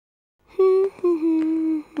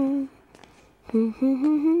Hello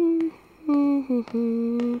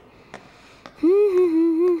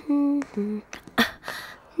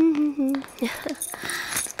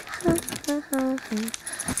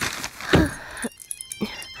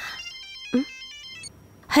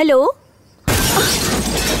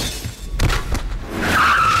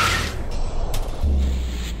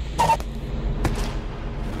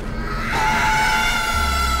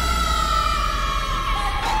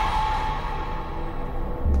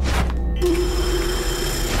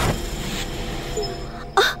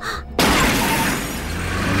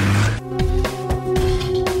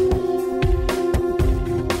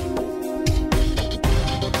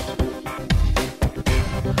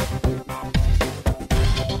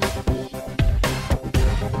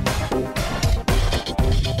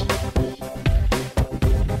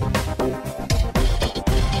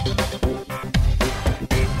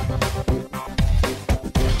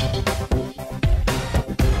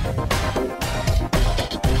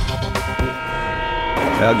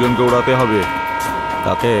একজনকে উড়াতে হবে।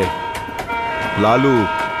 তাকে লালু।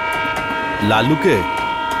 লালুকে?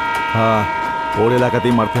 হ্যাঁ, ওর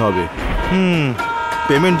এলাকাতেই মারতে হবে।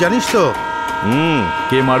 পেমেন্ট জানিস তো?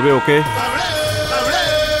 কে মারবে ওকে?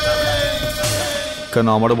 কেন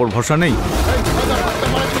আমার ওপর ভরসা নেই?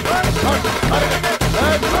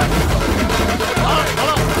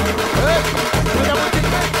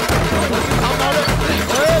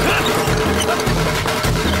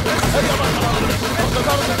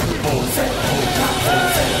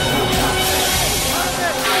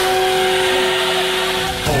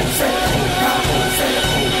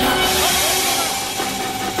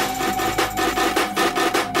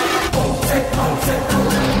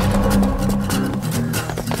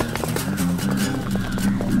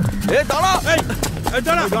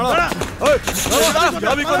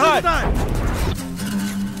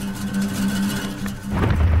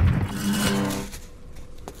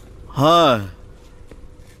 হ্যাঁ,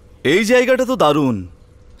 এই জায়গাটা তো দারুণ,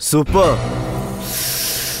 সুপার।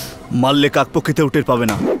 মারলে কাকপক্ষিতেও টের পাবে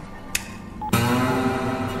না।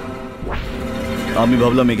 আমি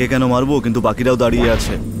ভাবলাম একে কেন মারবো, কিন্তু বাকিরাও দাঁড়িয়ে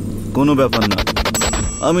আছে। কোনো ব্যাপার না,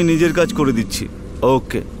 আমি নিজের কাজ করে দিচ্ছি।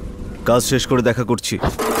 ওকে, কাজ শেষ করে দেখা করছি।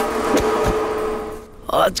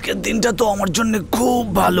 আজকের দিনটা তো আমার জন্য খুব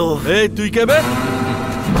ভালো। এই তুই কে বে?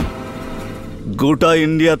 গোটা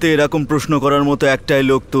ইন্ডিয়াতে এরকম প্রশ্ন করার মতো একটাই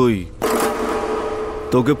লোক তুই।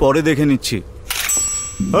 তোকে পরে দেখে নিচ্ছি।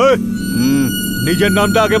 নিজের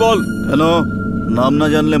নামটা আগে বল। কেন, নাম না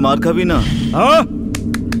জানলে মার খাবি না? হ্যাঁ,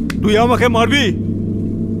 তুই আমাকে মারবি?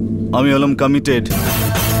 আমি হলাম কমিটেড।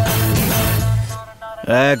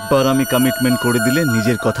 একবার আমি কমিটমেন্ট করে দিলে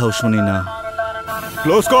নিজের কথাও শুনি না।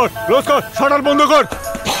 ক্লোজ কর, ক্লোজ কর, শাটার বন্ধ কর।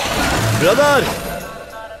 ব্রাদার,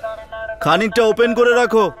 খানিকটা ওপেন করে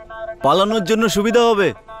রাখো, পালানোর জন্য সুবিধা হবে।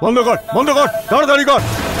 বন্ধ কর, বন্ধ কর, তাড়াতাড়ি কর।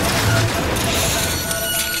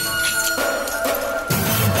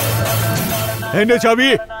 এনে চাবি।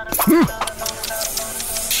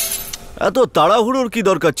 এত তাড়াহুড়োর কি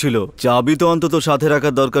দরকার ছিল? চাবি তো অন্তত সাথে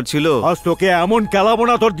রাখার দরকার ছিল। আজ তোকে এমন খেলাবো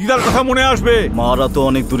না তোর দিদার কথা মনে আসবে। মারা তো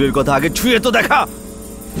অনেক দূরের কথা, আগে ছুঁয়ে তো দেখা।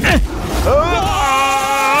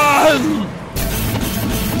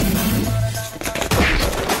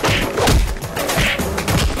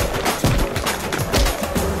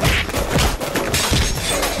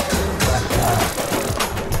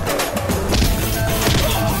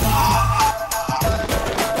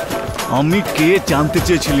 আমি কে জানতে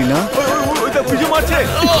চেয়েছিলি না? ওইটা পিছু মারছে।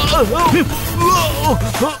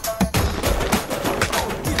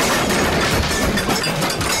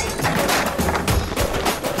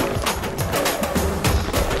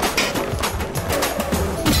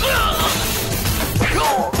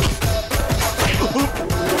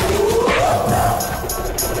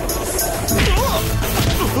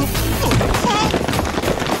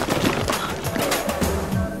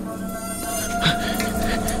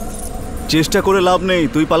 চেষ্টা করে লাভ নেই,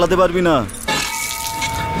 তুই পালাতে পারবি না।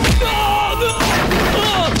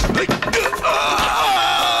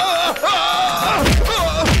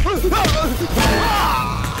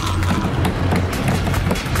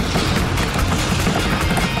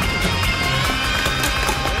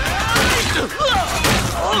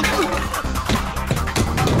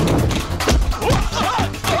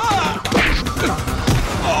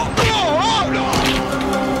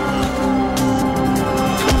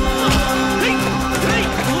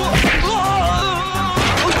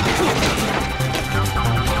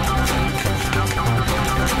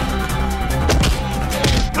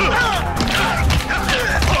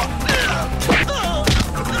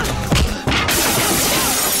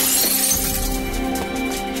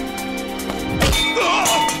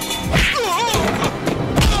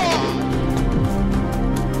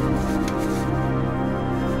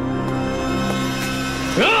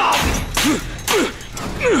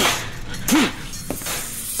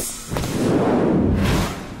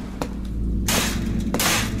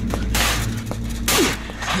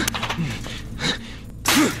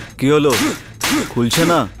 কি হলো? খুলছে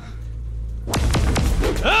না?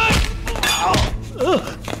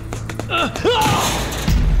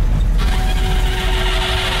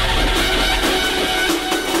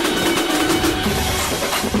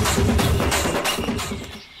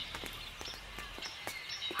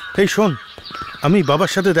 এই শোন, আমি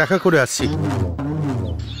বাবার সাথে দেখা করে আসছি।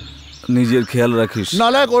 নিজের খেয়াল রাখিস।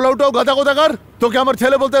 নালায়ক ওলাউটাও গাদা কোথাকার। তোকে আমার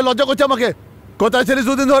ছেলে বলতে লজ্জা করছে আমাকে। কোথায় ছিলিস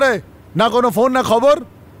দুদিন ধরে? না কোনো ফোন না খবর।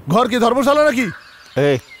 ঘর কি ধর্মশালা নাকি?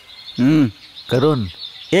 এই হুম, করুন,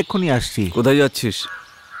 এক্ষুনি আসছি। কোথায় যাচ্ছিস?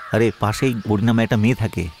 আরে পাশেই গৌরী নামে একটা মেয়ে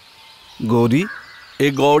থাকে। গৌরী?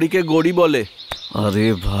 এই গৌরীকে গৌরী বলে। আরে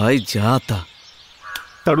ভাই যা তা।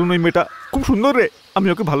 তারুণ ওই মেয়েটা খুব সুন্দর রে, আমি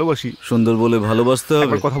ওকে ভালোবাসি। সুন্দর বলে ভালোবাসতে হবে?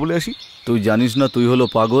 একবার কথা বলে আসি। তুই জানিস না তুই হলো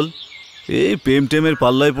পাগল? এই প্রেম টেমের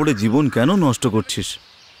পাল্লায় পড়ে জীবন কেন নষ্ট করছিস?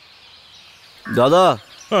 দাদা,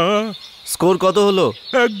 স্কোর কত হলো?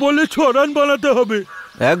 1 বলে 6 রান বানাতে হবে।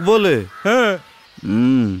 1 বলে? হ্যাঁ।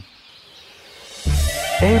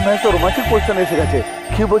 এই ম্যাচ তো রোমান্টিক পজিশনে এসে গেছে।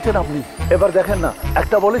 কি বলছেন আপনি? এবার দেখেন না,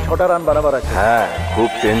 একটা বলে 6টা রান বারাবার আছে। হ্যাঁ, খুব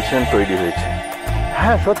টেনশন তৈরি হয়েছে।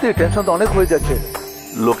 হ্যাঁ সত্যি টেনশন তো অনেক হয়ে যাচ্ছে।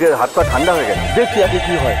 লোকের হাত পা ঠান্ডা হয়ে গেছে। দেখছি আগে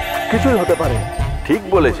কি হয়। কিছুই হতে পারে। ঠিক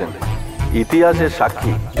বলেছেন, ইতিহাসের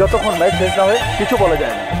সাক্ষী। যতক্ষণ ম্যাচ শেষ না হয় কিছু বলা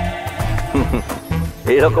যায় না।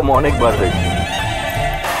 এরকম অনেকবার হয়েছে।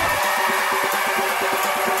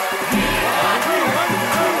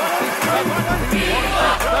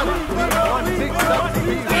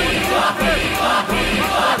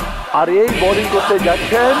 আর এই বোলিং করতে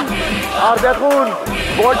যাচ্ছেন, আর দেখুন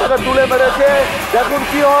বলটাকে তুলে মেরেছে। দেখুন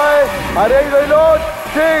কি হয়। আর এই রইল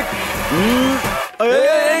 6।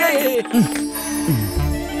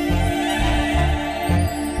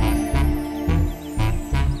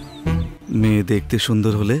 মেয়ে দেখতে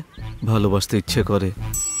সুন্দর হলে ভালোবাসতে ইচ্ছে করে।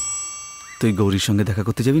 তুই গৌরীর সঙ্গে দেখা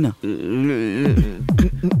করতে যাবি না?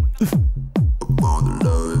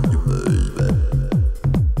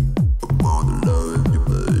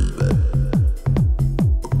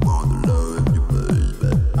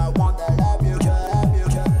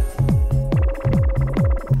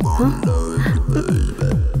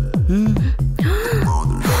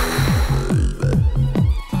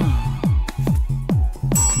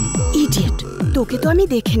 ইডিয়েট, তোকে তো আমি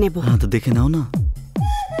দেখে নেব। হ্যাঁ, তো দেখে নাও না।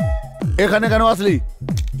 এখানে কেন আসলি?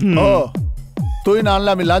 ও তুই না আনলে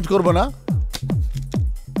আমি লাঞ্চ করবো না?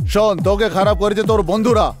 শোন, তোকে খারাপ করেছে তোর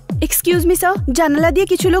বন্ধুরা। এক্সকিউজ মি স্যার, জানালা দিয়ে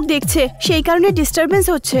কিছু লোক দেখছে, সেই কারণে ডিস্টারবেন্স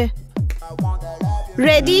হচ্ছে।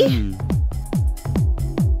 রেডি?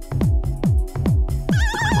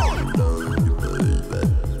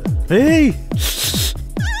 এই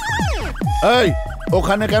এই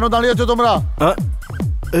ওখানে কেন দাঁড়িয়ে আছো তোমরা?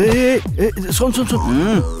 শোন শোন শোন,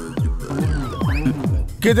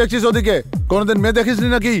 কি দেখছিস ওদিকে? কোনোদিন মেয়ে দেখিসনি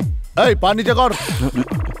নাকি? এই পা নিচে কর।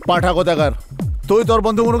 পাঠা কোথাকার। তুই তোর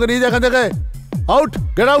বন্ধুগুলোকে নিয়ে দেখা দেখে। Out,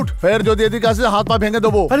 get out. ফের যদি এদিকে আসে হাত পা ভেঙে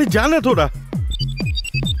দেবো। আরে জানে তোরা।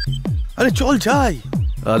 আরে চল যাই।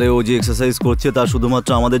 আরে ও যে এক্সারসাইজ করছে তা শুধুমাত্র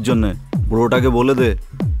আমাদের জন্য। ব্রোটাকে বলে দে।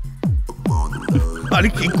 আরে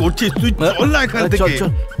কি করছিস তুই? চল না এখান থেকে। চল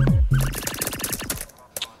চল।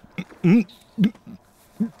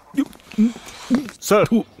 Sir,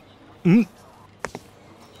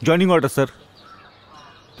 joining order sir.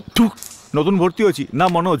 নতুন ভর্তি হয়েছি, না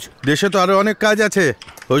মনোজ। দেশে তো আরো অনেক কাজ আছে,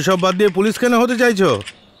 ওইসব বাদ দিয়ে পুলিশ কেন হতে চাইছো?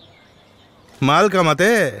 মাল কামাতে?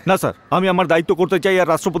 না স্যার, আমি আমার দায়িত্ব করতে চাই আর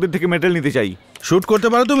রাষ্ট্রপতির থেকে মেডেল নিতে চাই। শুট করতে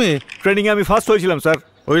পারো তুমি? ট্রেনিংয়ে আমি ফার্স্ট হয়েছিলাম স্যার।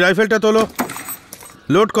 ওই রাইফেলটা তোলো,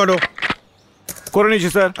 লোড করো। করে নিয়েছি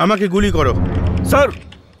স্যার। আমাকে গুলি করো। স্যার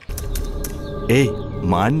এই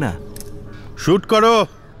মার না। শুট করো।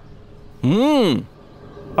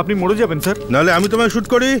 আপনি মরে যাবেন স্যার। নাহলে আমি তোমায় শুট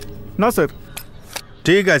করি? না স্যার।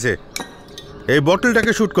 ঠিক আছে, এই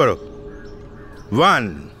বটলটাকে শুট করো। 1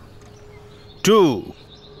 2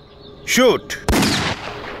 শুট।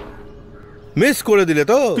 মিস করে দিলে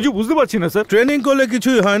তো? কিছু বুঝতে পারছি না স্যার। ট্রেনিং করলে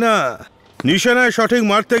কিছুই হয় না, নিশানায় সঠিক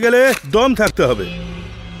মারতে গেলে দম থাকতে হবে।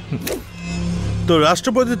 তো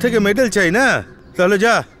রাষ্ট্রপতি থেকে মেডেল চাই না? তাহলে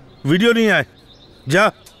যা ভিডিও নিয়ে আয়, যা।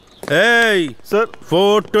 এই স্যার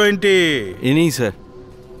 420। ইনি স্যার।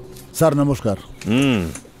 স্যার নমস্কার।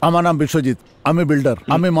 আমার নাম বিশ্বজিৎ, আমি বিল্ডার।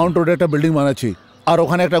 আমি মাউন্ট রোডে একটা বিল্ডিং বানাচ্ছি, আর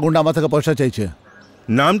ওখানে একটা গুন্ডা আমার থেকে পয়সা চাইছে।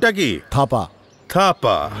 নামটা কি? থাপা।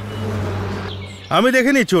 থাপা? আমি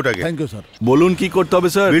দেখে নিচ্ছি ওটাকে। Thank you sir. বলুন কি করতে হবে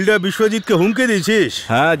স্যার? বিল্ডার বিশ্বজিৎকে হুমকি দিয়েছিস?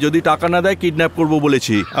 হ্যাঁ, যদি টাকা না দেয় কিডন্যাপ করব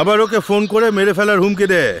বলেছি। আবার ওকে ফোন করে মেরে ফেলার হুমকি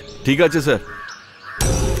দে। ঠিক আছে স্যার।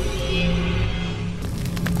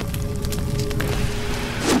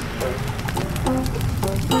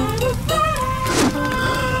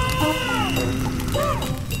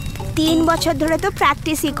 3 বছর ধরে তো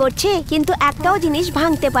প্র্যাকটিসই করছে, কিন্তু একটাও জিনিস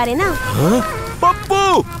ভাঙতে পারে না। Pappu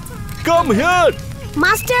come here.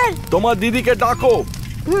 মাস্টার, তোমার দিদিকে ডাকো।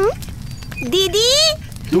 দিদি।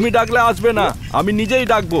 তুমি ডাকলে আসবে না, আমি নিজেই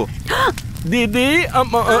ডাকবো। দিদি,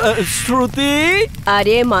 শ্রুতি।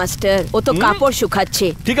 আরে মাস্টার, ও তো কাপড় শুকাচ্ছে।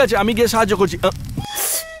 ঠিক আছে, আমি গিয়ে সাহায্য করছি।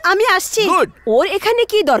 আমি আসছি। ওর এখানে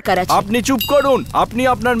কি দরকার আছে? আপনি চুপ করুন। আপনি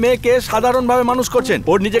আপনার মেয়েকে সাধারণভাবে মানুষ করছেন,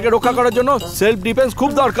 ওর নিজেকে রক্ষা করার জন্য সেলফ ডিফেন্স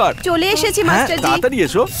খুব দরকার। চলে এসেছি মাস্টারজি। তাড়াতাড়ি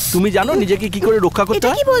এসো। তুমি জানো নিজেকে কি করে রক্ষা করতে এটা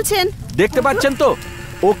হয়? কি বলছেন? দেখতে পাচ্ছেন তো,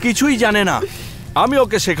 ও কিছুই জানে না। আমি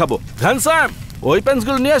ওকে শেখাবো। ঘনশ্যাম, ওই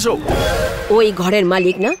পেন্সগুলো নিয়ে এসো। ওই ঘরের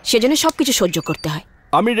মালিক না, সেজন্য সবকিছু সহ্য করতে হয়।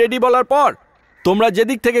 আমি রেডি বলার পর তোমরা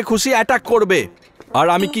যেদিক থেকে খুশি অ্যাটাক করবে, আর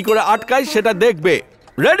আমি কি করে আটকাই সেটা দেখবে।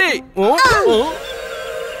 রেডি?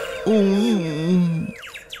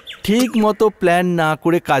 ঠিক মতো প্ল্যান না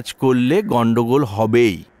করে কাজ করলে গন্ডগোল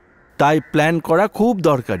হবেই, তাই প্ল্যান করা খুব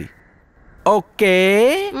দরকারি। ওকে।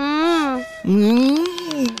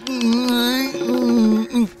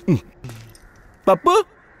 পাপ্পু,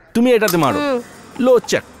 তুমি এটাতে মারো।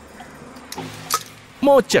 লোচক,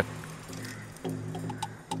 মোচক,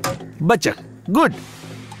 बचक। गुड।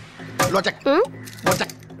 लोचक मोचक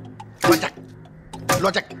बचक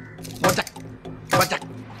लोचक मोचक बचक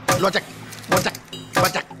लोचक मोचक बचक लोचक मोचक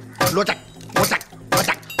बचक लोचक मोचक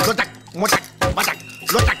बचक लोचक मोचक बचक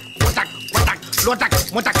लोचक मोचक बचक लोचक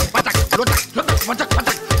मोचक बचक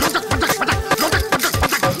लोचक मोचक बचक लोचक मोचक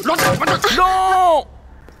बचक लोचक मोचक। नो।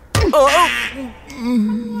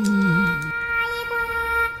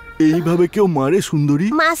 এইভাবে কেউ মারে সুন্দরী?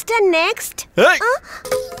 Master next.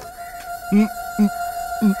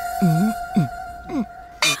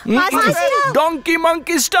 Donkey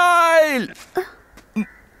monkey style.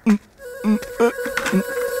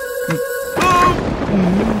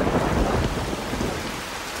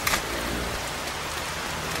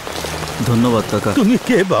 ধন্যবাদ কাকা। তুমি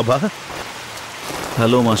কে বাবা?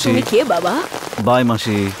 হ্যালো মাসি। তুমি কে বাবা? বাই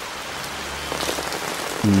মাসি।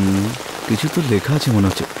 কিছু তো লেখা আছে মনে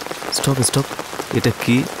হচ্ছে। স্টপ স্টপ, এটা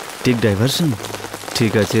কি? Take diversion?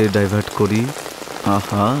 ঠিক আছে, ডাইভার্ট করি।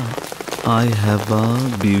 আহা, I have a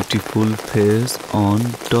beautiful face on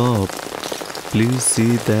top, please see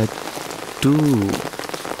that two.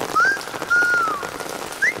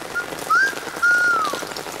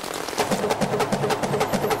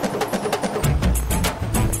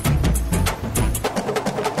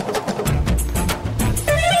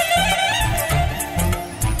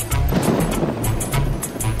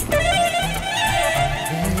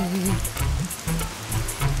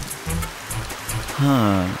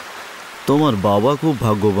 হ্যাঁ, তোমার বাবা খুব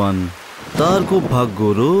ভাগ্যবান। তার খুব ভাগ্য,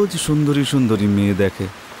 রোজ সুন্দরী সুন্দরী মেয়ে দেখে,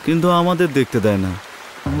 কিন্তু আমাদের দেখতে দেয় না।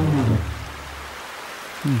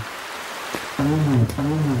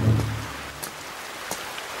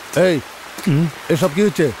 এই, এসব কি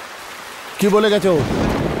হচ্ছে? কি বলে গেছে ও?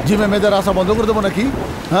 জিমে মেয়েদের আসা বন্ধ করে দেবো নাকি?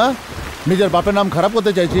 হ্যাঁ, নিজের বাপের নাম খারাপ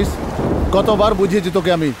করতে চাইছিস? কতবার বুঝিয়েছি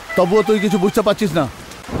তোকে আমি, তবুও তুই কিছু বুঝতে পারছিস না।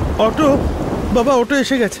 অটো বাবা, অটো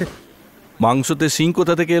এসে গেছে। মাংসতে সিং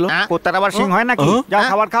কোথা থেকে এলো? কোথার আবার সিং হয় নাকি? যা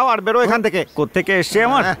খাবার খাও আর বেরো এখান থেকে। কোত্থেকে এসছে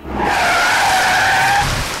আমার?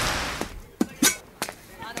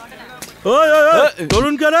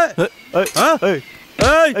 তরুণ কে রে?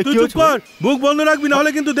 তুই চুপ কর, মুখ বন্ধ রাখবি, না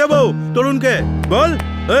হলে কিন্তু দেবো। তরুণকে বল।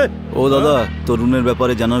 ও দাদা, তরুণের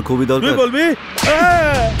ব্যাপারে জানার খুবই তুই দরকার। বলবি?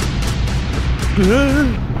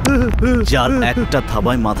 যার একটা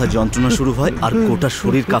থাবায় মাথা যন্ত্রণা শুরু হয় আর গোটা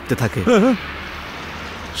শরীর কাঁপতে থাকে,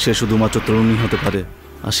 সে শুধুমাত্র তরুণী হতে পারে,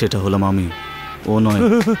 আর সেটা হলাম আমি, ও নয়।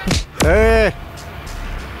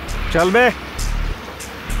 চলবে?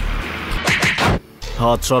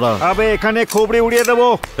 হাত সরা। আবে এখানে খোবড়ি উড়িয়ে দেবো।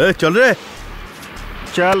 চল রে,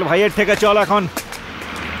 চল ভাইয়ের থেকে চল এখন।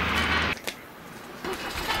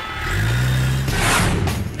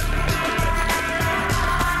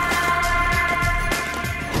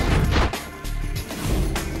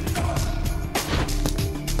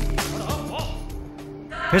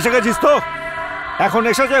 এসে গেছিস তো? এখন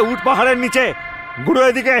এসেছে উট পাহাড়ের নিচে। গুরু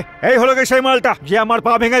এদিকে। এই হলো গে সেই মালটা যে আমার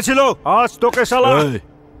পা ভেঙেছিল। আজ তোকে শালা।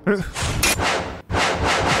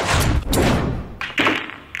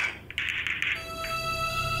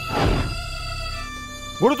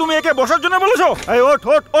 গুরু, তুমি একে বসার জন্য বলেছো? এই ওঠ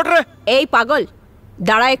ওঠ ওঠ রে। এই পাগল,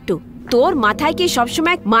 দাঁড়া একটু। তোর মাথায় কি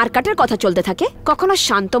সবসময় মারকাটের কথা চলতে থাকে? কখনো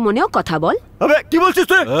শান্ত মনেও কথা বল। আবে কি বলছিস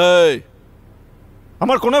তুই?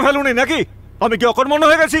 আমার কোনো ভ্যালু নেই নাকি? আমি কি অকর্মণ্য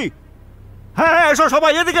হয়ে গেছি? হ্যাঁ এসো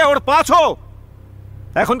সবাই এদিকে, ওর পাছো।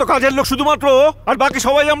 এখন তো কাজের লোক শুধুমাত্র, আর বাকি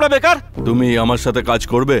সবাই আমরা বেকার। তুমি আমার সাথে কাজ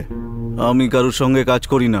করবে? আমি কারোর সঙ্গে কাজ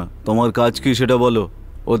করি না। তোমার কাজ কি সেটা বলো।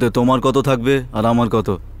 ওতে তোমার কত থাকবে আর আমার কত?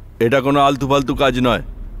 এটা কোনো আলতু ফালতু কাজ নয়।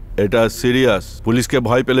 এটা সিরিয়াস, পুলিশকে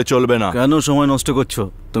ভয় পেলে চলবে না। কেন সময় নষ্ট করছো?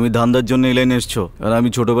 তুমি ধান্দার জন্য এই লাইনে এসছো, আর আমি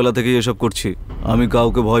ছোটবেলা থেকেই এসব করছি। আমি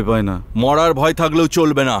কাউকে ভয় পাই না। মরার ভয় থাকলেও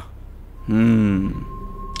চলবে না।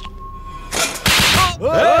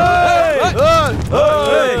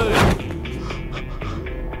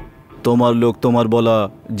 তোমার লোক তোমার বলা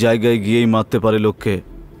জায়গায় গিয়েই মারতে পারে লোককে,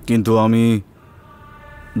 কিন্তু আমি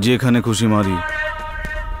যেখানে খুশি মারি।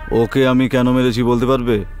 ওকে আমি কেন মেরেছি বলতে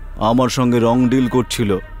পারবে? আমার সঙ্গে রং ডিল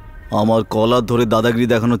করছিল, আমার কলার ধরে দাদাগিরি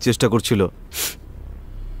দেখানোর চেষ্টা করছিল।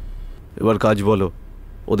 এবার কাজ বলো,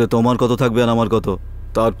 ওতে তোমার কত থাকবে আর আমার কত,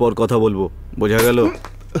 তারপর কথা বলবো, বোঝা গেল?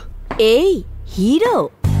 এই হিরো,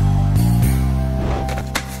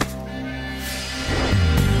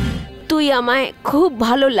 তুই আমায় খুব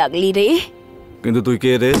ভালো লাগলি রে। কিন্তু তুই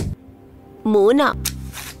কে রে? মোনা।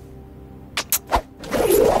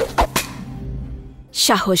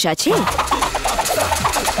 সাহস আছে?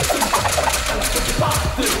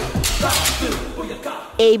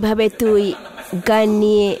 এইভাবে তুই গান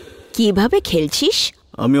নিয়ে কিভাবে খেলছিস?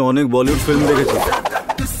 আমি অনেক বলিউড ফিল্ম দেখেছি।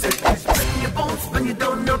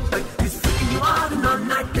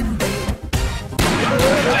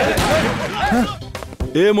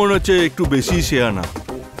 এ মনে হচ্ছে একটু বেশি শেয়ানা।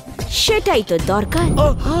 সেটাই তো দরকার।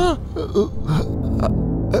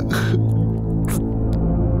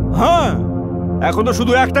 হ্যাঁ, এখন তো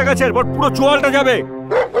শুধু একটা গেছে, এরপর পুরো চোয়ালটা যাবে।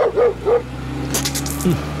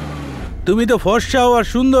 তুমি তো ফর্সা আর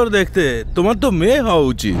সুন্দর দেখতে, তোমার তো মেয়ে হওয়া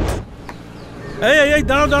উচিত। এই এই এই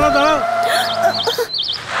দাঁড়াও দাঁড়াও দাঁড়াও।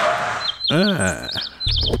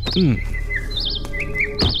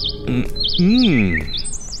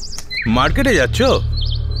 মার্কেটে যাচ্ছ?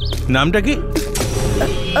 নামটা কি?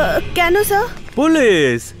 কেন স্যার?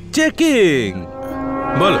 Police checking.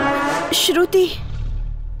 বলো। শ্রুতি।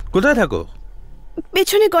 কোথায় থাকো?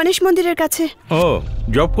 পেছনে গণেশ মন্দিরের কাছে। ও,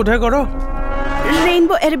 জব কোথায় করো?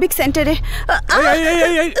 রেইনবো অ্যারাবিক সেন্টারে।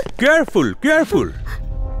 Careful careful.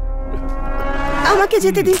 আমাকে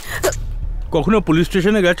যেতে দিন। কখনো পুলিশ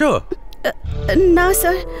স্টেশনে গেছো? না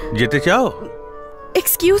স্যার। যেতে চাও?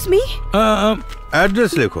 Excuse me.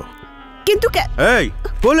 অ্যাড্রেস লেখো। কিন্তু এই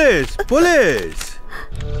পুলিশ পুলিশ,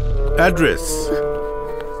 অ্যাড্রেস।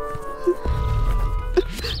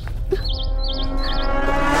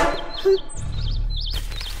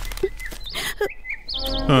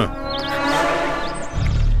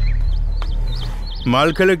 মাল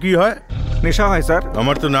খেলে কি হয়? নেশা হয় স্যার।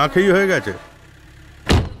 আমার তো না খেয়েই হয়ে গেছে।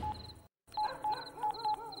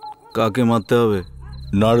 কাকে মারতে হবে?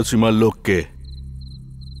 নরসিমার লোককে।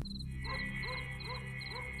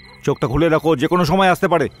 চোখটা খুলে রাখো, যে কোনো সময় আসতে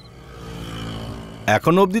পারে।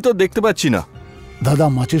 এখন অবধি তো দেখতে পাচ্ছি না। দাদা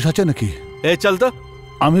মাচিস আছে নাকি? এ চল তো।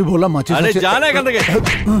 আমি বললাম মাচিস আরে আছে। যা না এখান থেকে।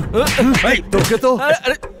 তোকে তো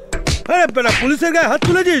আরে বেটা, পুলিশের গায়ে হাত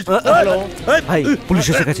তুলেছিস? ভাই পুলিশ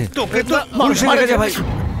এসে গেছে। তোকে তো পুলিশ এসে গেছে ভাই।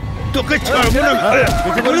 তোকে ছাড়বো না।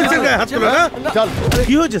 পুলিশের গায়ে হাত তুলে না? চল।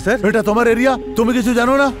 কি হয়েছে স্যার? এটা তোমার এরিয়া, তুমি কিছু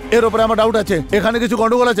জানো না? এর উপরে আমার ডাউট আছে, এখানে কিছু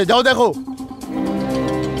গন্ডগোল আছে, যাও দেখো।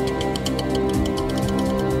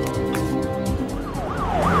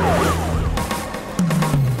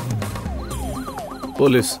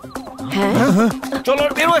 পুলিশ। হ্যাঁ, চলো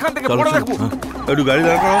বেরো এখান থেকে, পরে দেখবো। একটু গাড়ি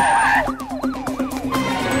দাঁড় করো।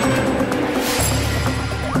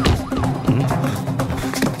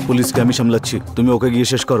 পুলিশকে আমি সামলাচ্ছি, তুমি ওকে গিয়ে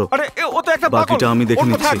শেষ করো। আরে ও তো একটা বাকিটা আমি দেখে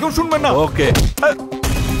নিচ্ছি। কেউ শুনবেন না। ওকে।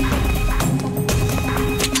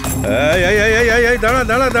 এই এই এই এই এই দাঁড়া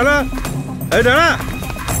দাঁড়া দাঁড়া, এই দাঁড়া।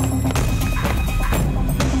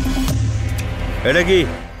 এটা কি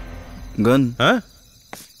গান? হ্যাঁ,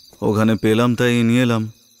 ওখানে পেলাম তাই নিয়ে এলাম।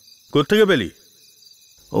 কোত্থেকে পেলি?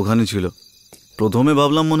 ওখানে ছিল। প্রথমে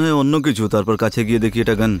ভাবলাম মনে হয় অন্য কিছু, তারপর কাছে গিয়ে দেখি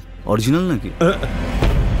এটা গান অরিজিনাল নাকি।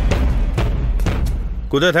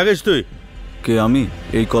 কোথায় থাকিস তুই? কে? আমি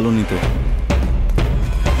এই কলোনিতে।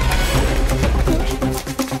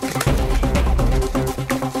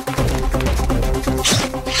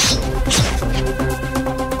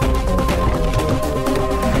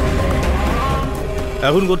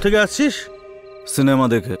 এখন কোত্থেকে আসছিস? সিনেমা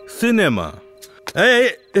দেখে। সিনেমা? এই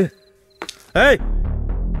এই, এই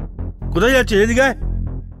কোথায় যাচ্ছিস? এদিকে আয়।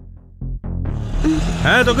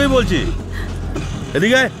 হ্যাঁ তোকেই বলছি,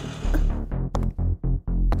 এদিকে আয়।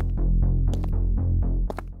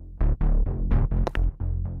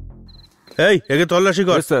 এই একে তল্লাশি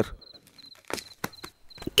কর। স্যার।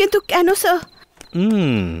 কিন্তু কেন স্যার?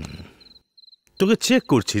 তোকে চেক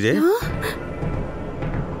করছি রে।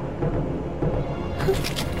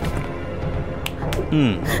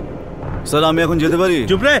 স্যার আমি এখন যেতে পারি?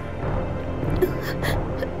 চুপ রে।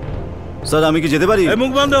 স্যার আমি কি যেতে পারি?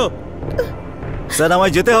 মুখ বন্ধ। স্যার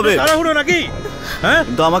আমায় যেতে হবে। তাড়াহুড়ো নাকি? হ্যাঁ?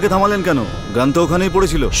 কিন্তু আমাকে থামালেন কেন? গান তো ওখানেই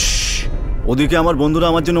পড়েছিল। ওদিকে আমার বন্ধুরা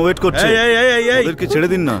আমার জন্য ওয়েট করছে। ওদেরকে ছেড়ে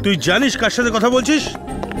দিন না। তুই জানিস কার সাথে কথা বলছিস?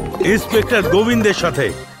 ইন্সপেক্টর গোবিন্দের সাথে।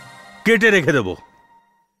 কেটে রেখে দেবো।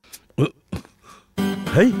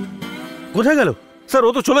 হেই, কোথায় গেল? স্যার ও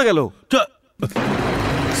তো চলে গেল।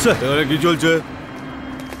 এবারে কি চলছে?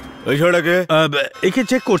 এই ছেলেটাকে একে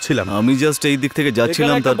চেক করছিলাম। আমি জাস্ট এই দিক থেকে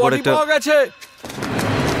যাচ্ছিলাম, তারপর একটা গেছে।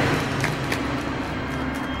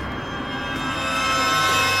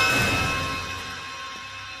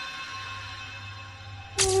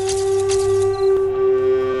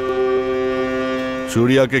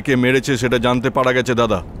 সুরিয়াকে কে মেরেছে সেটা জানতে পারা গেছে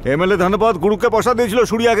দাদা। এমএলএ ধন্যবাদ গুরুকে পয়সা দিয়েছিল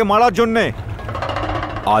সুরিয়াকে মারার জন্যে।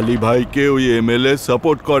 আলী ভাইকে ওই এমএলএ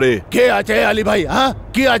সাপোর্ট করে। কে আছে আলী ভাই? হ্যাঁ,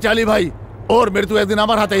 কি আছে আলী ভাই? ওর মৃত্যু একদিন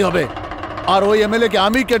আমার হাতেই হবে, আর ওই এমএলএ কে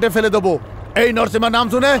আমি কেটে ফেলে দেবো। এই নরসিংহার নাম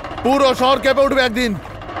শুনে পুরো শহর কেঁপে উঠবে একদিন।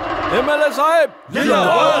 এমএলএ সাহেব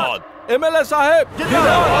জিন্দাবাদ, এমএলএ সাহেব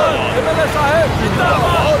জিন্দাবাদ, এমএলএ সাহেব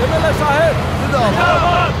জিন্দাবাদ, এমএলএ সাহেব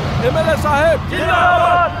জিন্দাবাদ, এমএলএ সাহেব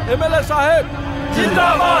জিন্দাবাদ, এমএলএ সাহেব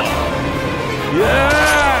জিন্দাবাদ।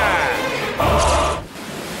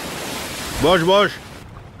 বস বস।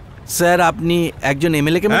 স্যার আপনি একজন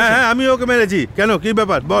এমএলএ কে হ্যাঁ হ্যাঁ, আমি ওকে মেরেছি। কেন, কি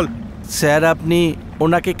ব্যাপার বল। স্যার আপনি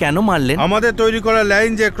ওনাকে কেন মারলেন? আমাদের তৈরি করা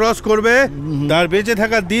লাইন যে ক্রস করবে তার বেঁচে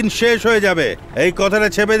থাকার দিন শেষ হয়ে যাবে, এই কথাটা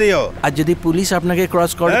ছেপে দিও। আর যদি পুলিশ আপনাকে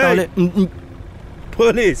ক্রস করে তাহলে?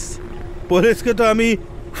 পুলিশকে তো আমি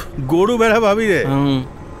গরু বেড়া ভাবি রে।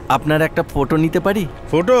 আপনার একটা ফটো নিতে পারি?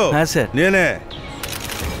 ফটো? হ্যাঁ স্যার। নিয়ে নে।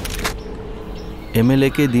 এমএলএ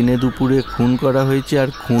কে দিনে দুপুরে খুন করা হয়েছে আর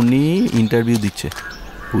খুনি ইন্টারভিউ দিচ্ছে।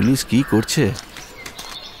 পুলিশ কি করছে?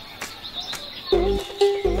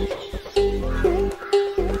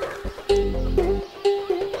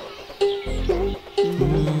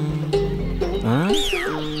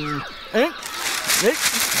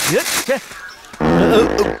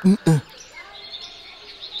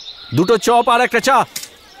 দুটো চপ আর একটা চা।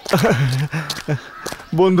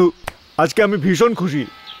 বন্ধু, আজকে আমি ভীষণ খুশি।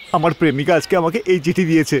 আমার প্রেমিকা আজকে আমাকে এই চিঠি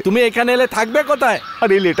দিয়েছে। তুমি এখানে এলে থাকবে কোথায়? আর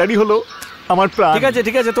এই লেটারই হলো আমার প্রাণ। ঠিক আছে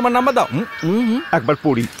ঠিক আছে, তোমার নাম্বার দাও। একবার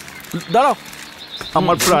পড়ি। দাঁড়াও।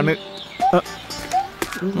 আমার প্রাণের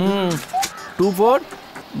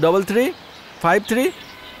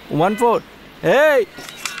 24335314। এই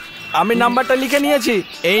আমি নাম্বারটা লিখে নিয়েছি।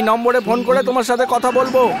 এই নম্বরে ফোন করে তোমার সাথে কথা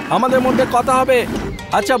বলবো, আমাদের মধ্যে কথা হবে।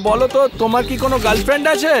 আচ্ছা বলো তো, তোমার কি কোনো গার্লফ্রেন্ড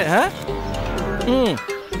আছে? হ্যাঁ।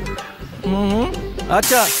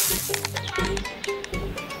 আচ্ছা,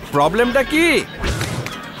 প্রবলেমটা কি?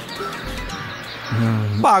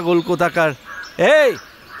 পাগল কোথাকার। এই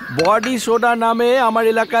বডি সোডা নামে আমার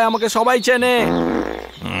এলাকায় আমাকে সবাই চেনে।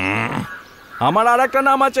 আমার আর একটা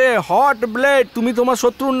নাম আছে, হট ব্লেড। তুমি তোমার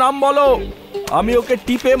শত্রুর নাম বলো, আমি ওকে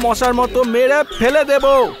টিপে মশার মতো মেরে ফেলে দেব।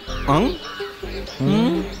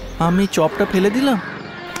 আমি চপটা ফেলে দিলাম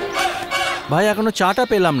ভাই, এখনো চাটা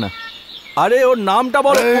পেলাম না। আরে ওর নামটা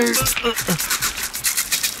বলো।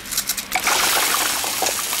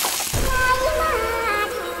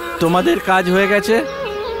 তোমাদের কাজ হয়ে গেছে।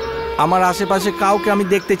 আমার আশেপাশে কাউকে আমি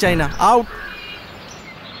দেখতে চাই না। আউট।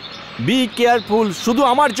 বি কেয়ারফুল, শুধু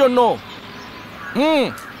আমার জন্য।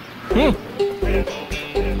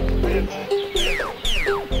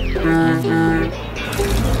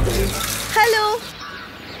 হ্যালো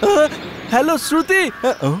হ্যালো শ্রুতি।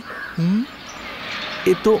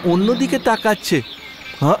 এ তো অন্যদিকে তাকাচ্ছে।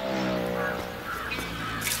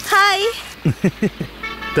 হাই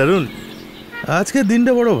তরুণ, আজকে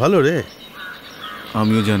দিনটা বড় ভালো রে।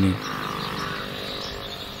 আমিও জানি।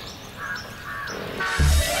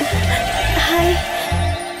 High,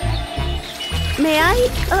 may I?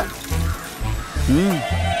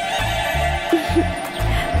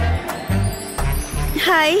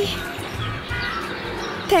 High,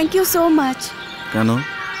 thank you so much. কেন?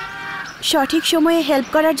 সঠিক সময়ে হেল্প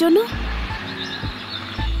করার জন্য।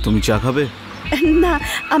 তুমি চা খাবে? না,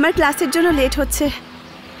 আমার ক্লাসের জন্য লেট হচ্ছে।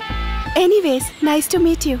 Anyways, nice to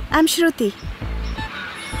meet you. I am শ্রুতি।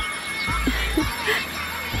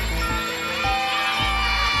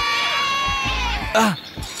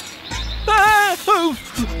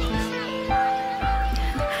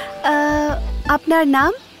 আপনার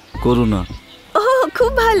নাম? করুণা। ও,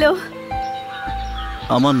 খুব ভালো।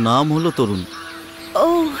 আমার নাম হলো তরুণ। ও,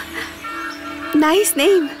 nice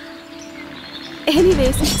name.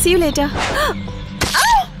 Anyways, C you later.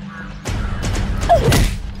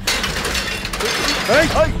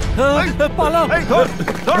 পালাও।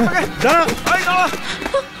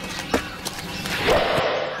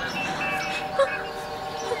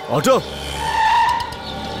 অটো,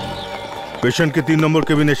 পেশেন্টকে 3 নম্বর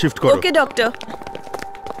কেবিনে শিফট করো। ওকে ডক্টর।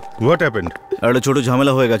 What happened? একটা ছোট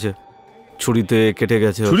ঝামেলা হয়ে গেছে। ছুরিতে কেটে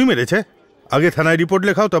গেছে। ছুরি মেরেছে? আগে থানায় রিপোর্ট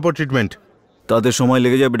লেখাও, তারপর ট্রিটমেন্ট। তাতে সময়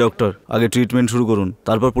লেগে যাবে ডক্টর, আগে ট্রিটমেন্ট শুরু করুন,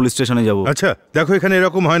 তারপর পুলিশ স্টেশনে যাব। আচ্ছা দেখো, এখানে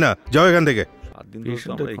এরকম হয় না, যাও এখান থেকে।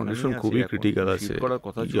 খুবই ক্রিটিক্যাল আছে।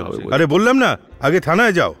 আরে বললাম না, আগে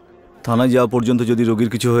থানায় যাও। থানায় যাওয়া পর্যন্ত যদি রোগীর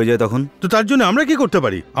কিছু হয়ে যায় তখন? তো তার জন্য আমরা কি করতে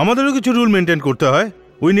পারি? আমাদেরও কিছু রুল মেনটেন করতে হয়।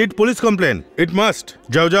 We need police complain, it must.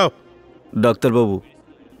 যাও যাও। ডাক্তারবাবু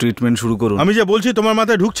ট্রিটমেন্ট শুরু করুন। আমি যা বলছি তোমার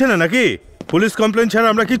মাথায় ঢুকছে না নাকি? পুলিশ কমপ্লেন ছাড়া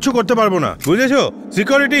আমরা কিচ্ছু করতে পারবো না, বুঝেছো?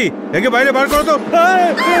 সিকিউরিটি, একে বাইরে বার করো তো।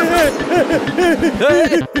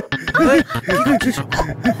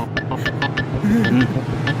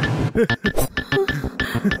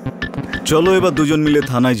 চলো এবার দুজন মিলে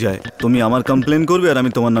থানায় যায়। তুমি আমার কমপ্লেন করবে আর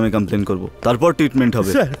আমি তোমার নামে কমপ্লেন করব, তারপর ট্রিটমেন্ট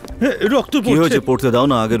হবে। স্যার, রক্ত কি হয়েছে? পড়তে দাও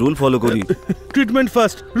না, আগে রুল ফলো করি। Treatment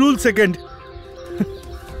first, rule second.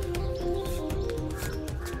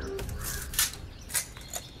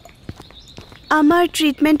 আমার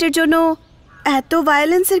ট্রিটমেন্টের জন্য এত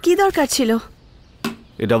ভায়োলেন্সের কি দরকার ছিল?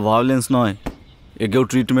 এটা ভায়োলেন্স নয়, একেও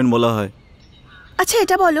ট্রিটমেন্ট বলা হয়। আচ্ছা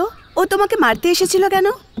এটা বলো, ও তোমাকে মারতে এসেছিল কেন?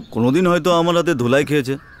 কোনোদিন হয়তো আমার হাতে ধুলাই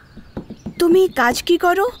খেয়েছে। তুমি কাজ কি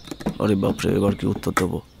করো? আরে বাপরে, এবার কি উত্তর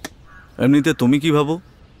দেবো? এমনিতে তুমি কি ভাবো?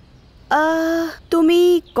 তুমি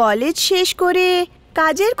কলেজ শেষ করে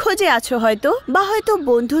কাজের খোঁজে আছো হয়তো, বা হয়তো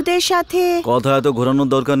বন্ধুদের সাথে। কথা এত ঘোরানোর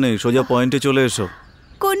দরকার নেই, সোজা পয়েন্টে চলে এসো।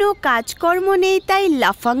 কোনো কাজকর্ম নেই তাই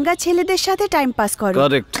লাফাঙ্গা ছেলেদের সাথে টাইম পাস করো।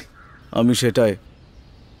 কারেক্ট, আমি সেটাই।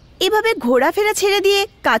 এভাবে ঘোরাফেরা ছেড়ে দিয়ে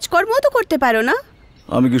কাজকর্মও তো করতে পারো না?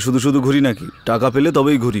 আমি কি শুধু শুধু ঘুরি নাকি? টাকা পেলে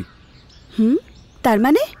তবেই ঘুরি। তার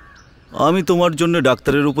মানে? আমি তোমার জন্য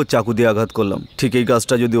ডাক্তারের উপর চাকু দিয়ে আঘাত করলাম, ঠিক এই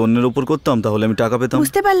কাজটা যদি অন্যের উপর করতাম তাহলে আমি টাকা পেতাম।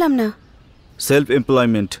 বুঝতে পারলাম না। সেলফ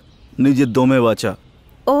এমপ্লয়মেন্ট, নিজের দমে বাঁচা।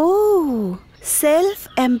 ও, সেলফ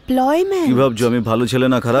এমপ্লয়মেন্ট। কি ভাবছো আমি ভালো ছেলে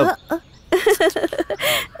না খারাপ?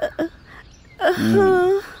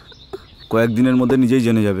 কয়েকদিনের মধ্যে নিজেই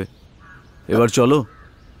জেনে যাবে। এবার চলো।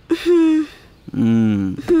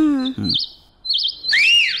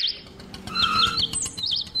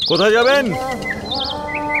 কোথায় যাবেন?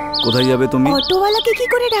 কোথায় যাবে তুমি? অটোওয়ালাকে কি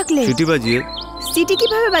করে ডাকলে? সিটি বাজিয়ে। সিটি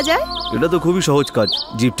কিভাবে বাজায়? এটা তো খুবই সহজ কাজ।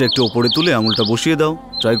 জিপটা একটু ওপরে তুলে আঙুলটা বসিয়ে দাও,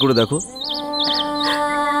 ট্রাই করে দেখো।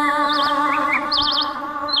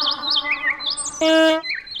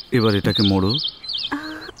 এবার এটাকে মোড়ো।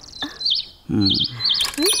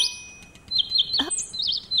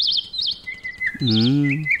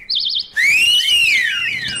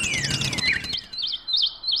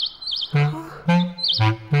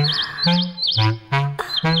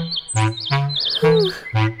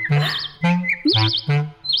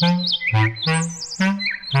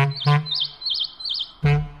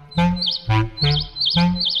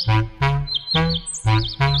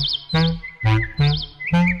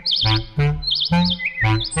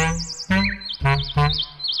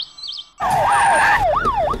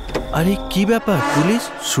 আরে কি ব্যাপার, পুলিশ?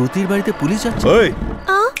 শ্রুতির বাড়িতে পুলিশ যাচ্ছে? ওই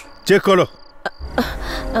চেক করো।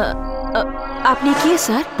 আপনি কে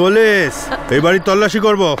স্যার? পুলিশ, এই বাড়ি তল্লাশি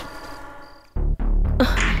করব।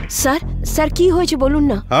 স্যার, স্যার কি হয়েছে বলুন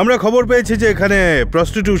না। আমরা খবর পেয়েছি যে এখানে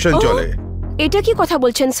প্রস্টিটিউশন চলে। এটা কি কথা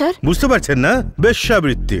বলছেন স্যার? বুঝতে পারছেন না?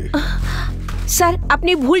 বেশ্যাবৃত্তি। স্যার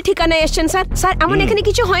আপনি ভুল ঠিকানায় এসেছেন স্যার। স্যার এমন এখানে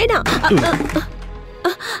কিছু হয় না।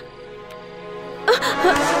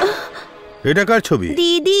 এটা কার ছবি?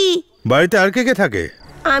 দিদি। বাড়িতে আর কে কে থাকে?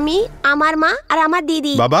 আমি, আমার মা আর আমার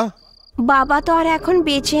দিদি। বাবা? বাবা তো আর এখন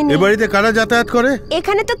বেঁচে নেই। এ বাড়িতে কারা যাতায়াত করে?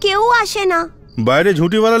 এখানে তো কেউ আসে না। বাইরে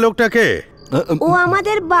ঝুঁটিওয়ালা লোকটা কে? ও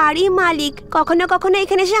আমাদের বাড়ি মালিক। কখনো কখনো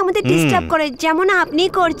এখানে এসে আমাদের ডিস্টার্ব করে, যেমন আপনি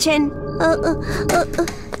করছেন।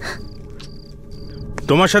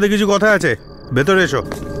 তোমার সাথে কিছু কথা আছে, ভেতরে এসো।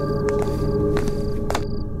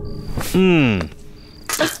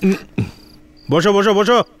 বসো বসো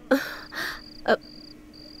বসো।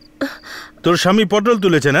 তোর স্বামী পটল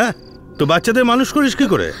তুলেছে না? তো বাচ্চাদের মানুষ করিস কি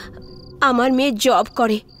করে? আমার মেয়ে জব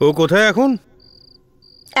করে। ও কোথায় এখন?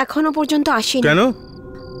 এখনো পর্যন্ত আসেনি। কেন?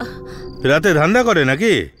 রাতে ধান্দা করে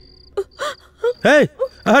নাকি? এই,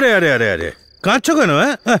 আরে আরে আরে আরে কাঁদছো কেন?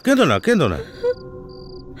 হ্যাঁ, কেঁদো না কেঁদো না।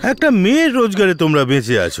 একটা মেয়ের রোজগারে তোমরা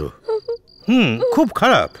বেঁচে আছো। খুব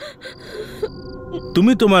খারাপ।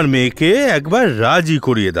 তুমি তোমার মেয়েকে একবার রাজি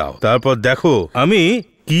করিয়ে দাও, তারপর দেখো আমি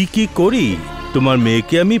কি কি করি। তোমার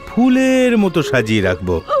মেয়েকে আমি ফুলের মতো সাজিয়ে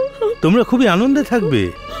রাখবো, তোমরা খুবই আনন্দে থাকবে।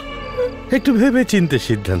 একটু ভেবে চিন্তে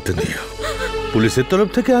সিদ্ধান্ত নিও। পুলিশের তরফ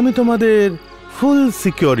থেকে আমি তোমাদের ফুল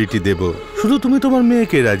সিকিউরিটি দেব, শুধু তুমি তোমার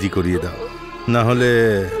মেয়েকে রাজি করিয়ে দাও। না হলে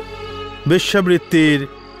বেশ্যাবৃত্তির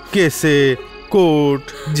কেসে কোর্ট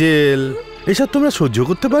জেল এসব তোমরা সহ্য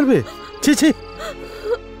করতে পারবে? ছি ছি।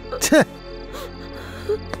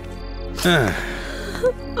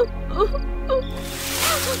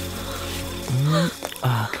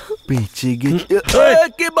 বেঁচে গেছে।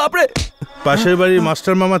 কে বাপরে! পাশের বাড়ির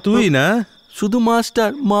মাস্টার মামা তুই না? শুধু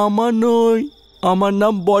মাস্টার মামা নই, আমার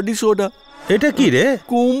নাম বডি সোডা। এটা কি রে?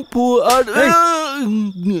 কুম্ফু আর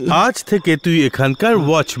আজ থেকে তুই এখানকার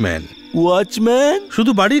ওয়াচম্যান। ওয়াচম্যান?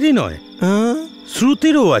 শুধু বাড়িরই নয়,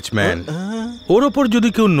 শ্রুতিরও ওয়াচম্যান। ওর ওপর যদি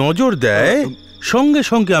কেউ নজর দেয় সঙ্গে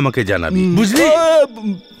সঙ্গে আমাকে জানাবি, বুঝলি?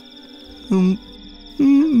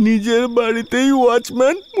 নিজের বাড়িতেই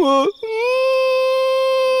ওয়াচম্যান?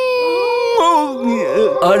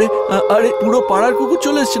 আরে আরে, পুরো পাড়ার কুকুর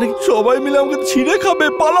চলে এসছে নাকি? সবাই মিলে আমাকে ছিঁড়ে খাবে,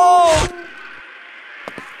 পালাও!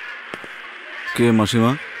 কে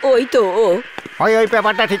মাসিমা? ওই তো ও। ওই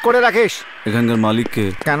পেপারটা ঠিক করে রাখিস। এখানকার মালিক কে?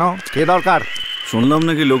 কেন, কে দরকার? শুনলাম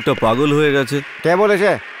নাকি লোকটা পাগল হয়ে গেছে। কে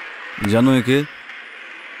বলেছে? জানো একে?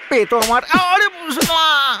 পেতো আমার। আরে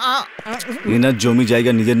এনার জমি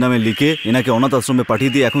জায়গা নিজের নামে লিখে এনাকে অনাথ আশ্রমে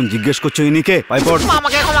পাঠিয়ে দিয়ে এখন জিজ্ঞেস করছো ইনিকে? পাইপট,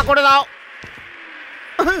 আমাকে ক্ষমা করে দাও।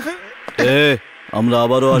 আমরা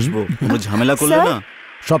আবারও আসবো, তোমরা ঝামেলা করলে না।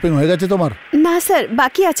 শপিং হয়ে গেছে তোমার? না স্যার,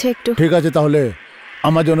 বাকি আছে একটু। ঠিক আছে, তাহলে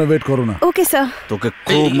আমার জন্য ওয়েট করো না। Okay sir. তোকে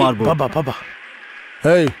খুব মারবো। বাবা বাবা,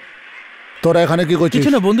 এই তোরা এখানে কি করছিস?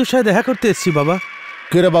 কিছু না, বন্ধুর সাথে দেখা করতে এসেছি বাবা।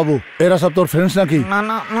 কে রে বাবু, এরা সব তোর ফ্রেন্ডস নাকি? না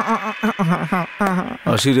না,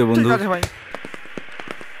 আসি রে বন্ধু। ভাই,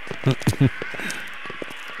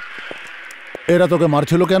 এরা তোকে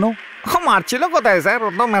মারছিল কেন? মারছিল কোথায় স্যার? ও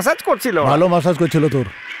তো মেসেজ করছিল। ভালো মাসাজ করছিল তোর।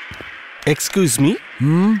 এক্সকিউজ মি,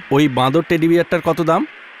 ওই বাঁদর টেডি বিয়ারটার কত দাম?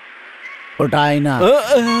 ওটাই না,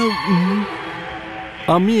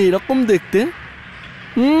 আমি এরকম দেখতে।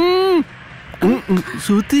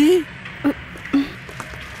 শ্রুতি,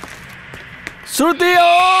 শ্রুতি!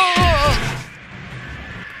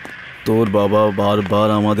 তোর বাবা বারবার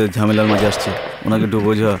আমাদের ঝামেলার মাঝে আসছে, ওনাকে একটু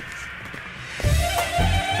বোঝা।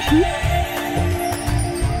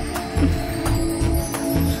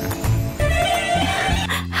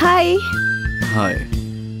 হাই। হাই।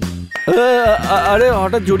 আরে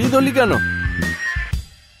হঠাৎ জড়িয়ে ধরলি কেন?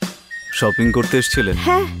 শপিং করতে এসেছিলে?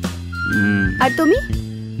 হ্যাঁ। আর তুমি?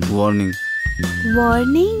 ওয়ার্নিং।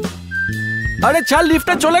 ওয়ার্নিং? আরে ছাড়,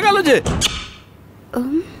 লিফটটা চলে গেল যে।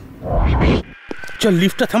 চল,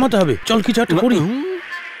 লিফটটা থামাতে হবে, চল কিছু একটা করি।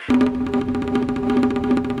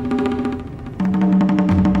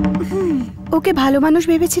 ওকে ভালো মানুষ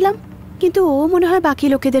ভেবেছিলাম, কিন্তু ও মনে হয় বাকি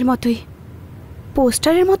লোকেদের মতোই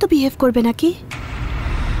পোস্টারের মতো বিহেভ করবে নাকি?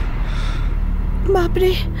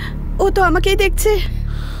 বাপরে, ও তো আমাকেই দেখছে,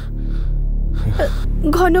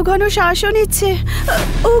 ঘন ঘন শ্বাসও নিচ্ছে।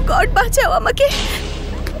 ও গড, বাঁচাও আমাকে,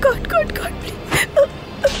 god god god,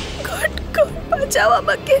 god god বাঁচাও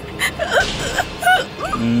আমাকে,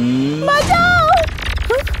 বাঁচাও।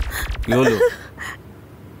 কি হলো?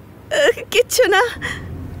 কিচ্ছু না।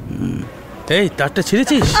 এই তারটা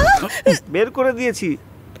ছিঁড়েছিস? বের করে দিয়েছি।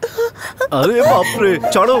 আরে বাপরে,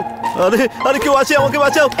 ছাড়ো। আরে আরে, কেউ আছে, আমাকে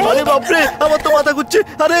বাঁচাও। আরে বাপরে, আমার তো মাথা ঘুরছে।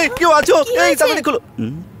 আরে কেউ আছো? এই তাড়াতাড়ি খোলো।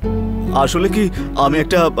 আসলে কি, আমি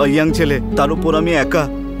একটা ইয়াং ছেলে, তার উপর আমি একা,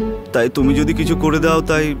 তাই তুমি যদি কিছু করে দাও,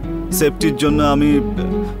 তাই সেফটির জন্য আমি।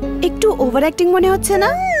 একটু ওভার অ্যাক্টিং মনে হচ্ছে না?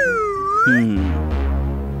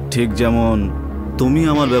 ঠিক যেমন তুমি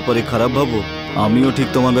আমার ব্যাপারে খারাপ ভাবো, আমিও ঠিক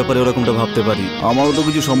তোমার ব্যাপারে ওরকমটা ভাবতে পারি। আমারও তো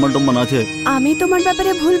কিছু সম্মান টম্মান আছে। আমি তোমার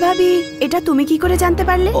ব্যাপারে ভুল ভাবি, এটা তুমি কি করে জানতে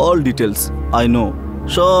পারলে? All details I know.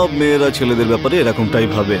 সব মেয়েরা ছেলেদের ব্যাপারে এরকমটাই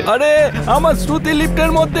ভাবে। আরে আমার শ্রুতি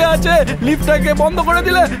লিফটের মধ্যে আছে, লিফটটাকে বন্ধ করে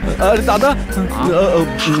দিলে। আরে দাদা,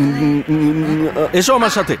 এসো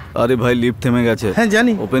আমার সাথে। আরে ভাই, লিফট থেমে গেছে। হ্যাঁ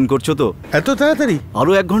জানি। ওপেন করছো তো? এত তাড়াতাড়ি?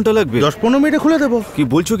 আরো 1 ঘন্টা লাগবে। 10-15 মিনিটে খুলে দেবো। কি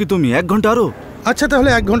বলছো কি তুমি? 1 ঘন্টা আরো? আচ্ছা, তাহলে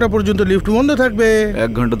 1 ঘন্টা পর্যন্ত লিফট বন্ধ থাকবে।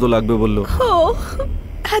 1 ঘন্টা তো লাগবে বললো। ও,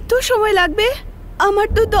 এত সময় লাগবে? আমার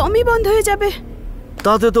তো দমই বন্ধ হয়ে যাবে।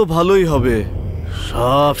 তাতে তো ভালোই হবে,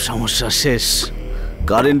 সব সমস্যা শেষ।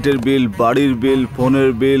 কারেন্টের বিল, বাড়ির বিল, ফোনের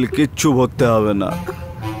বিল কিচ্ছু ভরতে হবে না।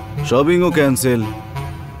 শপিংও ক্যান্সেল,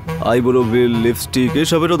 আইব্রো বিল, লিপস্টিক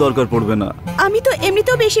এসবেরও দরকার পড়বে না। আমি তো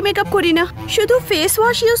এমনিতেও বেশি মেকআপ করি না, শুধু ফেস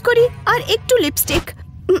ওয়াশ ইউজ করি আর একটু লিপস্টিক।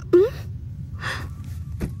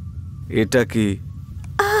 এটা কি?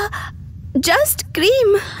 Just cream.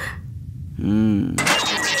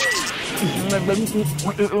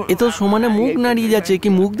 এ তো সমানে মুখ নাড়িয়ে যাচ্ছে, কি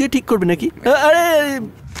মুখ দিয়ে ঠিক করবে নাকি? আরে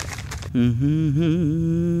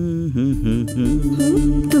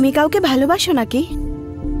তুমি কাউকে ভালোবাসো নাকি?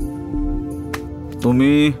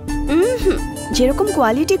 তুমি যেরকম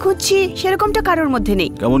কোয়ালিটি খুঁজছি সেরকমটা কারোর মধ্যে নেই।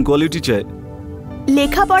 কেমন কোয়ালিটি চাই?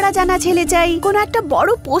 লেখাপড়া জানা ছেলে চাই, কোনো একটা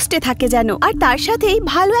বড় পোস্টে থাকে যেন, আর তার সাথেই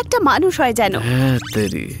ভালো একটা মানুষ হয় যেন। হ্যাঁ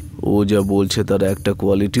তেরি, ও যা বলছে তার একটা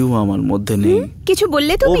কোয়ালিটিও আমার মধ্যে নেই। কিছু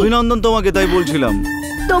বললে তুমি? অভিনন্দন তোমাকে, তাই বলছিলাম।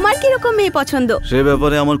 তোমার কিরকম মেয়ে পছন্দ? সে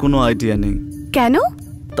ব্যাপারে আমার কোনো আইডিয়া নেই। কেন?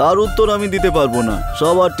 তার উত্তর আমি দিতে পারবো না,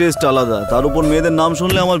 সবার টেস্ট আলাদা। তার উপর মেয়েদের নাম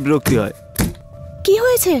শুনলে আমার বিরক্তি হয়। কি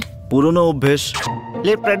হয়েছে? পুরনো অভ্যেস।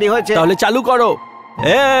 লিফট রেডি হয়েছে। তাহলে চালু করো।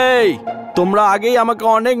 এই তোমরা আগেই আমাকে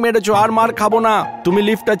অনেক মেরেছো, আর মার খাবো না। তুমি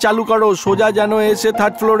লিফটটা চালু করো, সোজা যেন এসে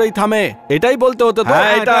 3rd ফ্লোরেই থামে। এটাই বলতে হতো তো?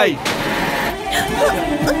 হ্যাঁ, এটাই।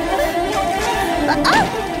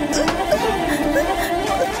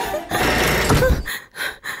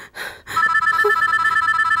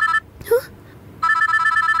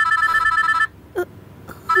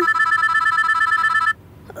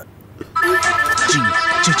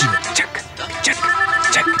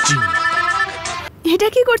 এটা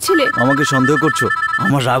কি করছিলে? আমাকে সন্দেহ করছো?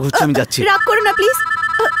 আমার রাগ হচ্ছে, আমি যাচ্ছি। রাগ করো না প্লিজ।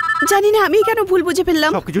 জানি না আমি কেন ভুল বুঝে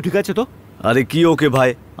ফেললাম। সবকিছু ঠিক আছে তো? আরে কি ওকে ভাই,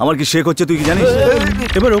 আমার কি শেক হচ্ছে তুই কি জানিস?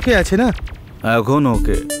 এবার ওকে আছে না? এখন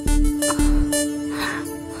ওকে।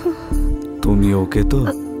 তুমি ওকে তো?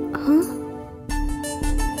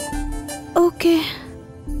 ওকে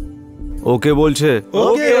ওকে বলছে।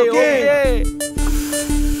 ওকে ওকে।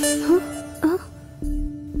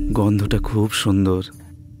 গন্ধটা খুব সুন্দর।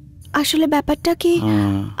 আসলে ব্যাপারটা কি,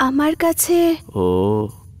 আমার কাছে ও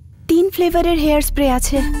 3 ফ্লেভারের হেয়ার স্প্রে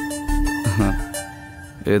আছে।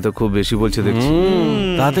 এ তো খুব বেশি বলছে দেখছি।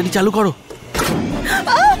 তাড়াতাড়ি চালু করো।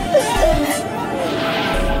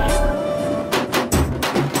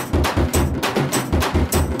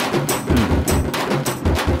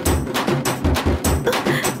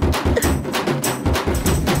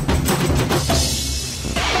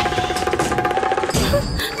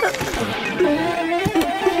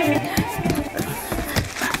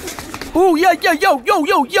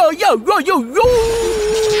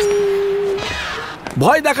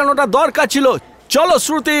 ভয় দেখানোটা দরকার ছিল। চলো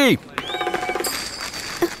শ্রুতি।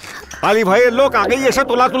 আলী ভাইয়ের লোক আগেই এসে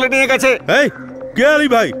তোলা তুলে নিয়ে গেছে। এই কে আলী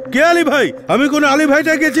ভাই? কে আলী ভাই? আমি কোন আলী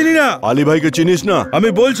ভাইটাকে চিনি না। আলী ভাইকে চিনিস না? আমি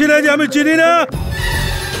বলছি না যে আমি চিনি না।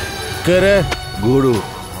 কে রে? গুরু।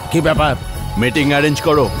 কি ব্যাপার? মিটিং অ্যারেঞ্জ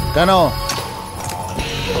করো। কেন?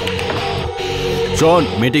 শোন,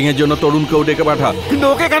 মিটিং এর জন্য তরুণকেও ডেকে পাঠা। কিন্তু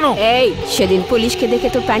ওকে কেন? এই সেদিন পুলিশকে দেখে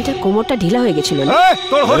তো প্যান্টের কোমরটা ঢিলা হয়ে গেছিল না?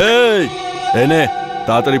 এই এনে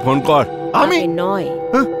তাড়াতাড়ি ফোন কর। আমি 9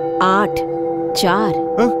 8 4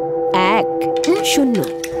 1 0।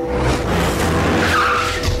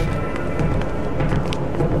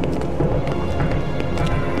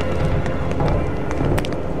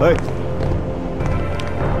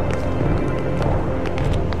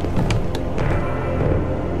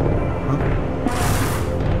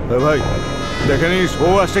 ভাই দেখে নিস, ও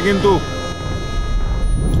আসছে কিন্তু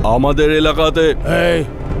আমাদের এলাকাতে। এই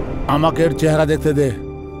আমাকে এর চেহারা দেখতে দে।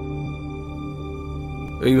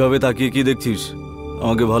 এইভাবে তাকিয়ে কি দেখছিস?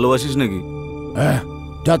 আমাকে ভালোবাসিস নাকি?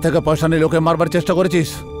 যা থেকে পয়সা নিয়ে লোকে মারবার চেষ্টা করেছিস,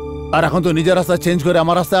 আর এখন তো নিজের রাস্তা চেঞ্জ করে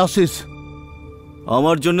আমার রাস্তায় আসছিস।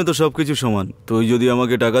 আমার জন্য তো সবকিছু সমান। তুই যদি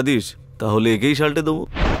আমাকে টাকা দিস তাহলে একেই শাল্টে দেবো।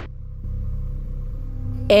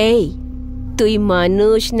 এই তুই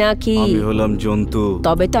মানুষ নাকি? আমি হলাম জন্তু।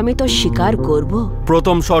 তবে তো আমি তো শিকার করব।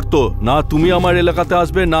 প্রথম শর্ত, না তুমি আমার এলাকাতে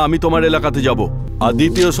আসবে, না আমি তোমার এলাকাতে যাব। আর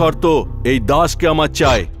দ্বিতীয় শর্ত, এই দাসকে আমার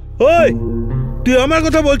চাই। ওই তুই আমার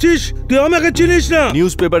কথা বলছিস? তুই আমাকে চিনিস না?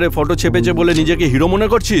 নিউজ পেপারে ফটো ছেপেছে বলে নিজেকে হিরো মনে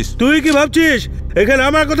করছিস? তুই কি ভাবছিস এখানে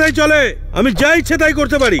আমার কথাই চলে? আমি যা ইচ্ছে তাই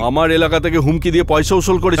করতে পারি। আমার এলাকা থেকে হুমকি দিয়ে পয়সা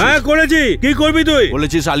উসুল করেছিস? হ্যাঁ করেছি। কি করবি তুই?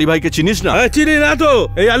 বলেছিস আলী ভাইকে চিনিস না? হ্যাঁ চিনি না তো।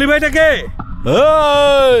 এই আলী ভাইটাকে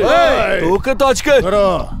তোকে তো আজকে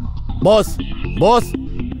বস বস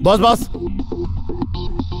বস বস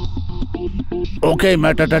ওকে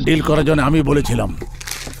ম্যাটারটা ডিল করার জন্য আমি বলেছিলাম।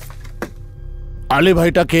 আলী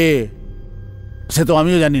ভাইটা কে সে তো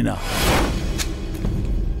আমিও জানি না।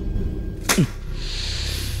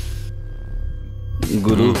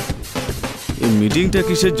 গুরু, এই মিটিংটা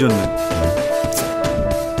কিসের জন্য?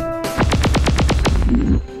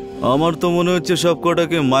 আমার তো মনে হচ্ছে সব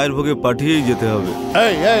কটাকে মায়ের ভোগে পাঠিয়েই যেতে হবে।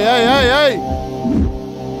 এই এই এই এই এই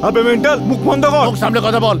আবে মেন্টাল, মুখ বন্ধ কর। মুখ সামনে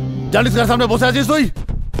কথা বল। জানিস কার সামনে বসে আছিস তুই?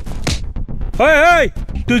 এই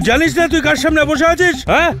তুই জানিস না তুই কার সামনে বসে আছিস?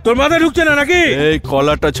 হ্যাঁ তোর মাথায় ঢুকছে না নাকি? এই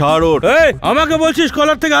কলারটা ছাড় ওর। এই আমাকে বলছিস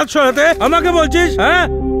কলার থেকে হাত সরাতে? আমাকে বলছিস? হ্যাঁ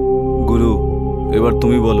গুরু, এবার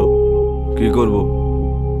তুমি বলো কি করব?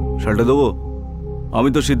 শাল্টে দেবো? আমি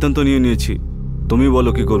তো সিদ্ধান্ত নিয়ে নিয়েছি। তুমি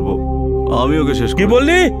বলো কি করব? আমি ওকে শেষ। কি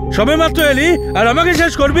বললি? সবে মাত্র এলি আর আমাকে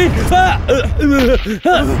শেষ করবি?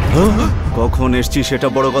 কখন এসছি সেটা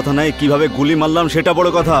বড় কথা নাই, কিভাবে গুলি মারলাম সেটা বড়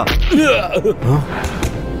কথা।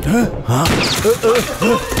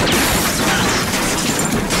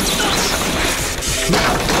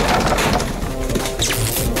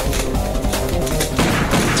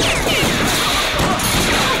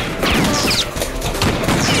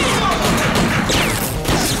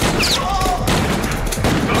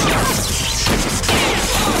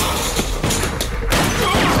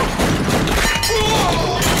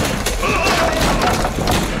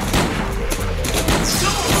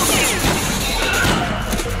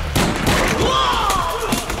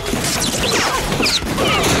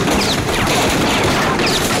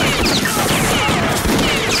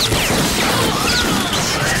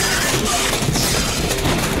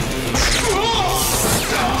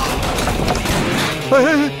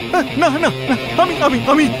 না না না, আমি আমি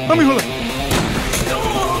আমি আমি হলাম।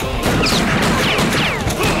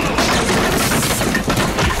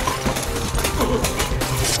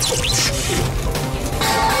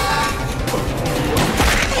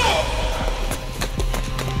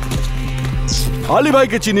 আলী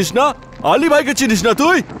ভাইকে চিনিস না? আলী ভাইকে চিনিস না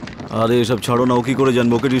তুই? আরে এসব ছাড়ো না, ও কি করে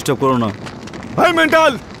জানবো? ওকে ডিস্টার্ব করো না। ভাই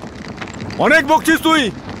মেন্টাল, অনেক বকছিস তুই।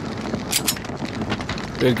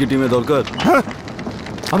 এর কি টিমে দরকার? হ্যাঁ,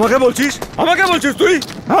 আমাকে বলছিস তুই?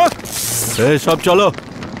 হ্যাঁ, এই সব চলো।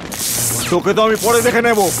 তোকে তো আমি পরে দেখে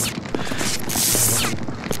নেব।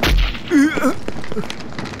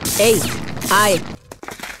 এই আয়।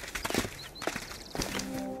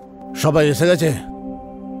 সবাই এসে গেছে?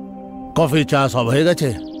 কফি চা সব হয়ে গেছে?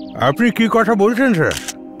 আপনি কি কথা বলছেন স্যার?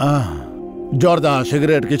 জর্দা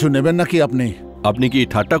সিগারেট কিছু নেবেন নাকি আপনি? আপনি কি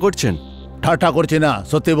ঠাট্টা করছেন? ঠাট্টা করছি না,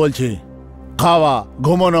 সত্যি বলছি। খাওয়া,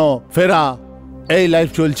 ঘুমানো, ফেরা, এই লাইফ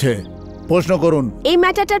চলছে। প্রশ্ন করুন। এই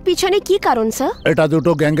ম্যাটারটার পিছনে কি কারণ স্যার? এটা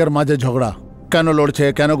দুটো গ্যাংয়ের মাঝে ঝগড়া। কেন লড়ছে,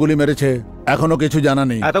 কেন গুলি মেরেছে, এখনো কিছু জানা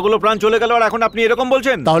নেই। এতগুলো প্রাণ চলে গেল আর এখন আপনি এরকম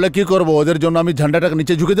বলছেন? তাহলে কি করব? ওদের জন্য আমি ঝান্ডাটাকে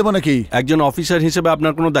নিচে ঝুঁকে দেবো নাকি? একজন অফিসার হিসেবে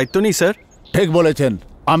আপনার কোনো দায়িত্ব নেই স্যার? ঠিক বলেছেন।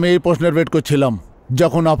 আমি এই প্রশ্নের ওয়েট করছিলাম।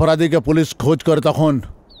 যখন অপরাধীকে পুলিশ খোঁজ করে তখন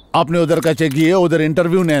আপনি ওদের কাছে গিয়ে ওদের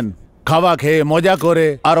ইন্টারভিউ নেন, খাওয়া খেয়ে মজা করে,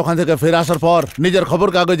 আর ওখান থেকে ফিরে আসার পর নিজের খবর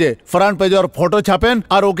কাগজে ফ্রন্ট পেজে ওর ফটো ছাপেন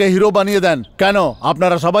আর ওকে হিরো বানিয়ে দেন। কেন?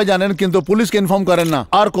 আপনারা সবাই জানেন, কিন্তু পুলিশকে ইনফর্ম করেন না।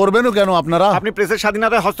 আর করবেনও কেন আপনারা? আপনি প্রেসের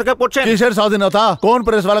স্বাধীনতায় হস্তক্ষেপ করছেন। কিসের স্বাধীনতা? কোন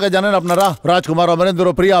প্রেসওয়ালাকে জানেন আপনারা? রাজকুমার, অমরেন্দ্র,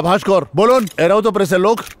 প্রিয়া, ভাস্কর, বলুন। এরাও তো প্রেসের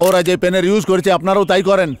লোক। ওরা যে পেনের ইউজ করেছে আপনারাও তাই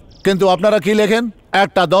করেন। কিন্তু আপনারা কি লেখেন?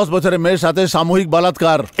 একটা 10 বছরের মেয়ের সাথে সামূহিক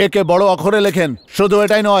বলাৎকার, একে বড় অক্ষরে লেখেন। শুধু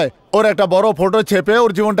এটাই নয়, ওর একটা বড় ফটো ছেপে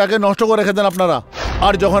ওর জীবনটাকে নষ্ট করে রেখে দেন আপনারা।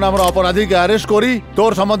 আর যখন আমরা অপরাধীকে অ্যারেস্ট করি,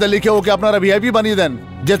 তোর সম্বন্ধে লিখে ওকে আপনারা ভিআইপি বানিয়ে দেন,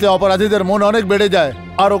 যেতে অপরাধীদের মন অনেক বেড়ে যায়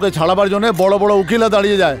আর ওকে ছাড়াবার জন্য বড় বড় উকিলা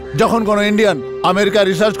দাঁড়িয়ে যায়। যখন কোনো ইন্ডিয়ান আমেরিকা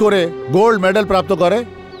রিসার্চ করে গোল্ড মেডেল প্রাপ্ত করে,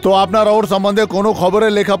 তো আপনারা ওর সম্বন্ধে কোনো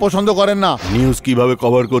খবরের লেখা পছন্দ করেন না। নিউজ কিভাবে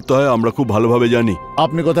কভার করতে হয় আমরা খুব ভালোভাবে জানি।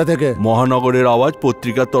 আপনি কোথা থেকে? মহানগরের আওয়াজ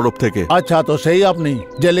পত্রিকার তরফ থেকে। আচ্ছা, তো সেই আপনি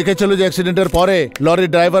যে লিখেছিল যে অ্যাক্সিডেন্টের পরে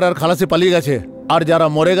লরির ড্রাইভার আর খালাসি পালিয়ে গেছে, আর যারা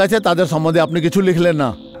মরে গেছে তাদের সম্বন্ধে আপনি কিছু লিখলেন না।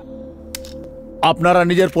 আপনারা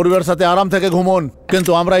নিজের পরিবারের সাথে আরাম থেকে ঘুমন,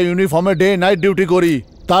 কিন্তু আমরা ইউনিফর্মে ডে নাইট ডিউটি করি।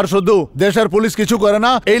 তার শুধু দেশের পুলিশ কিছু করে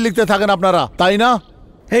না এই লিখতে থাকেন আপনারা, তাই না?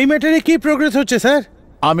 এই ম্যাটারে কি প্রোগ্রেস হচ্ছে স্যার?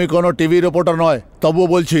 আমি কোনো টিভি রিপোর্টার নয়, তবুও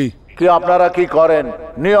বলছি কি আপনারা কি করেন।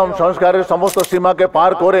 নিয়ম সংস্কারের সমস্ত সীমাকে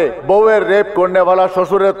পার করে বউয়ের রেপ করনেওয়ালা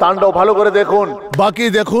শ্বশুরের তাণ্ডব ভালো করে দেখুন। বাকি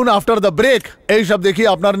দেখুন আফটার দ্য ব্রেক। এইসব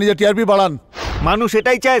দেখিয়ে আপনার নিজের টিআরপি বাড়ান। মানুষ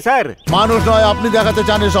এটাই চায় স্যার। মানুষ নয়, আপনি দেখাতে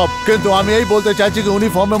চান এসব। কিন্তু আমি এই বলতে চাইছি কি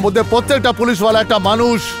ইউনিফর্মের মধ্যে প্রত্যেকটা পুলিশওয়ালা একটা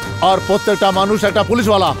মানুষ, আর প্রত্যেকটা মানুষ একটা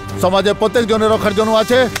পুলিশওয়ালা। সমাজে প্রত্যেক জনের রক্ষার জন্য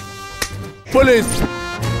আছে পুলিশ।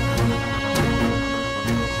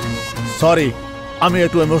 সরি, আমি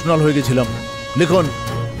একটু ইমোশনাল হয়ে গেছিলাম। লিখুন,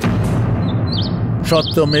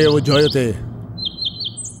 সত্যমেব জয়তে।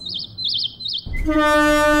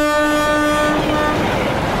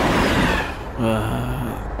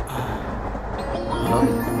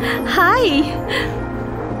 হাই।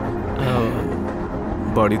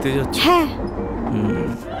 বাড়িতে যাচ্ছি? হ্যাঁ।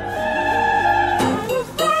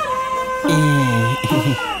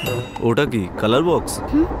 ওটা কি কালার বক্স?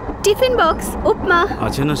 টিফিন বক্স, উপমা।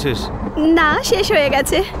 আছে না শেষ? না, শেষ হয়ে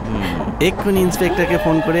গেছে। এক্ষুনি ইন্সপেক্টরকে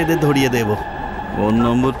ফোন করে এদের ধরিয়ে দেব। ফোন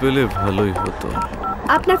নম্বর পেলে ভালোই হতো।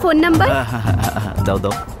 আপনার ফোন নাম্বার? দাও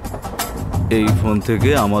দাও। এই ফোন থেকে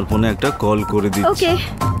আমার ফোনে একটা কল করে দিচ্ছি। ওকে,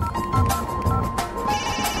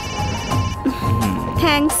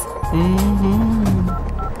 থ্যাঙ্কস।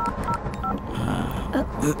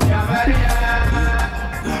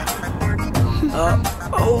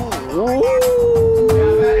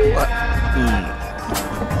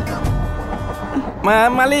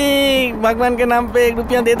 मालिक भगवान के नाम पे 1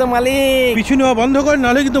 रुपया दे दो मालिक। পিছু নেওয়া বন্ধ কর,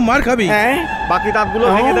 নাহলে কিন্তু মার খাবি। বাকি দাঁতগুলো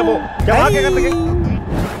ভেঙে দেবো। যাও আগে এখান থেকে।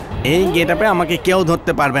 এই গেটআপে আমাকে কেউ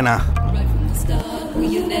ধরতে পারবে না।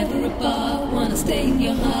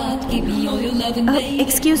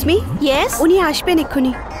 Excuse me. ইয়েস। উনি আসবেন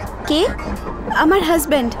এক্ষুনি। কে? আমার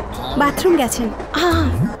হাজবেন্ড বাথরুম গেছেন।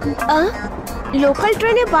 লোকাল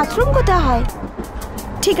ট্রেনে বাথরুম কোথায় হয়?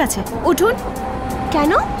 ঠিক আছে, উঠুন।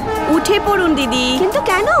 কেন? উঠে পড়ুন দিদি। কিন্তু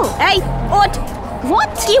কেন? এই ওঠ।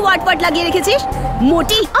 হোয়াট? কি ওয়ার্ড লাগিয়ে রেখেছিস?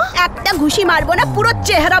 মোটি একটা ঘুষি মারবো না, পুরো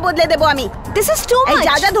চেহারা বদলে দেবো আমি। দিস ইজ টু এই মাচ।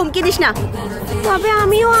 যা যা ধমকি দিস না। তবে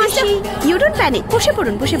আমিও আসি। You don't panic. বসে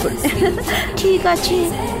পড়ুন, বসে পড়ুন। ঠিক আছে।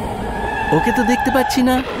 ওকে তো দেখতে পাচ্ছি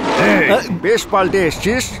না। বেশ পাল্টে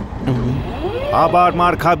এসছিস, আবার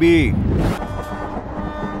মার খাবি।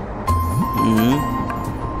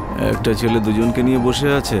 একটা ছেলে দুজনকে নিয়ে বসে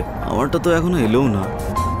আছে, আমারটা তো এখনো এলোও না।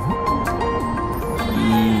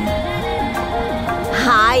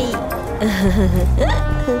 হাই।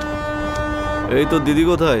 এই তো দিদি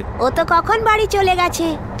কোথায়? ও তো কখন বাড়ি চলে গেছে।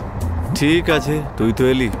 ঠিক আছে, তুই তো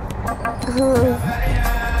এলি।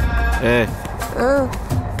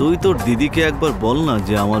 তুই তোর দিদিকে একবার বল না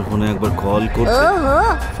যে আমার ফোনে একবার কল করতে। ওহো,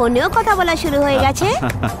 ফোনেও কথা বলা শুরু হয়ে গেছে।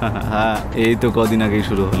 হ্যাঁ, এই তো কদিন আগেই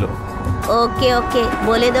শুরু হলো। ওকে ওকে,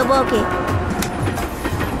 বলে দেবো ওকে।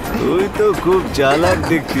 তুই তো খুব চালাক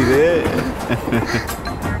দেখছি রে।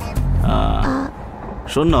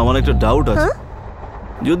 শোন না, আমার একটা ডাউট আছে।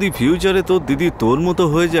 যদি ফিউচারে তোর দিদি তোর মতো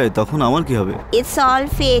হয়ে যায় তখন আমার কি হবে? ইটস অল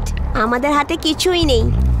ফেট, আমাদের হাতে কিছুই নেই।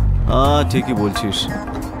 ঠিকই বলছিস।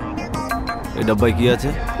 এই ডাব্বায় কি আছে?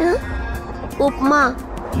 উপমা।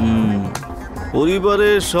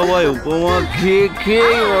 পরিবারের সবাই উপমা খেয়ে খেয়ে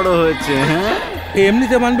বড় হয়েছে। হ্যাঁ,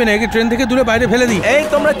 এমনিতে মানবে না, একে ট্রেন থেকে দূরে বাইরে ফেলে দিই। এই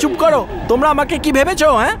তোমরা চুপ করো। তোমরা আমাকে কি ভেবেছো?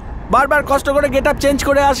 হ্যাঁ, বারবার কষ্ট করে গেট আপ চেঞ্জ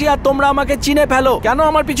করে আসি আর তোমরা আমাকে চিনে ফেলো। কেন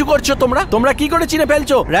আমার পিছু করছো তোমরা? তোমরা কি করে চিনে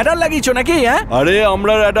ফেলছো? র্যাডার লাগিয়েছো নাকি? হ্যাঁ, আরে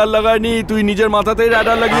আমরা র্যাডার লাগাইনি, তুই নিজের মাথাতেই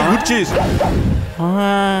র্যাডার লাগিয়ে ঘুরছিস।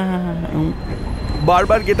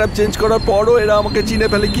 বারবার গেট আপ চেঞ্জ করার পরও এরা আমাকে চিনে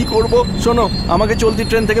ফেলে, কি করব? শোনো, আমাকে চলতি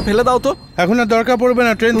ট্রেন থেকে ফেলে দাও তো। এখন আর দরকার পড়বে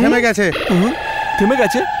না, ট্রেন থেমে গেছে। থেমে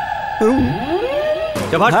গেছে?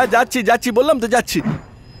 হ্যাঁ, যাচ্ছি যাচ্ছি, বললাম তো যাচ্ছি।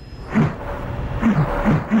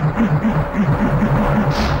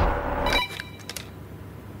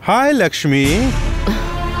 হাই লক্ষ্মী,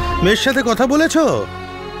 মেয়ের সাথে কথা বলেছো?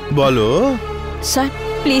 বলো। স্যার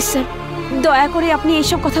প্লিজ স্যার, দয়া করে আপনি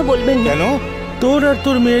এইসব কথা বলবেন না। কেন? তোর আর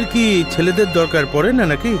তোর মেয়ের কি ছেলেদের দরকার পড়ে না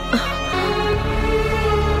নাকি?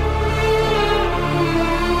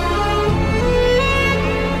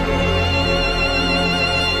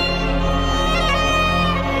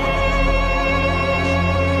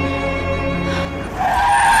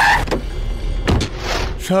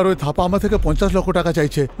 স্যার, ওই থাপা আমার থেকে 50 লক্ষ টাকা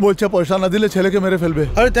চাইছে, বলছে পয়সা না দিলে ছেলেকে মেরে ফেলবে।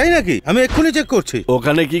 আরে তাই নাকি? আমি এক্ষুনি চেক করছি।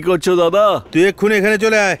 ওখানে কি করছো দাদা? তুই এক্ষুনি এখানে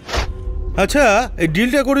চলে আয়। আচ্ছা, এই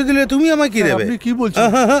ডিলটা করে দিলে তুমি আমায় কি দেবে? আপনি কি বলছেন?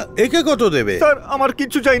 একে কত দেবে? স্যার আমার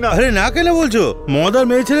কিচ্ছু চাই না। আরে না, কেন বলছো? মদ আর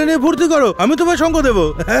মেয়ে ছেলে নিয়ে ভর্তি করো, আমি তোমায় সঙ্গ দেবো।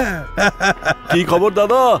 কি খবর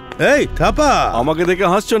দাদা? এই থাপা, আমাকে দেখে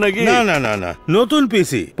হাসছো নাকি? না না না না, নতুন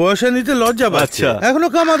পিসি, পয়সা নিতে লজ্জা পাচ্ছে। আচ্ছা। এখনো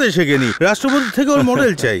কামাতে শেখেনি, রাষ্ট্রপতি থেকে ওর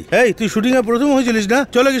মডেল চাই। এই তুই শুটিং এ প্রথম হয়েছিলিস না?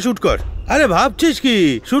 চল আগে শুট কর। আরে ভাবছিস কি?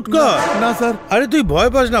 শুট কর। না স্যার। আরে তুই ভয়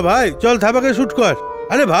পাস না ভাই, চল থাপাকে শুট কর।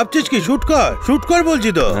 আরে ভাবছিস কি? শুট কর, শুট কর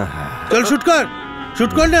বলছি তো। চল শুট কর,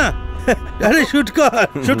 শুট কর না। আরে শুট কর,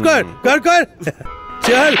 শুট কর, কর কর,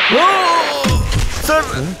 চল। স্যার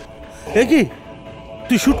এ কি,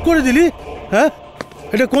 তুই শুট করে দিলি? হ্যাঁ,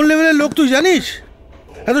 এটা কোন লেভেলের লোক তুই জানিস?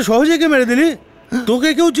 এত সহজে কে মেরে দিলি? তোকে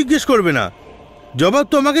কেউ জিজ্ঞেস করবে না, জবাব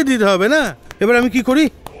তো আমাকে দিতে হবে না। এবার আমি কি করি?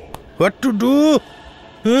 What to do?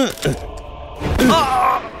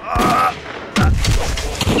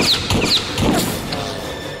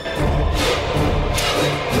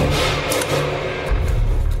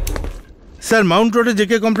 Sir, Mount রোডে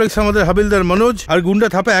জেকে কমপ্লেক্স আমাদের হাবিলদার মনোজ আর গুন্ডা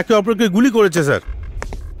থাপা একে অপরকে গুলি করেছে স্যার।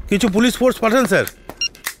 কিছু পুলিশ ফোর্স পাঠান স্যার।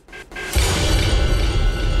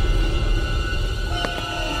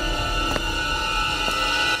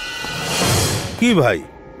 কি ভাই,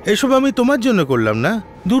 এসব আমি তোমার জন্য করলাম না?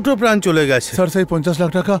 দুটো প্রাণ চলে গেছে। স্যার, সেই 50 লাখ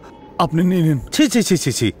টাকা আপনি নিয়ে নিন। ছি ছি ছি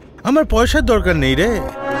ছি ছি, আমার পয়সার দরকার নেই রে।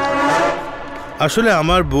 আসলে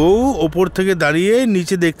আমার বউ ওপর থেকে দাঁড়িয়ে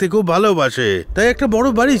নিচে দেখতে খুব ভালোবাসে, তাই একটা বড়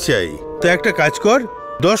বাড়ি চাই। তো একটা কাজ কর,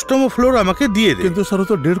 10তম ফ্লোর আমাকে দিয়ে দে। কিন্তু স্যার, ও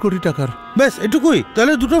তো 1.5 কোটি টাকার। ব্যাস এটুকুই,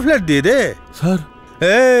 তাহলে দুটো ফ্ল্যাট দিয়ে দে। স্যার,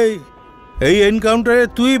 এই এনকাউন্টারে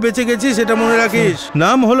তুই বেঁচে গেছিস, সেটা মনে রাখিস।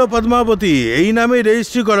 নাম হলো পদ্মাবতী, এই নামে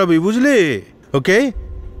রেজিস্ট্রি করাবি, বুঝলি? ওকে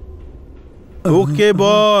ওকে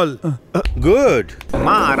বল। গুড।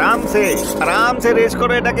 মা আরাম সে রেস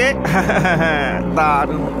করো এটাকে।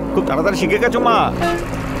 দারুণ, খুব তাড়াতাড়ি শিখে গেছো মা।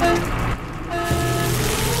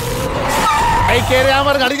 এই কে রে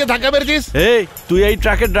আমার গাড়িকে ধাক্কা মেরেছিস? এই তুই এই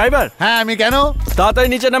ট্রাকের ড্রাইভার? হ্যাঁ, আমি। কেন? তাড়াতাড়ি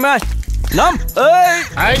নিচে নামে আয়। নাম।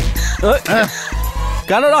 এই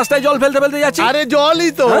কেন রাস্তায় জল ফেলতে ফেলতে যাচ্ছিস? আরে জলই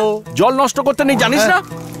তো। জল নষ্ট করতে নেই, জানিস না?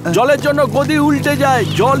 জলের জন্য গদি উল্টে যায়,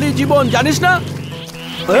 জলই জীবন, জানিস না?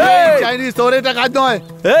 চাইনিজ, তোর এটা কাজ নয়।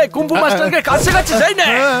 এই কুম্পু মাস্টারকে কাজ শেখাচ্ছিস, এই না?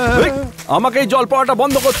 আমাকে এই জল পাওয়াটা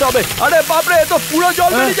বন্ধ করতে হবে। আরে বাপরে, এ তো পুরো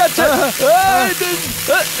জল বেরিয়ে যাচ্ছে।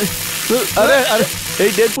 আরে আরে, এই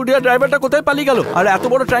 1.5 ফুটিয়া ড্রাইভারটা কোথায় পালিয়ে গেল? আর এত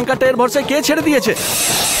বড় ট্যাঙ্কারটা এর ভরসায় কে ছেড়ে দিয়েছে?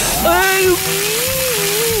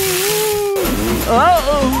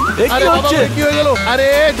 আরে বাবা, কি হয়ে গেল? আরে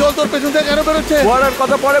জল তোর পেছন থেকে কেন বেরোচ্ছে? ওয়ার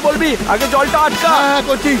কথা পরে বলবি, আগে জলটা আটকা। হ্যাঁ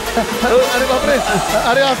করছি। আরে বাপরে,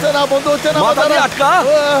 আরে আসছে না, বন্ধ হচ্ছে না। মাথা দিয়ে আটকা।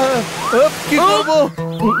 কি করবো?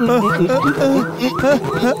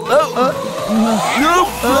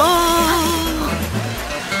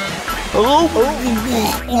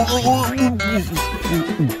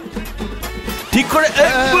 ঠিক করে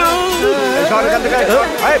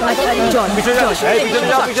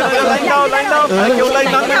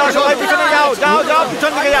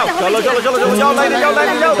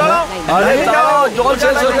জল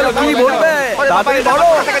শেষ হয়ে গেল, কি বলবে?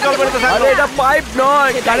 এটা পাইপ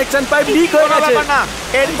নয়, কানেকশন পাইপ লিক হয়ে গেছে।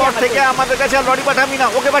 এরপর থেকে আমাদের কাছে আর লরি পাঠাবি না,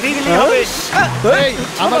 ওকে পাঠিয়ে দিলেই হবে।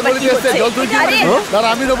 আমার বলি এসছে, জল তুই কি দাঁড়া,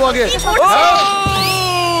 আমি নেবো আগে।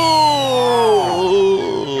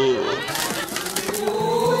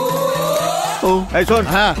 এই শোন,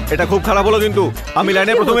 হ্যাঁ এটা খুব খারাপ হলো, কিন্তু আমি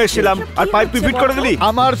লাইনে প্রথমে এসেছিলাম আর পাইপ তুই ফিট করে দিলি।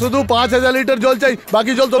 আমার শুধু 5000 লিটার জল চাই,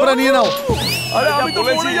 বাকি জল তোমরা নিয়ে নাও। আরে আমি তো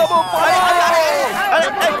বলে যাব।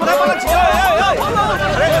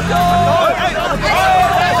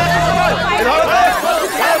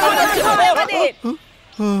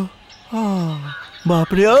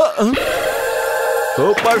 বাপরে,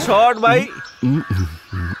 সুপার শট ভাই।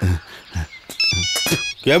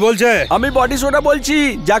 কে বলছে? আমি বডি সোডা বলছি,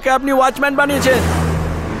 যাকে আপনি ওয়াচম্যান বানিয়েছেন।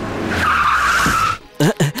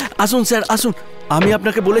 আসুন স্যার, আসুন। আমি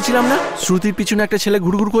আপনাকে বলেছিলাম না, শ্রুতির পিছনে একটা ছেলে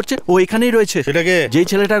ঘুরঘুর করছে, ও এখানেই রয়েছে। সেটাকে? যেই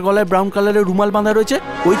ছেলেটার গলায় ব্রাউন কালারের রুমাল বাঁধা রয়েছে,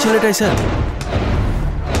 ওই ছেলেটাই স্যার।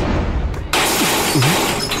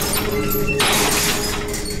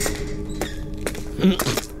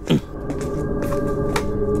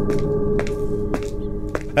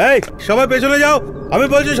 এই সবাই পেছনে যাও, আমি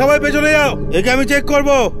বলছি সবাই পেছনে যাও, একে আমি চেক করব।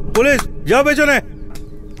 পুলিশ যাও পেছনে।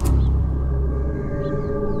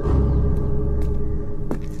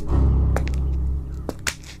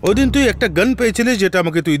 ওদিন তুই একটা গান পেয়েছিলিস, যেটা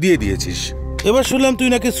আমাকে তুই দিয়ে দিয়েছিস। এবার শুনলাম তুই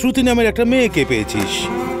নাকি শ্রুতি নামের একটা মেয়েকে পেয়েছিস।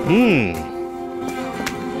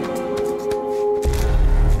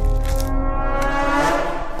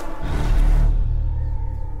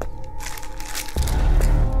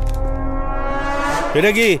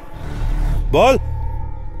 এটা কি বল?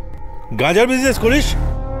 গাঁজার বিজনেস করিস?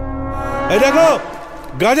 এই দেখো,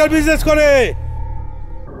 গাঁজার বিজনেস করে।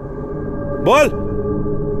 বল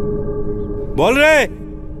বল রে,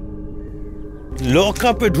 লক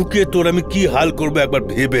আপে ঢুকিয়ে তোর আমি কি হাল করবো একবার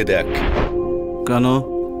ভেবে দেখ। কেন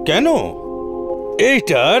কেন?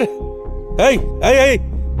 এইটার এই এই এই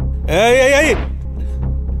এই এই এই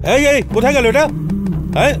এই এই কোথায় গেল এটা?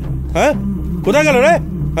 হ্যাঁ হ্যাঁ কোথায় গেল রে?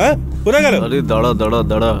 হ্যাঁ কোথায় গেল? আরে দাঁড়া দাঁড়া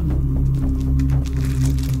দাঁড়া,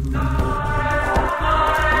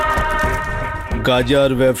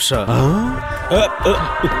 গাজার ব্যবসা।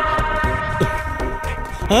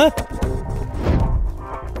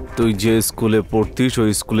 তুই যে স্কুলে পড়তিস,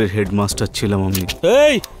 ওই স্কুলের হেডমাস্টার ছিলাম আমি।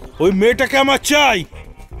 এই ওই মেয়েটাকে আমার চাই।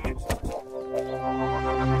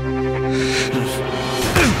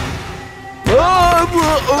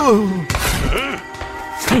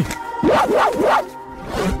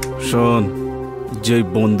 শোন, যে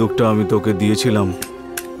বন্দুকটা আমি তোকে দিয়েছিলাম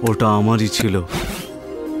ওটা আমারই ছিল।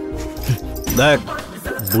 দেখ,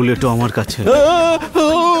 বুলেটও আমার কাছে।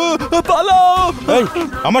 এই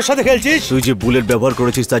আমার সাথে খেলছিস? তুই যে বুলেট ব্যবহার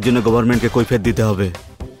করেছিস তার জন্য গভর্নমেন্টকে কৈফিয়ত দিতে হবে,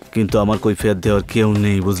 কিন্তু আমার কৈফিয়ত দেওয়ার কেউ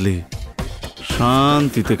নেই, বুঝলি?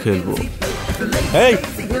 শান্তিতে খেলবো। এই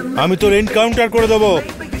আমি তোর এনকাউন্টার করে দেবো।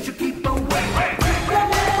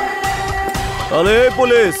 আরে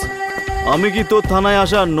পুলিশ, আমি কি তোর থানায়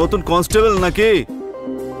আসার নতুন কনস্টেবল নাকি?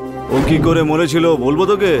 ও কি করে মরেছিল বলবো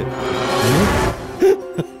তোকে?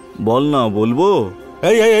 বল না, বলবো?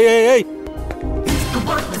 এই এই এই এই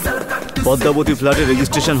পদ্মাবতী ফ্ল্যাটে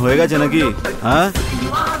রেজিস্ট্রেশন হয়ে গেছে নাকি? হ্যাঁ,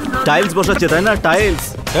 টাইলস বসাচ্ছে তাই না? টাইলস।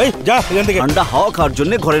 এই যা এখান থেকে। ঠান্ডা হাওয়া খাওয়ার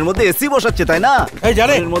জন্য ঘরের মধ্যে এসি বসাচ্ছে তাই না? এই যা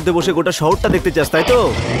রে। ঘরের মধ্যে বসে গোটা শহরটা দেখতে চাস তাই তো?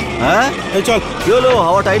 হ্যাঁ এই চল। কি হলো,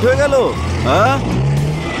 হাওয়া টাইট হয়ে গেল? হ্যাঁ,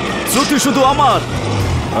 শ্রুতি শুধু আমার,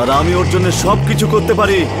 আর আমি ওর জন্য সব কিছু করতে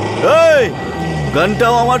পারি। এই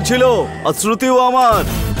গানটাও আমার ছিল আর শ্রুতিও আমার।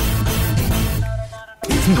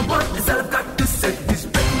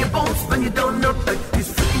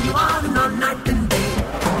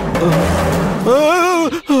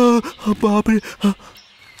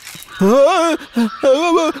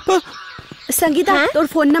 संगीता, তোর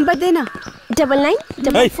ফোন নাম্বার দে না।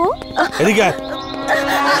 9944। এদিকে আয়।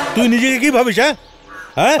 তুই নিজেকে কি ভাবিস?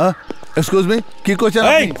 হ্যাঁ এক্সকিউজ মি, কি করছেন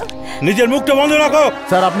এই আপনি? নিজের মুখটা বন্ধ রাখো।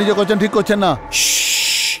 স্যার, আপনি যে করছেন ঠিক করছেন না।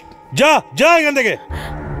 যা যা এখান থেকে,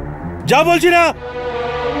 যা বলছি না।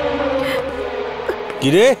 কি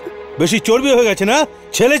রে, বেশি চর্বি হয়ে গেছে না?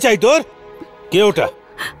 ছেলে চাই তোর? কে ওটা?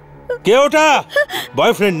 কে ওটা?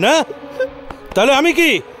 বয়ফ্রেন্ড না? তাহলে আমি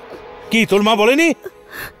কি? কি তোর মা বলেনি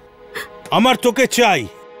আমার তোকে চাই?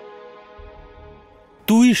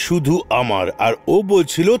 তুই শুধু আমার, আর ও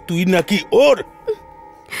বলছিল তুই নাকি ওর।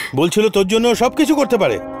 বলছিল তোর জন্য সবকিছু করতে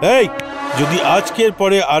পারে। এই, যদি আজকের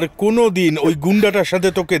পরে আর কোনো দিন ওই গুন্ডাটার সাথে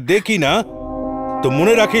তোকে দেখি না, তো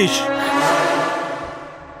মনে রাখিস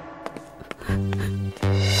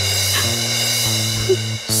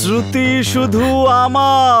শ্রুতি শুধু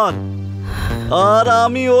আমার, আর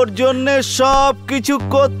আমি ওর জন্য সব কিছু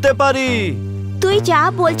করতে পারি। তুই যা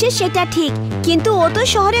বলছিস সেটা ঠিক, কিন্তু ও তো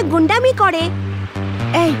শহরে গুন্ডামি করে।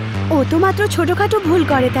 এই, ও তো মাত্র ছোটখাটো ভুল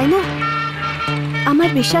করে, তাই না? আমার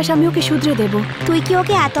বিশ্বাস আমি ওকে শুধরে দেব। তুই কি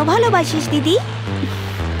ওকে এত ভালোবাসিস দিদি?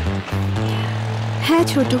 হ্যাঁ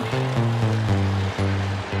ছোট।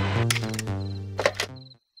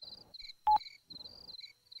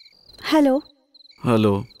 হ্যালো।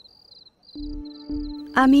 হ্যালো,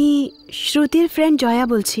 আমি শ্রুতির ফ্রেন্ড জয়া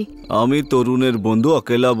বলছি। আমি তরুণের বন্ধু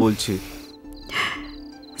অকেলা বলছি।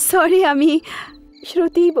 সরি, আমি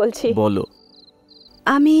শ্রুতি বলছি। বলো।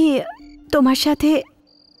 আমি তোমার সাথে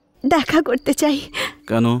দেখা করতে চাই।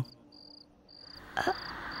 কেন?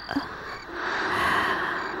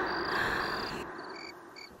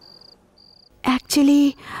 Actually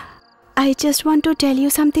I just want to tell you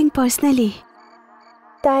something personally.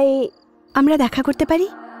 তাই আমরা দেখা করতে পারি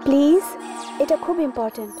প্লিজ? এটা খুব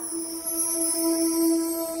ইম্পর্ট্যান্ট।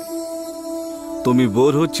 তুমি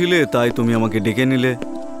বোর হচ্ছিলে তাই তুমি আমাকে ডেকে নিলে।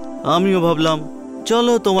 আমিও ভাবলাম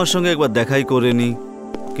চলো তোমার সঙ্গে একবার দেখাই করে নি,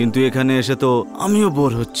 কিন্তু এখানে এসে তো আমিও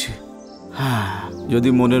বোর হচ্ছি। হ্যাঁ, যদি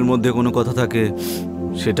মনের মধ্যে কোনো কথা থাকে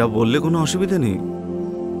সেটা বললে কোনো অসুবিধা নেই।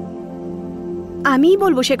 আমিই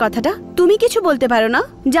বলবো সে কথাটা। তুমি কিছু বলতে পারো না,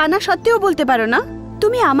 জানা সত্ত্বেও বলতে পারো না।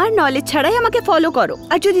 তুমি আমার নলেজ ছাড়াই আমাকে ফলো করো,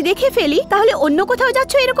 আর যদি দেখে ফেলি তাহলে অন্য কোথাও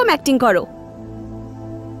যাচ্ছ এরকম অ্যাক্টিং করো।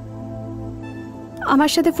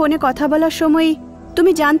 আমার সাথে ফোনে কথা বলার সময়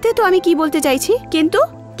তুমি জানতে তো আমি কি বলতে চাইছি, কিন্তু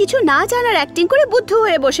কিছু না জানার অ্যাক্টিং করে বুদ্ধু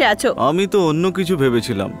হয়ে বসে আছো। আমি তো অন্য কিছু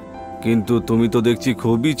ভেবেছিলাম, কিন্তু তুমি তো দেখছি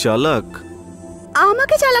খুবই চালাক।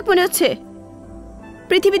 আমাকে চালাক মনে হচ্ছে?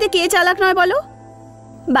 পৃথিবীতে কে চালাক নয় বলো?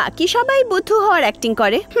 বাকি সবাই বুদ্ধু হওয়ার অ্যাক্টিং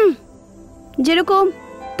করে। যেরকম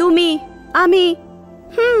তুমি, আমি।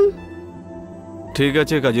 ঠিক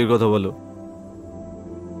আছে, কাজের কথা বলো।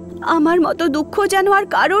 আমার মতো দুঃখ যেন আর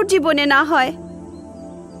কারোর জীবনে না হয়।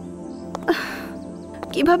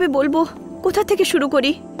 কিভাবে বলবো, কোথা থেকে শুরু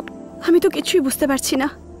করি? আমি তো কিছুই বুঝতে পারছি না।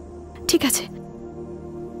 ঠিক আছে,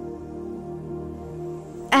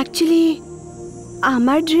 অ্যাকচুয়ালি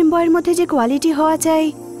আমার ড্রিম বয়ের মধ্যে যে কোয়ালিটি হওয়া চাই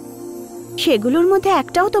সেগুলোর মধ্যে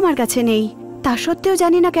একটাও তোমার কাছে নেই। তা সত্ত্বেও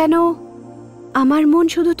জানি না কেন আমার মন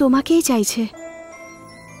শুধু তোমাকেই চাইছে।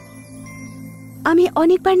 আমি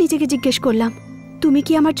অনেকবার নিজেকে জিজ্ঞেস করলাম তুমি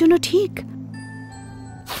কি আমার জন্য ঠিক,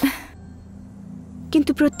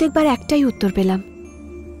 কিন্তু প্রত্যেকবার একটাই উত্তর পেলাম,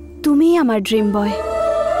 তুমিই আমার ড্রিম বয়।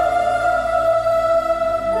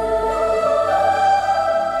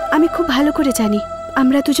 আমি খুব ভালো করে জানি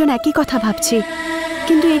আমরা দুজন একই কথা ভাবছি,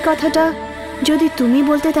 কিন্তু এই কথাটা যদি তুমি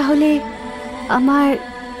বলতে তাহলে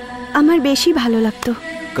আমার বেশি ভালো লাগতো।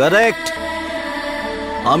 কারেক্ট,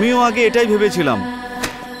 আমিও আগে এটাই ভেবেছিলাম,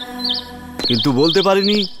 কিন্তু বলতে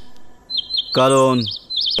পারিনি কারণ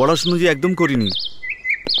পড়াশুনো যে একদম করিনি,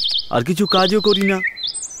 আর কিছু কাজও করি না।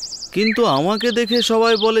 কিন্তু আমাকে দেখে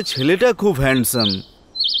সবাই বলে ছেলেটা খুব হ্যান্ডসাম,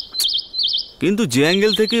 কিন্তু যে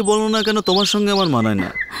অ্যাঙ্গেল থেকেই বলো না কেন তোমার সঙ্গে আমার মানায় না।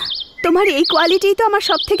 তোমার এই কোয়ালিটি তো আমার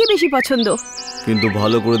সব থেকে বেশি পছন্দ। কিন্তু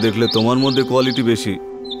ভালো করে দেখলে তোমার মধ্যে কোয়ালিটি বেশি,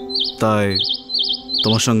 তাই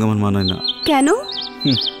তোমার সঙ্গে আমার মানায় না। কেন?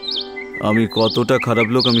 আমি কতটা খারাপ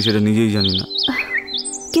লোক আমি সেটা নিজেই জানি না,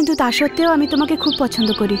 কিন্তু তা সত্ত্বেও আমি তোমাকে খুব পছন্দ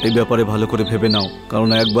করি। এই ব্যাপারে ভালো করে ভেবে নাও, কারণ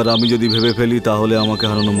একবার আমি যদি ভেবে ফেলি তাহলে আমাকে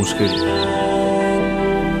হারানো মুশকিল।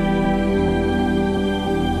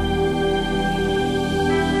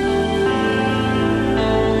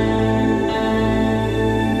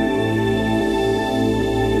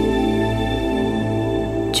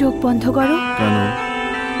 চোখ বন্ধ করো। কেন?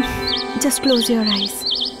 Just close your eyes.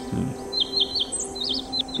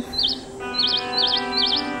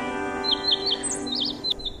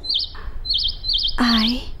 I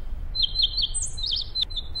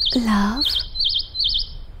love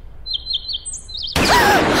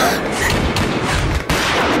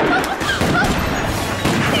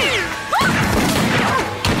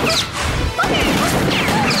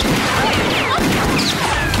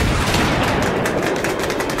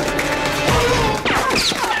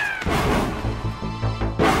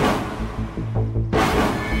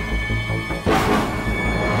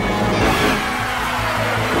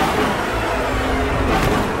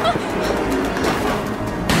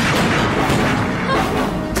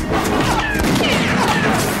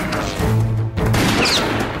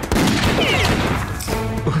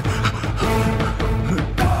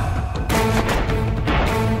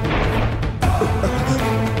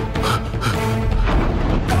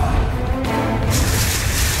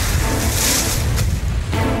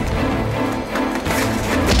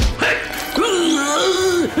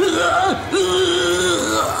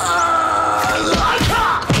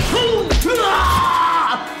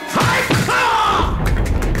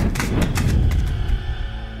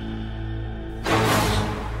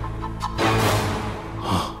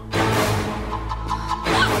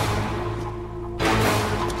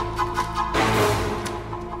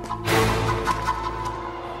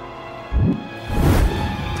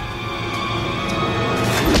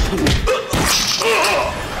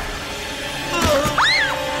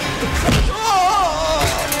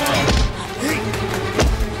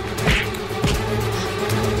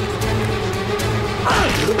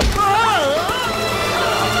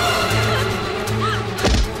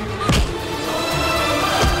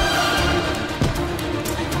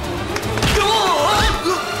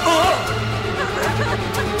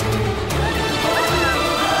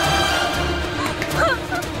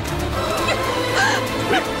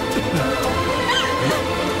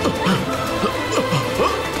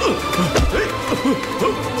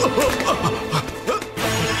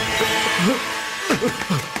on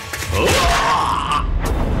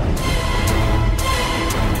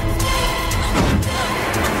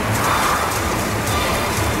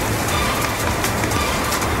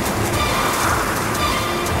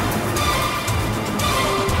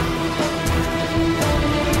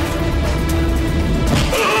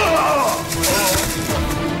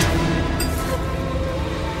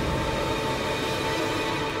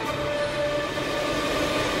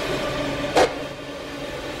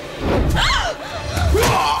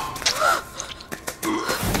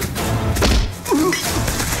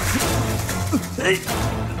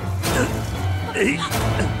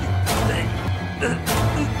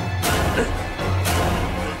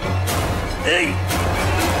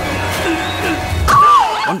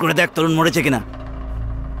করে দেখ তরুণ মরেছে কিনা।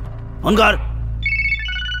 অন কর।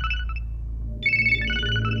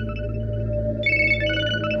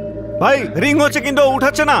 ভাই রিং হচ্ছে কিন্তু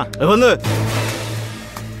উঠাচ্ছে না। বন্ধু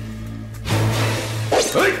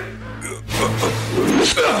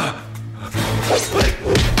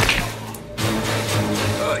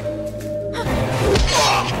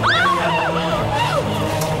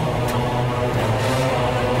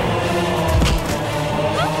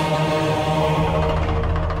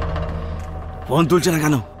ফোন তুলছে না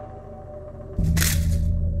কেন?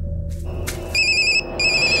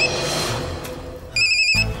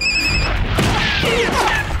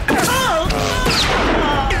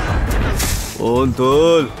 ফোন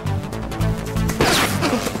তুল।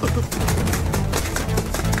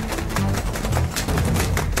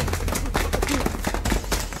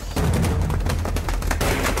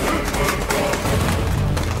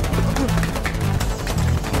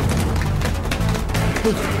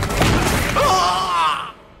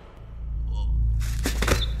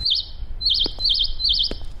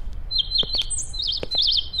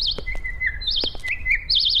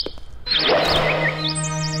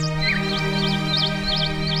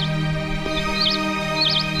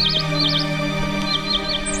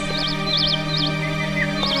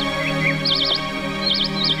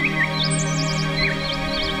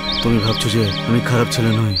 তুমি ভাবছো যে আমি খারাপ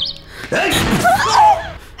ছেলে নই?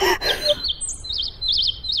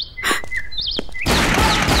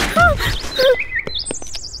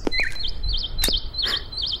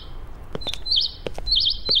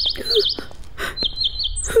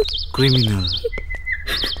 ক্রিমিনাল।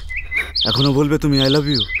 এখনো বলবে তুমি আই লাভ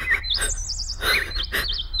ইউ?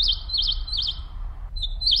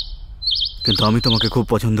 কিন্তু আমি তোমাকে খুব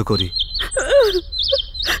পছন্দ করি।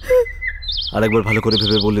 আরেকবার ভালো করে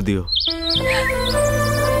ভেবে বলে দিও।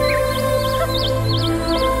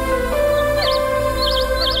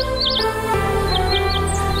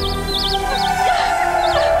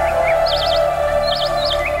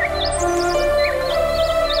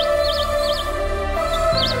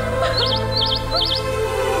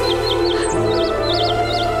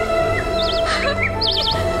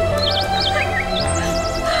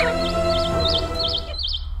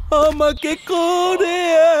 আমাকে করে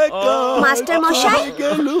মাস্টার মশাই,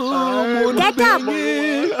 গেট আপ।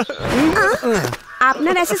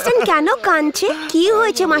 আপনার অ্যাসিস্ট্যান্ট কেন কাঁদছে? কি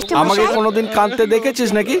হয়েছে মাস্টার মশাই? আমাকে কোনোদিন কাঁদতে দেখেছিস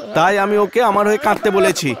নাকি? তাই আমি ওকে আমার হয়ে কাঁদতে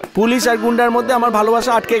বলেছি। পুলিশ আর গুন্ডার মধ্যে আমার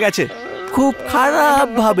ভালোবাসা আটকে গেছে খুব খারাপ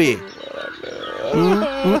ভাবে।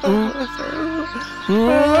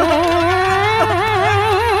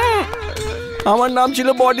 আমার নাম ছিল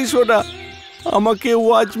বডি সোডা। আমাকে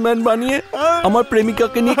ওয়াচম্যান বানিয়ে আমার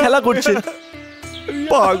প্রেমিকাকে নিয়ে খেলা করছে।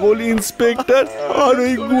 পাগল ইন্সপেক্টর আর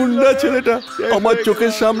ওই গুন্ডা ছেলেটা আমার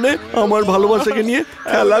চোখের সামনে আমার ভালোবাসাকে নিয়ে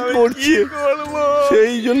খেলা করছে।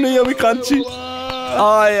 সেই জন্যই আমি কাঁদছি।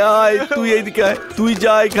 আয় আয়, তুই এইদিকে আয়, তুই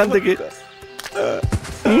যা এখান থেকে।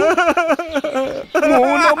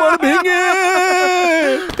 মন আমার ভেঙে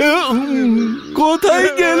কোথায়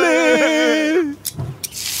গেলে?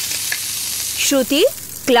 শ্রুতি,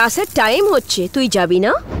 ক্লাসের টাইম হচ্ছে, তুই যাবি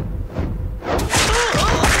না?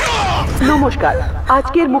 নমস্কার,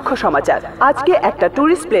 আজকের মুখ্য সমাচার। আজকে একটা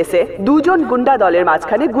টুরিস্ট প্লেসে দুজন গুন্ডা দলের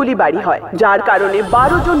মাঝখানে গুলিবাড়ি হয়, যার কারণে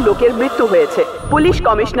 12 জন লোকের মৃত্যু হয়েছে। পুলিশ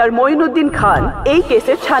কমিশনার মঈনুদ্দিন খান এই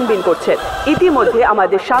কেসের ছানবিন করছেন। ইতিমধ্যে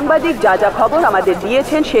আমাদের সাংবাদিক যা যা খবর আমাদের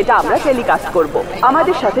দিয়েছেন সেটা আমরা টেলিকাস্ট করব।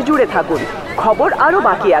 আমাদের সাথে জুড়ে থাকুন, খবর আরো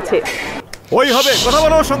বাকি আছে। ওই হবে, কথা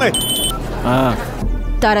বলো ওর সঙ্গে।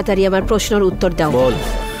 তাড়াতাড়ি আমার প্রশ্নের উত্তর দাও। বল,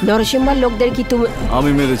 নরসিংহার লোকদের কি তুমি?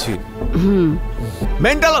 আমি মেরেছি।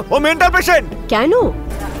 মেন্টাল, ও মেন্টাল পেশেন্ট। কেন?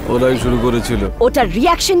 ওরাই শুরু করেছিল। ওটার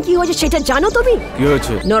রিয়াকশন কি হয়েছে সেটা জানো তুমি? কি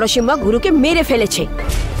হয়েছে? নরসিংহ গুরুকে মেরে ফেলেছে।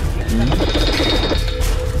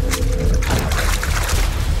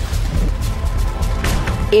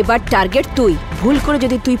 এবার টার্গেট তুই। ভুল করে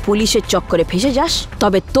যদি তুই পুলিশের চক্করে ফেসে যাস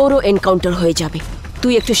তবে তোরও এনকাউন্টার হয়ে যাবে।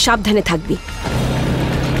 তুই একটু সাবধানে থাকবি।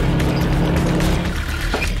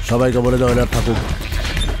 সবাইকে বলে দাও এলার থাকুক।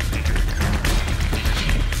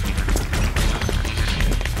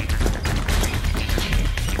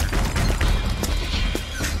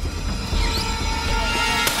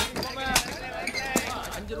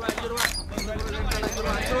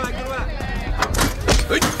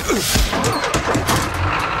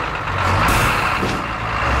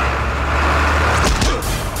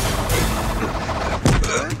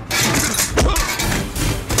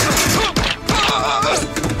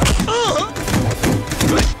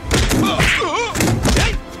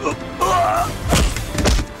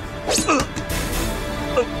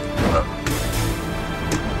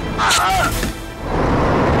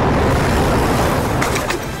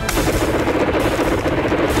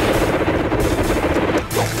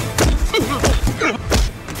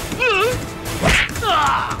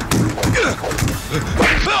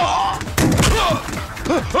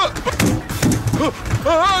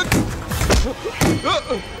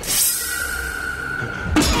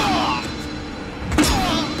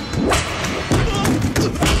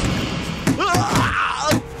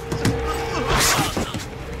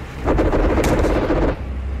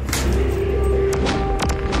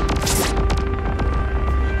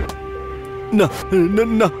 না না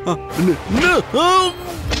না না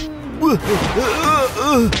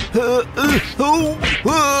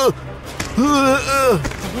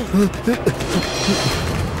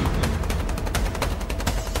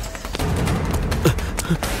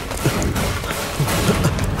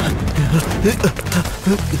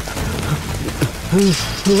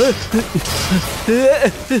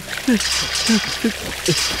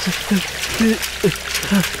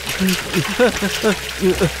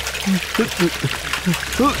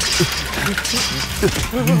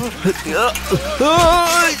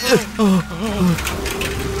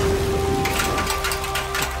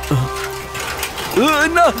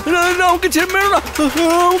না না না ওকে ছেড়ে মেরো না,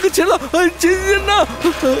 ওকে ছেড়ে না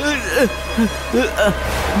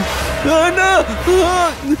না।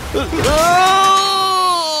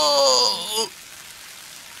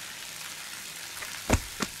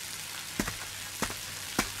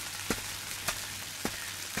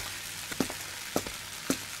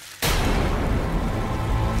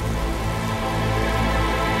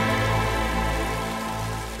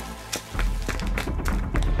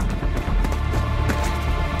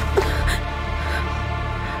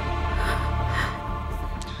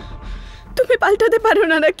 তুমি পাল্টাতে পারো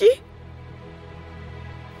না নাকি?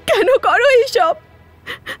 কেন করো এইসব?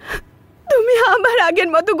 তুমি আমার আগের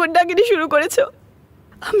মতো গুন্ডাগিরি শুরু করেছো।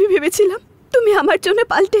 আমি ভেবেছিলাম তুমি আমার জন্য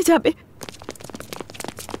পাল্টে যাবে।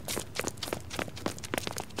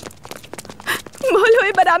 বলো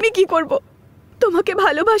এবার আমি কি করব? তোমাকে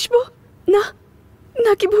ভালোবাসবো না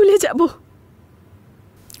নাকি ভুলে যাব?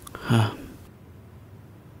 হ্যাঁ,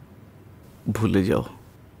 ভুলে যাও।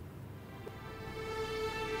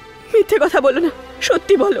 মিথ্যে কথা বলো না,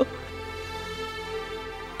 সত্যি বলো।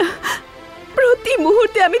 প্রতি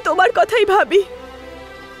মুহূর্তে আমি তোমার কথাই ভাবি।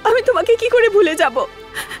 আমি তোমাকে কি করে ভুলে যাব?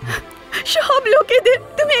 সব লোকেদের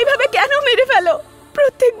তুমি এইভাবে কেন মেরে ফেলো?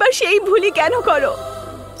 প্রত্যেকবার সেই ভুলই কেন করো?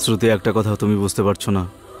 শ্রুতি, একটা কথা তুমি বুঝতে পারছো না,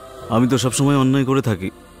 আমি তো সবসময় অন্যায় করে থাকি।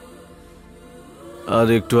 আর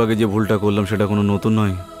একটু আগে যে ভুলটা করলাম সেটা কোনো নতুন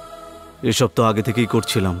নয়, এসব তো আগে থেকেই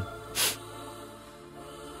করছিলাম।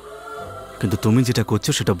 কিন্তু তুমি যেটা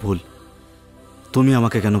করছো সেটা ভুল। তুমি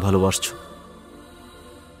আমাকে কেন ভালোবাসছো?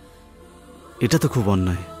 এটা তো খুব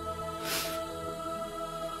অন্যায়।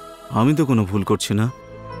 আমি তো কোনো ভুল করছি না।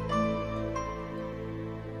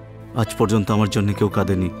 আজ পর্যন্ত আমার জন্য কেউ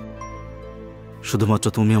কাঁদেনি, শুধুমাত্র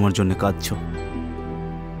তুমি আমার জন্য কাঁদছো।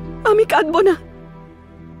 আমি কাঁদবো না,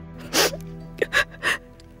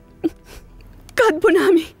 কাঁদবো না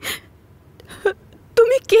আমি।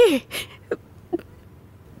 তুমি কে?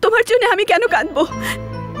 তোমার জন্য আমি কেন কাঁদবো?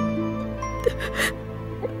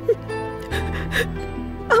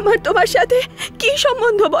 আমার তোমার সাথে কি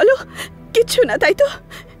সম্বন্ধ বলো? কিচ্ছু না, তাই তো?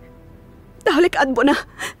 তাহলে কাঁদবো না।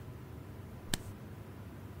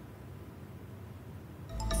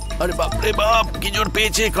 আরে বাপ রে বাপ, কি জোর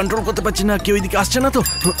পেয়েছে, কন্ট্রোল করতে পারছি না। কেউ এদিকে আসছে না তো?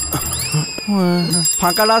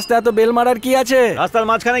 ফাঁকা রাস্তা, এত বেল মারার কি আছে? রাস্তার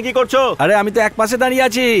মাঝখানে কি করছো? আরে আমি তো এক পাশে দাঁড়িয়ে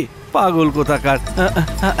আছি। পাগল কোথাকার।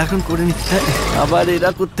 এখন করে নি। আবার এরা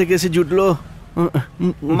কোত্থেকে এসে জুটলো?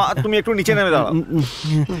 মা, তুমি একটু নিচে নেমে দাও।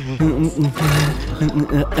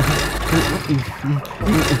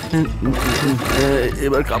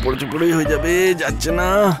 এবার কাপড় চোপড়ই হয়ে যাবে, যাচ্ছে না।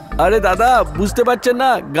 আরে দাদা, বুঝতে পারছেন না?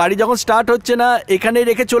 গাড়ি যখন স্টার্ট হচ্ছে না, এখানে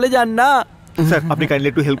রেখে চলে যান না। স্যার, আপনি কাইন্ডলি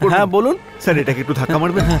একটু হেল্প করুন। হ্যাঁ বলুন। স্যার, এটাকে একটু ধাক্কা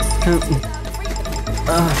মারবেন।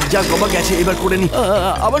 যা বাবা, গেছে, এবার করে নি।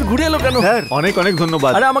 আবার ঘুরে এলো কেন? স্যার, অনেক অনেক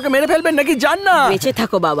ধন্যবাদ। আরে আমাকে মেরে ফেলবেন নাকি? যান না। বেঁচে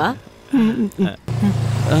থাকো বাবা।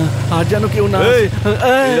 আর যেন কেউ না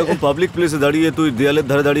এরকম পাবলিক প্লেসে দাঁড়িয়ে তুই দেয়ালের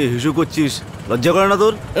ধারে দাঁড়িয়ে হিসু করছিস, লজ্জা করে না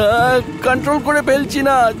তোর? কন্ট্রোল করে ফেলছি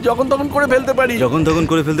না, যখন তখন করে ফেলতে পারি। যখন তখন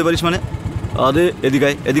করে ফেলতে পারিস মানে? আরে এদিকে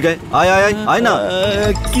আয়, এদিকে আয়, আয় আয় আয় আয় না।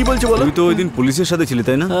 কি বলছো বলো? তুই তো ওই দিন পুলিশের সাথে ছিলি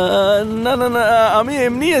তাই না? না না না, আমি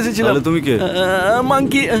এমনি এসেছিলাম। তাহলে তুমি কে?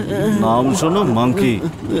 মাংকি। নাম শোনো মাংকি।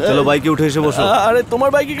 চলো বাইকে উঠে এসে বসো। আরে তোমার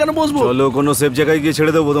বাইকে কেন বসবো? চলো কোনো সেফ জায়গায় গিয়ে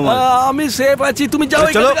ছেড়ে দেবো তোমার। আমি সেফ আছি, তুমি যাও।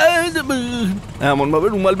 চলো। এমন ভাবে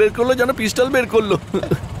রুমাল বের করলো যেন পিস্টল বের করলো।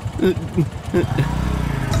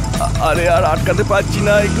 আরে আর আটকাতে পারছি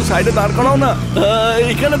না, একটু সাইডে দাঁড় করাও না।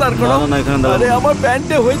 এখানে দাঁড় করাও না, এখানে দাঁড়াও। আরে আমার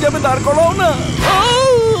প্যান্টে হয়ে যাবে, দাঁড় করাও না।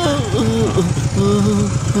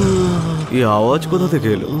 এই আওয়াজ কোথা থেকে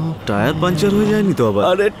এলো? টায়ার পাঞ্চার হয়ে যায়নি তো আবার?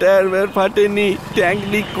 আরে টায়ার ওয়্যার ফাটেনি, ট্যাঙ্ক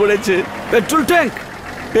লিক করেছে। Petrol tank?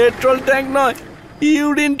 পেট্রোল ট্যাঙ্ক নয়,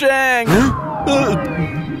 ইউরিন ট্যাঙ্ক।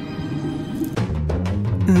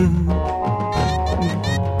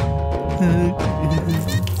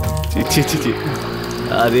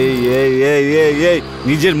 আরে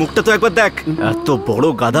নিজের মুখটা তো একবার দেখ। এত বড়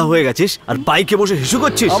গাধা হয়ে গেছিস আর বাইকে বসে হিসু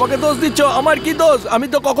করছিস। আমাকে দোষ দিচ্ছ? আমার কি দোষ? আমি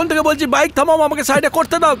তো কখন থেকে বলছি বাইক থামাও, আমাকে সাইডে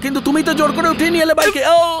করতে দাও, কিন্তু তুমি তো জোর করে উঠিয়ে নিয়ে এলে বাইকে।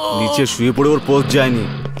 নিচে শুয়ে পড়ে ওর পোস্ট যায়নি।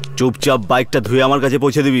 চুপচাপ বাইকটা ধুয়ে আমার কাছে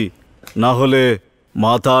পৌঁছে দিবি, না হলে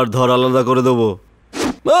মাথা আর ধর আলাদা করে দেবো।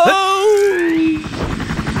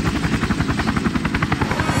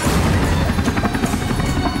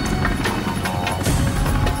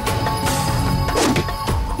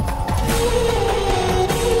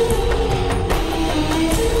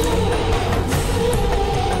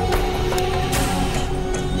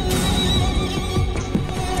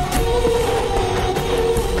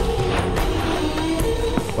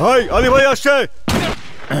 ভাই আলী ভাই আসছে।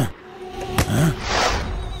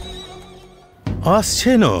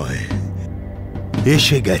 আসছে নয়,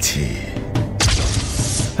 এসে গেছে।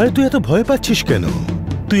 আরে তুই এত ভয় পাচ্ছিস কেন?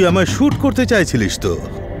 তুই আমায় শুট করতে চাইছিলিস তো।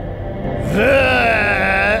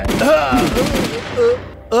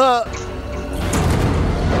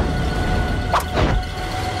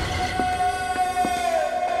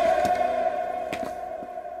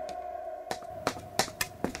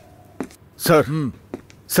 স্যার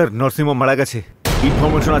স্যার নরসিংহ মারা গেছে।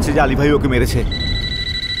 ইনফরমেশন আছে যে আলী ভাই ওকে মেরেছে।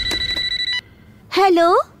 হ্যালো,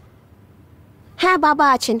 হ্যাঁ বাবা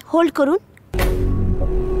আছেন, হোল্ড করুন।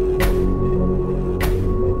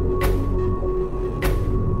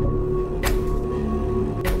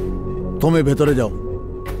 তুমি ভেতরে যাও।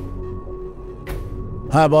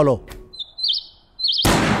 হ্যাঁ বলো।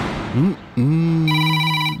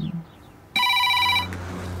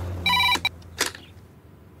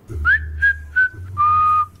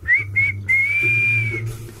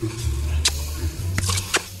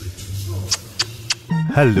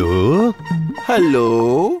 Hello hello.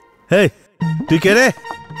 এই তুই কে রে?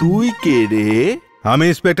 তুই কে রে? আমি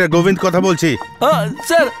ইন্সপেক্টর গোবিন্দ কথা বলছি।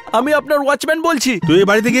 স্যার আমি আপনার ওয়াচম্যান বলছি। তুই এই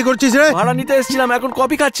বাড়িতে কি করছিস রে? ভাড়া নিতে এসেছিলাম, এখন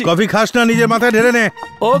কফি খাচ্ছি। কফি খাস না, নিজের মাথায় ঢেলে নে।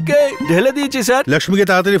 ওকে, ঢেলে দিয়েছি স্যার। লক্ষ্মীকে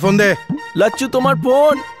তাড়াতাড়ি ফোন দে। লাচ্চু তোমার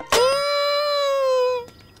ফোন।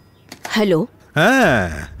 হ্যালো। হ্যাঁ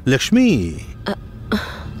লক্ষ্মী,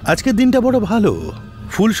 আজকের দিনটা বড় ভালো।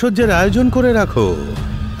 ফুলসজ্জার আয়োজন করে রাখো,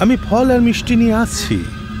 আমি ফল আর মিষ্টি নিয়ে আসছি।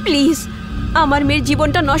 প্লিজ আমার মেয়ের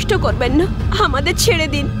জীবনটা নষ্ট করবেন না, আমাদের ছেড়ে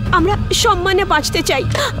দিন, আমরা সম্মানে বাঁচতে চাই।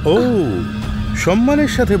 ও,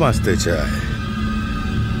 সম্মানের সাথে বাঁচতে চায়।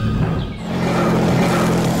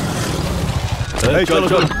 চল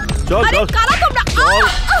চল চল চল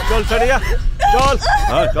চল সারিয়া চল।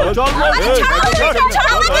 হ্যাঁ চল চল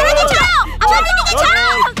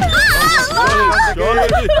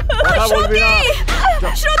কথা বলবি না।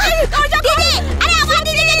 শ্রুতি দরজা খোল। আরে আমার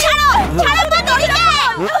দিদিকে ছাড়ো, ছাড়ো তো দড়িকে।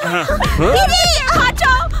 দিদি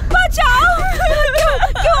বাঁচাও, বাঁচাও,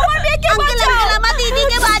 কেউ আমার মেয়েকে বাঁচাও। আঙ্কেল আমার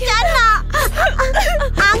দিদিকে বাঁচান না।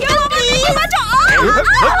 আঙ্কেল প্লিজ বাঁচাও,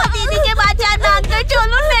 আমার দিদিকে বাঁচান না। আঙ্কেল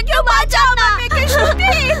চলুন না, কেউ বাঁচাও না মেয়েকে। শ্রুতি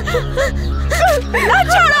না,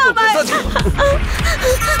 ছাড়ো আমায়।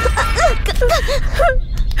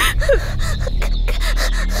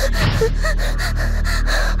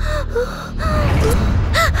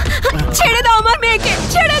 ছেড়ে দাও আমার মেয়েকে,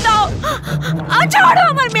 ছেড়ে দাও, ছাড়ো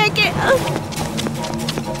আমার মেয়েকে।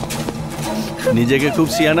 নিজেকে খুব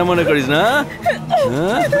সিয়ানা মনে করিস না?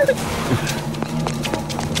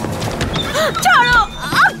 ছাড়ো।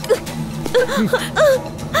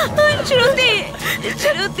 শ্রুতি,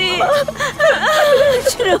 শ্রুতি,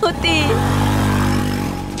 শ্রুতি।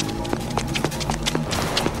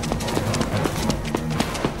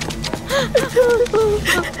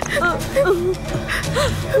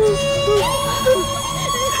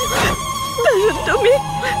 তুমি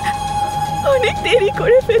অনেক দেরি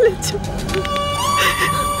করে ফেলেছো।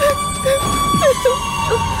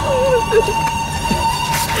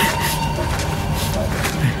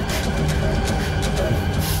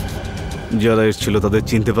 যারা এসেছিল তাদের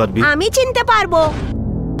চিনতে পারবি? আমি চিনতে পারবো।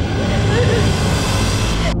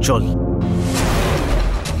 চল।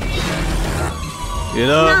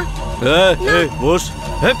 এরা না। বস।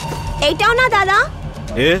 এইটাও না দাদা।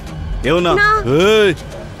 এও না।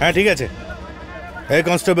 হ্যাঁ ঠিক আছে। এই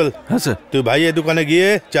কনস্টেবল। হ্যাঁ স্যার। তুই ভাইয়ের দোকানে গিয়ে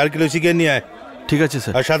 4 কিলো চিকেন নিয়ে আয়। ঠিক আছে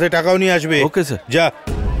স্যার। আর সাথে টাকাও নিয়ে আসবে। Okay sir. যা।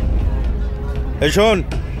 এই শোন,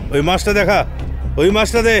 ওই মাছটা দেখা, ওই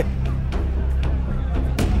মাছটা দে।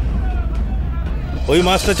 ওই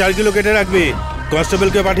মাছটা 4 কিলো কেটে রাখবি,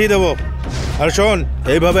 কনস্টেবলকে পাঠিয়ে দেবো। আর শোন,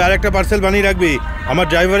 এইভাবে আরেকটা পার্সেল বানিয়ে রাখবি, আমার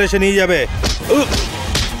ড্রাইভার এসে নিয়ে যাবে।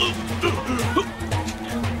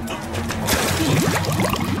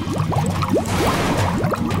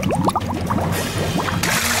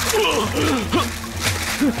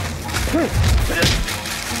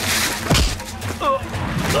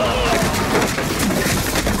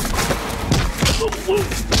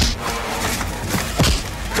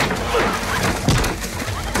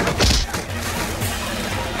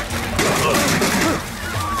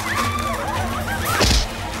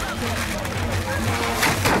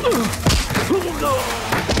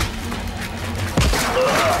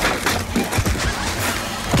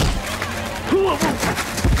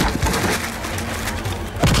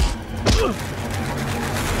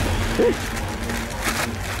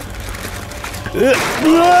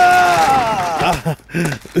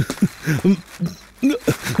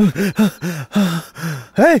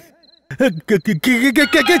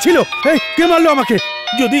 কে ছিল? কে মারলো আমাকে?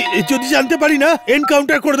 যদি জানতে পারি না,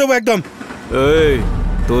 এনকাউন্টার করে দেবো একদম। এই,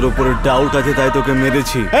 তোর উপরে ডাউট আছে তাই তোকে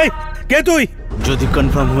মেরেছি। এই, কে তুই? যদি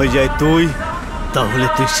কনফার্ম হয়ে যায় তুই, তাহলে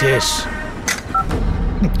তুই শেষ।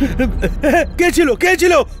 কে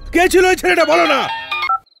ছিল ওই ছেলেটা, বলো না।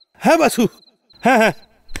 হ্যাঁ বাসু, হ্যাঁ হ্যাঁ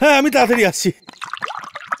হ্যাঁ, আমি তাড়াতাড়ি আসছি।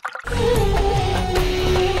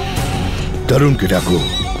 তরুণকে ডাকো।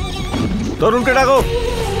 তরুণকে ডাকো।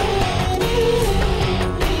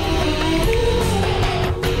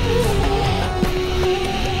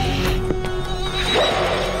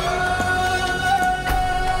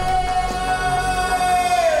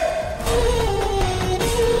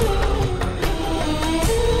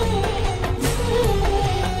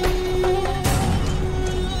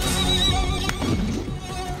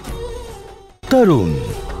 তরুণ,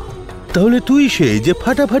 তাহলে তুই সেই যে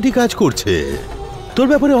ফাটাফাটি কাজ করছে। তোর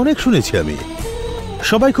ব্যাপারে অনেক শুনেছি আমি,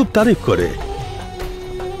 সবাই খুব তারিফ করে,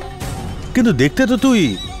 কিন্তু দেখতে তো তুই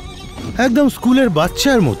একদম স্কুলের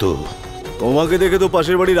বাচ্চার মতো। তোমাকে দেখে তো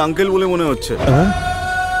পাশের বাড়ির আঙ্কেল বলে মনে হচ্ছে।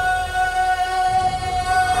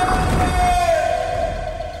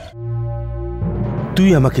 তুই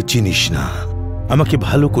আমাকে চিনিস না, আমাকে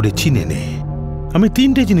ভালো করে চিনে নে। আমি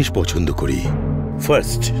 3টে জিনিস পছন্দ করি।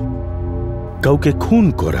 ফার্স্ট, কাউকে খুন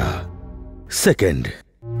করা। সেকেন্ড,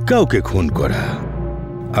 কাউকে খুন করা।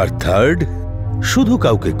 আর থার্ড, শুধু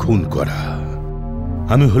কাউকে খুন করা।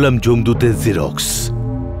 আমি হলাম জমদূতের জেরক্স।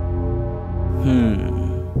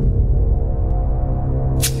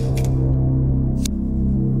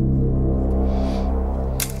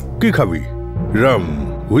 কি খাবি? রাম,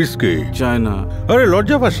 হুইস্কি? চাই না। আরে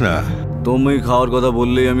লজ্জা পাস না। তুমি খাওয়ার কথা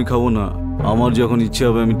বললেই আমি খাবো না। আমার যখন ইচ্ছে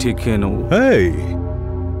হবে আমি ঠিক খেয়ে নেবো। এই,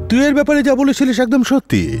 তুই এর ব্যাপারে যা বলেছিলিস একদম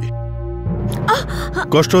সত্যি।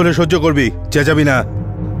 কষ্ট হলে সহ্য করবি, চেঁচাবি না,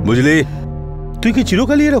 বুঝলি? তুই কি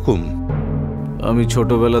চিরকালই এরকম? আমি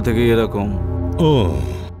ছোটবেলা থেকেই এরকম। ও,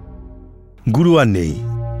 গুরু আর নেই,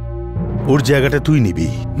 ওর জায়গাটা তুই নিবি।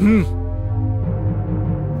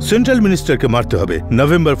 সেন্ট্রাল মিনিস্টারকে মারতে হবে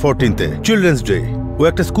নভেম্বর 14 চিলড্রেন্স ডে। ও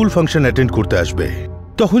একটা স্কুল ফাংশন অ্যাটেন্ড করতে আসবে,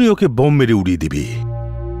 তখনই ওকে বম মেরে উড়িয়ে দিবি।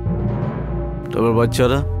 তারপর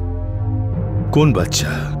বাচ্চারা? কোন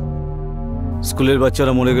বাচ্চা? স্কুলের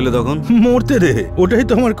বাচ্চারা মরে গেলে তখন? মরতে দে, ওটাই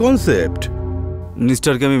তো আমার কনসেপ্ট।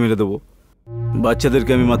 মিনিস্টারকে আমি মেরে দেবো,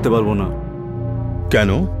 বাচ্চাদেরকে আমি মারতে পারবো না।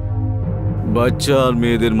 কেন? বাচ্চা আর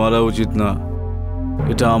মেয়েদের মারা উচিত না,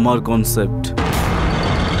 এটা আমার কনসেপ্ট।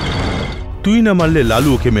 তুই না মারলে লালু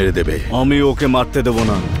ওকে মেরে দেবে। আমি ওকে মারতে দেবো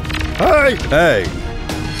না।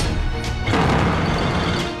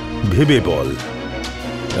 ভেবে বল।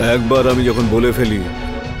 একবার আমি যখন বলে ফেলি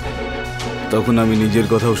তখন আমি নিজের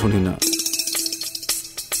কথাও শুনি না।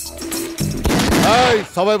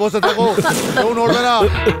 সবাই বসে থাকো, কেউ নড়বে না।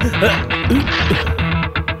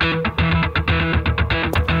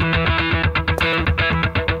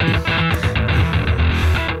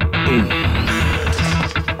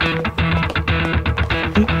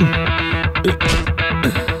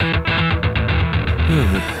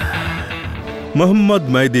 মোহাম্মদ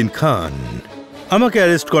মাইদিন খান আমাকে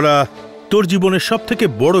অ্যারেস্ট করা তোর জীবনের সব থেকে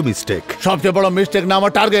বড় মিস্টেক। সবচেয়ে বড় মিস্টেক না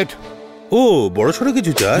আমার টার্গেট। ও বড় সড়ো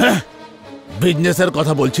কিছু চাস? বিজনেসের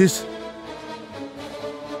কথা বলছিস?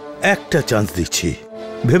 একটা চান্স দিচ্ছি,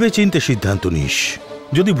 ভেবে চিন্তে সিদ্ধান্ত নিস।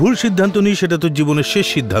 যদি ভুল সিদ্ধান্ত নিস সেটা তোর জীবনের শেষ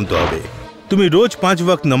সিদ্ধান্ত হবে। তুমি রোজ 5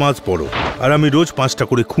 ওয়াক্ত নামাজ পড়ো আর আমি রোজ 5টা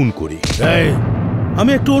করে খুন করি।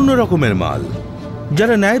 আমি একটু অন্য রকমের মাল।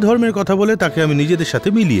 যারা ন্যায় ধর্মের কথা বলে তাকে আমি নিজেদের সাথে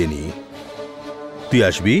মিলিয়ে নিই। তুই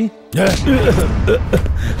আসবি?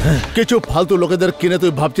 কিছু ফালতু লোকেদের কিনে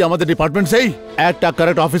তুই ভাবছি আমাদের ডিপার্টমেন্ট সেই একটা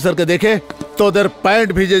কারেক্ট অফিসারকে দেখে তোদের প্যান্ট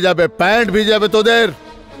ভিজে যাবে, প্যান্ট ভিজে যাবে তোদের।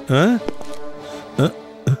 হ্যাঁ,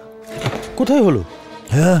 কোথায় হলো?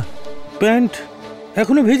 হ্যাঁ, প্যান্ট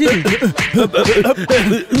এখনো ভেজে।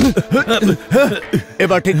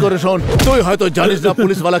 এবার ঠিক করে শোন, তুই হয়তো জানিস না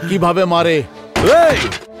পুলিশওয়ালা কিভাবে মারে।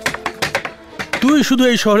 তুই শুধু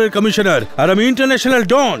এই শহরের কমিশনার আর আমি ইন্টারন্যাশনাল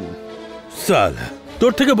ডন। সাল,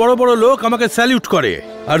 তোর থেকে বড় বড় লোক আমাকে স্যালিউট করে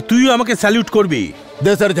আর তুইও আমাকে স্যালিউট করবি।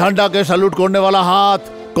 দেশের ঝান্ডাকে স্যালুট করনে वाला হাত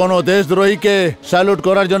কোন দেশদ্রোহীকে স্যালুট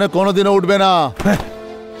করার জন্য কোনোদিনও উঠবে না।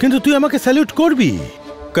 কিন্তু তুই আমাকে স্যালিউট করবি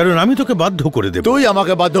কারণ আমি তোকে বাধ্য করে দেব। তুই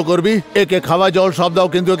আমাকে বাধ্য করবি। একে খাওয়া জল সব দাও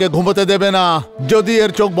কিন্তু একে ঘুমোতে দেবে না। যদি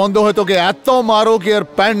এর চোখ বন্ধ হয় তোকে এত মারো কি এর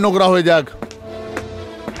প্যান্ট নোংরা হয়ে যাক।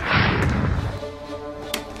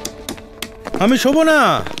 আমি শোবো না,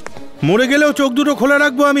 মরে গেলেও চোখ দুটো খোলা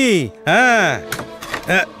রাখবো আমি। হ্যাঁ,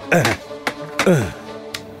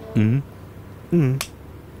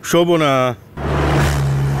 শোবো না।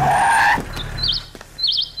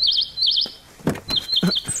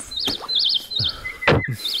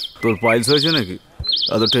 তোর পাইলস হয়েছে নাকি?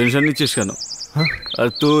 এত টেনশন নিচ্ছিস কেন? আর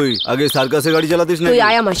তুই আগে সার্কাসে গাড়ি চালাতিস না? তুই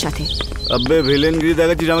আয় আমার সাথে। আবে ভিলেনগিরি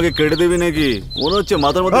দেখাচ্ছিস, আমাকে কেটে দিবি নাকি? মনে হচ্ছে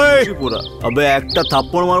মাথার মধ্যে পুরা। আবে একটা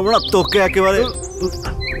থাপ্পড় মারবো না তোকে একেবারে।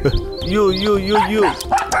 ইউ ইউ ইউ ইউ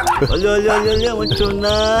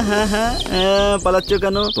পালাচ্ছ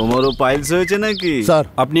কেন? তোমারও পাইলস হয়েছে নাকি? স্যার,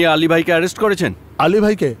 আপনি আলী ভাইকে অ্যারেস্ট করেছেন? আলী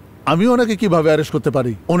ভাইকে আমি ওনাকে কিভাবে অ্যারেস্ট করতে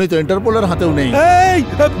পারি? উনি তো ইন্টারপোলের হাতেও নেই।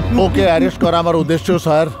 ওকে অ্যারেস্ট করা আমার উদ্দেশ্য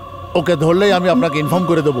স্যার। ওকে ধরলেই আমি আপনাকে ইনফর্ম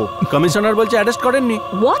করে দেবো। কমিশনার বলছে অ্যারেস্ট করেননি।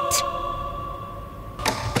 হোয়াট?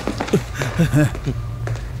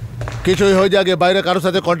 কিছুই হয়ে যাবে, বাইরে কারোর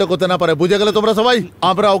সাথে কন্ট্যাক্ট করতে না পারে। বুঝে গেলে তোমরা সবাই?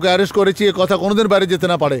 আমরা ওকে অ্যারেস্ট করেছি, এ কথা কোনোদিন বাইরে যেতে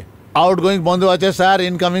না পারে। আউট গোয়িং বন্ধ আছে স্যার,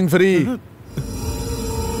 ইনকামিং ফ্রি।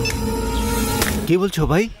 কি বলছো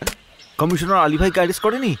ভাই? কমিশনার আলী ভাইকে অ্যারেস্ট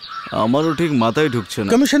করেনি? আমারও ঠিক মাথায় ঢুকছে না।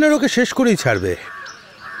 কমিশনার ওকে শেষ করেই ছাড়বে।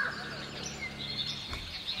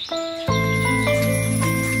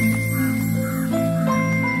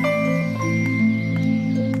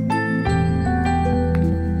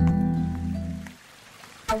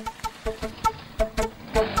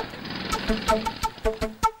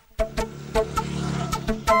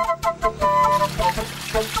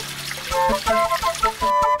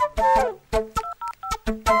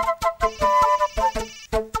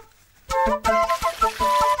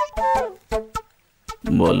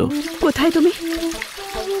 বলো, কোথায় তুমি?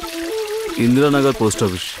 Indiranagar post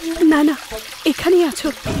office. না না, এখানেই আছো।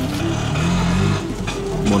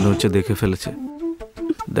 মনে হচ্ছে দেখে ফেলেছে।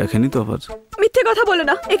 দেখেনি তো আবার? মিথ্যে কথা বলো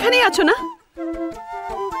না, এখানেই আছো না?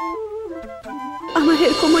 আমার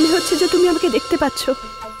এরকম মনে হচ্ছে যে তুমি আমাকে দেখতে পাচ্ছ।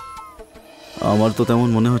 আমার তো তেমন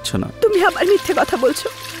মনে হচ্ছে না। তুমি আবার মিথ্যে কথা বলছো।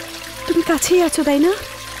 তুমি কাছেই আছো তাই না?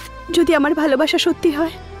 যদি আমার ভালোবাসা সত্যি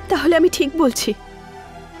হয় তাহলে আমি ঠিক বলছি।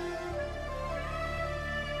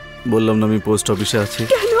 বললাম না আমি পোস্ট অফিসে আছি।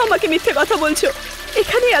 কেন আমাকে মিথ্যে কথা বলছো?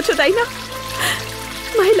 এখানেই আছো তাই না?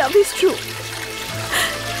 মাই লাভ ইজ ট্রু।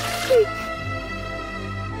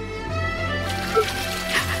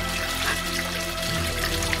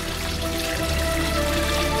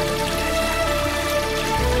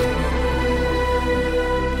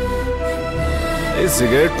 এই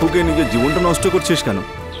সিগারেট ফুঁকে নিজের জীবনটা নষ্ট করছিস কেন?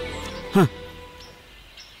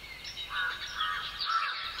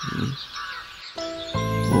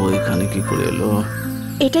 ও এখানে কি করে এলো?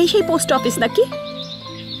 এটাই সেই পোস্ট অফিস নাকি?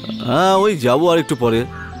 হ্যাঁ, ওই যাবো আর একটু পরে।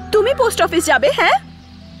 তুমি পোস্ট অফিস যাবে? হ্যাঁ।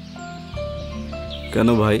 কেন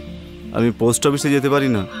ভাই, আমি পোস্ট অফিসে যেতে পারি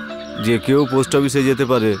না? যে কেউ পোস্ট অফিসে যেতে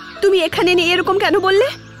পারে। তুমি এখানে নিয়ে এরকম কেন বললে?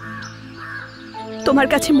 তোমার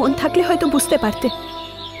কাছে মন থাকলে হয়তো বুঝতে পারতে।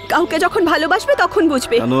 কাউকে যখন ভালোবাসবে তখন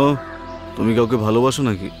বুঝবে। কেন, তুমি কাউকে ভালোবাসো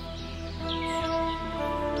নাকি?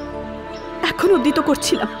 এখন অব্দি তো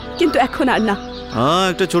করছিলাম, কিন্তু এখন আর না। হ্যাঁ,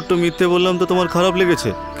 একটা ছোট্ট মিথ্যে বললাম তো তোমার খারাপ লেগেছে?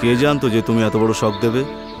 কে জানতো যে তুমি এত বড় শক দেবে?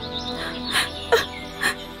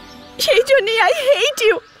 সেই জন্যই আই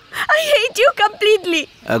হেট ইউ কমপ্লিটলি।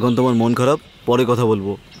 এখন তোমার মন খারাপ, পরে কথা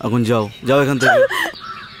বলবো। এখন যাও, যাও এখান থেকে।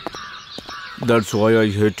 That's why I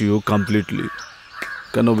hate you completely.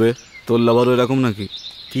 কেন বে, তোর লাভারও এরকম নাকি?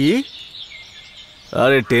 কি?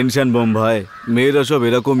 আরে টেনশন বম ভাই, মেয়েরা সব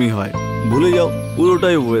এরকমই হয়, ভুলে যাও,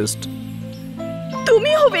 পুরোটাই ওয়েস্ট।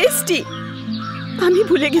 তুমিও ওয়েস্টি, আমি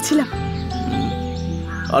ভুলে গেছিলাম।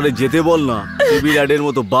 আরে যেতে বল না, টিভি অ্যাডের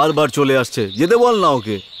মতো বারবার চলে আসছে, যেতে বল না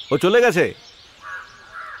ওকে। ও চলে গেছে।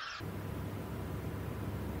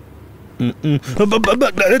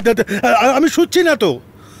 আমি শুচ্ছি না তো,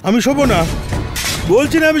 আমি শোবো না,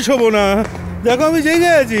 বলছি না আমি শোবো না। দেখো আমি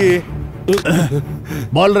জেগে আছি।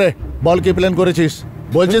 বল রে, বল কি প্ল্যান করেছিস,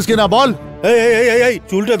 বলছিস কি না বল। এই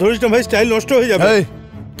চুলটা ধরিস না ভাই, স্টাইল নষ্ট হয়ে যাবে।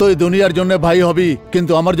 তুই দুনিয়ার জন্য ভাই হবি,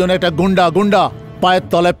 কিন্তু আমার জন্য একটা গুন্ডা গুন্ডা পায়ের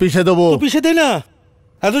তলায় পিষে দেবো। পিষে দে না,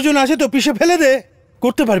 এতজন আছে তো, পিষে ফেলে দে।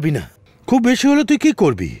 করতে পারবি না, খুব বেশি হলে তুই কি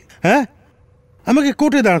করবি? হ্যাঁ, আমাকে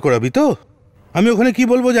কোর্টে দাঁড় করাবি তো? আমি ওখানে কি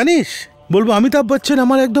বলবো জানিস? বলবো অমিতাভ বচ্চন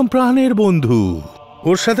আমার একদম প্রাণের বন্ধু,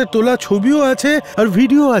 ওর সাথে তোলা ছবিও আছে আর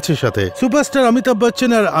ভিডিও আছে সাথে। সুপারস্টার অমিতাভ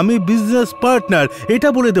বচ্চন আর আমি বিজনেস পার্টনার, এটা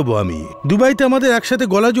বলে দেবো আমি। দুবাইতে আমাদের একসাথে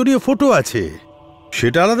গলা জড়িয়ে ফটো আছে।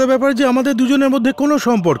 সেটা আলাদা ব্যাপার যে আমাদের দুজনের মধ্যে কোনো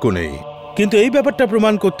সম্পর্ক নেই, কিন্তু এই ব্যাপারটা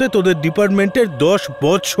প্রমাণ করতে তোদের ডিপার্টমেন্টের 10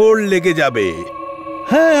 বছর লেগে যাবে।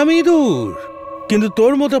 হ্যাঁ আমি দূর, কিন্তু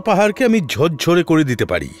তোর মতো পাহাড়কে আমি ঝরঝরে করে দিতে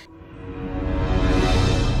পারি।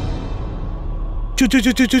 চু চু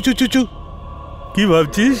চু চু চু চু চু চু, কি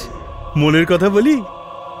ভাবছিস? মনের কথা বলি।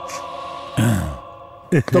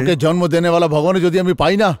 তোকে জন্ম দেনেওয়ালা ভগবান যদি আমি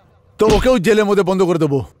পাই না, তো ওকেও জেলের মধ্যে বন্ধ করে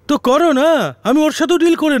দেবো। তো করো না, আমি ওর সাথেও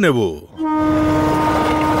ডিল করে নেব।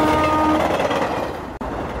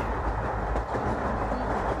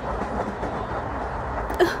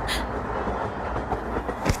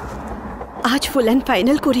 আজ ফুল অ্যান্ড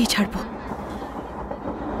ফাইনাল করেই ছাড়বো।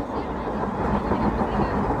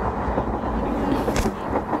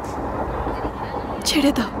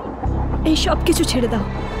 ছেড়ে দাও, এই সব কিছু ছেড়ে দাও,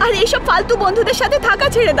 আর এইসব ফালতু বন্ধুদের সাথে থাকা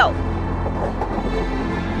ছেড়ে দাও।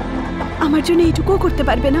 আমার জন্য এইটুকুও করতে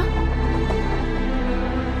পারবে না?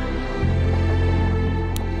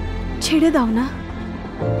 ছেড়ে দাও না।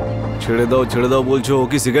 ছেড়ে দাও বলছো? ও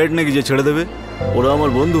কি সিগারেট নাকি যে ছেড়ে দেবে? ওরা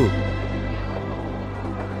আমার বন্ধু।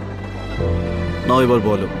 না এবার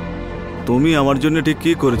বলো, তুমি আমার জন্য ঠিক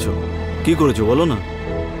কি করেছো বলো না।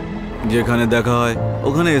 যেখানে দেখা হয়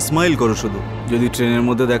ওখানে স্মাইল করো শুধু, যদি ট্রেনের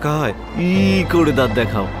মধ্যে দেখা হয় করে দাঁত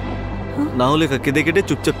দেখাও, না হলে কেঁদে কেটে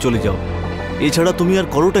চুপচাপ চলে যাও। এছাড়া তুমি আর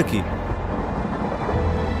করোটা কি?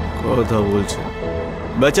 কথা বলছে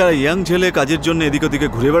বেচারা ইয়াং ছেলে, কাজের জন্য এদিক ওদিকে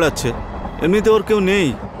ঘুরে বেড়াচ্ছে, এমনিতে ওর কেউ নেই।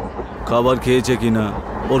 খাবার খেয়েছে কিনা,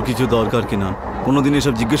 ওর কিছু দরকার কিনা, কোনোদিন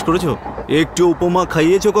এসব জিজ্ঞেস করেছো? একটু উপমা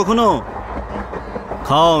খাইয়েছো কখনো?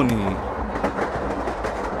 খাওনি।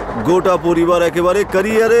 গোটা পরিবার একেবারে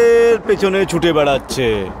ক্যারিয়ারের পেছনে ছুটে বেড়াচ্ছে,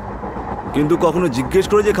 কিন্তু কখনো জিজ্ঞেস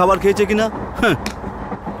করে যে খাবার খেয়েছে কিনা?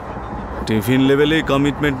 টিফিন লেভেলে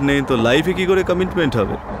কমিটমেন্ট নেই তো লাইফে কি করে কমিটমেন্ট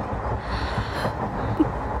হবে?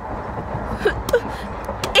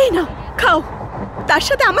 এই নাও খাও, তার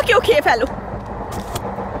সাথে আমাকেও খেয়ে ফেলো।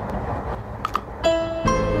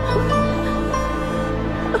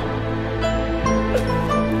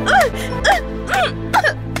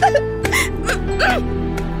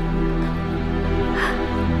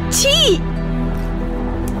 ছি!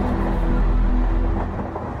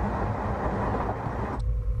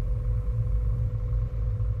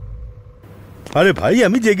 আরে ভাই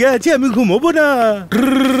আমি জেগে আছি, আমি ঘুমোবো না।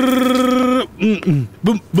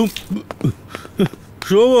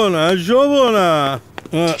 শোবো না,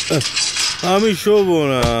 আমি শোবো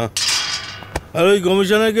না। আর ওই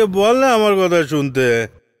কমিশনারকে বল না আমার কথা শুনতে।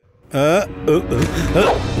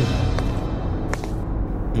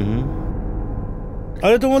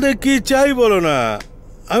 আরে তোমাদের কি চাই বলো না,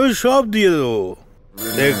 আমি সব দিয়ে দেবো,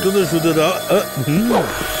 একটু তো শুতে দাও।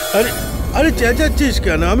 আরে আরে চেঁচাচ্ছিস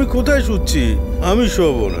কেন? আমি কোথায় শুচ্ছি? আমি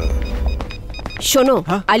শোবো না। শোনো,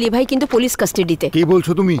 আলী ভাই কিন্তু পুলিশ কাস্টাডিতে। কি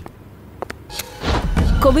বলছো তুমি?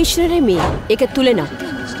 কমিশনারের মেয়ে, একে তুলে নাও।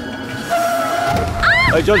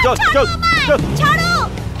 চল চল চল চল, ছাড়ো,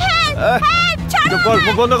 চুপ কর,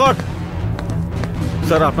 মুখ বন্ধ কর।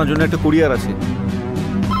 স্যার আপনার জন্য একটা কুরিয়ার আছে।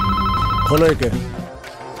 খোলো একে।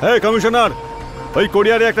 হ্যাঁ কমিশনার, ওই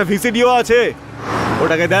কুরিয়ারে একটা ভিসিডিও আছে,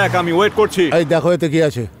 ওটাকে দেখ, আমি ওয়েট করছি। এই দেখো এতে কি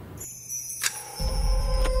আছে।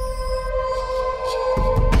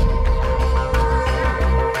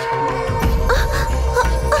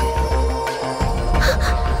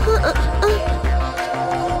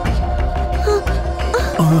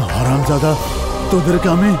 হারামজাদা, তোদেরকে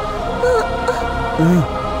আমি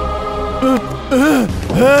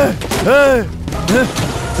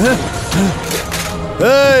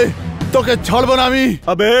তোকে ছাড়বো না আমি।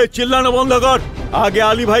 আবে চিল্লানো বন্ধ কর, আগে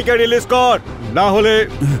আলী ভাইকে রিলিজ কর, না হলে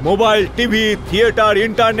মোবাইল, টিভি, থিয়েটার,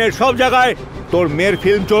 ইন্টারনেট সব জায়গায় তোর মেয়ের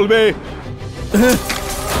ফিল্ম চলবে।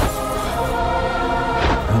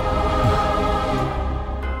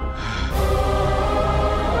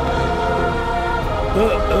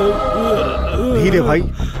 ধীরে ভাই।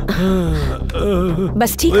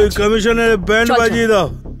 বাস ঠিক ওই কমিশনের ব্যান্ড চল, চল। বাজিয়ে দাও।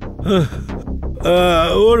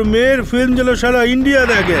 ওর মেয়ের ফিল্ম যেন সারা ইন্ডিয়া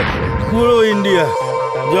দেখে, পুরো ইন্ডিয়া।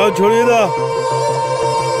 যাও ছড়িয়ে দাও।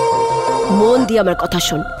 মন দিয়ে আমার কথা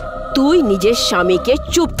শোন, তুই নিজের স্বামীকে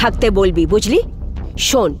চুপ থাকতে বলবি, বুঝলি?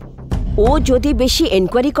 শোন, ও যদি বেশি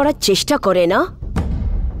এনকোয়ারি করার চেষ্টা করে না,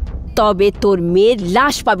 তবে তোর মেয়ের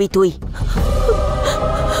লাশ পাবি তুই।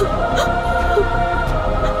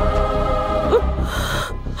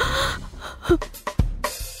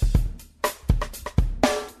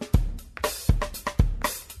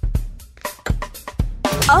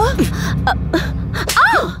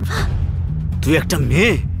 তুই একটা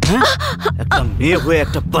মেয়ে, হ্যাঁ? একটা মেয়ে হয়ে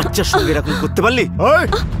একটা বাচ্চার সঙ্গে এরকম করতে পারলি?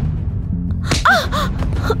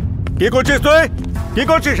 কি করছিস তুই? কি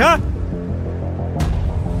করছিস? হ্যাঁ,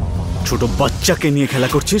 ছোট বাচ্চাকে নিয়ে খেলা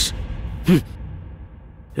করছিস?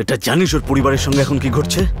 এটা জানিস ওর পরিবারের সঙ্গে এখন কি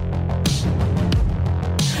ঘটছে?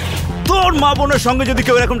 তোর মা বোনের সঙ্গে যদি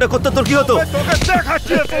কেউ এরকমটা করতো তোর কি হতো?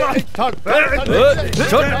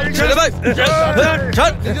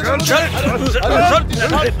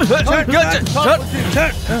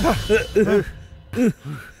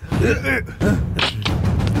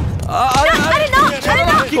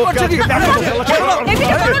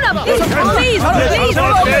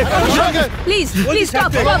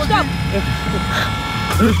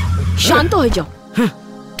 শান্ত হয়ে যাও।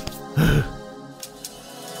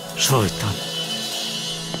 শয়তান।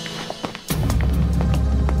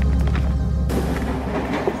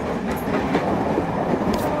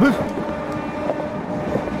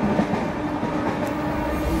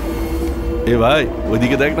 এ ভাই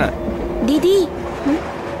ওইদিকে দেখ না। দিদি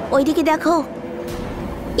ওইদিকে দেখো,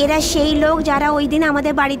 এরা সেই লোক যারা ওই দিন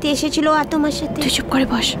আমাদের বাড়িতে এসেছিল আর তোমার সাথে। তুই চুপ করে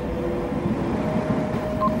বস।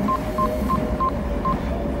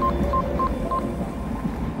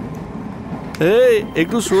 এই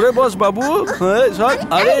একটু সরে বস বাবু।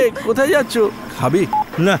 আরে কোথায় যাচ্ছ? খাবি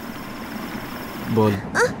না? বল।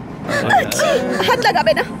 হাত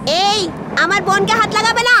লাগাবে না। এই আমার বোনকে হাত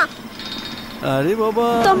লাগাবে না। আরে বাবা,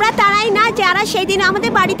 তোমরা তারাই না যারা সেই দিন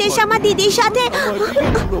আমাদের বাড়িতে এসে আমার দিদির সাথে।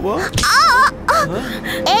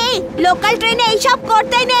 এই লোকাল ট্রেনে এইসব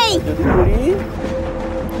করতে নেই।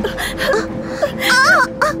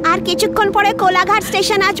 আর কিছুক্ষণ পরে কোলাঘাট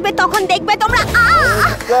স্টেশন আসবে, তখন দেখবে তোমরা।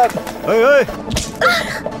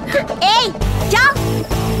 এই যা।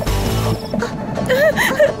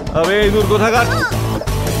 আবে এই দূর কোথাকার?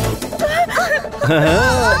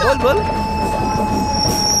 বল বল।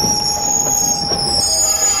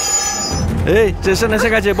 এই স্টেশন এসে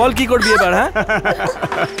গেছে, বল কি করবি এবার? হ্যাঁ,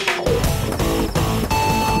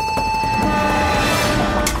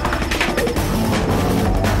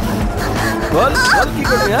 বল বল কি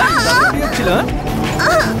করবি? হ্যাঁ, ছিল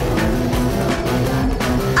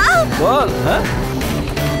বল। হ্যাঁ,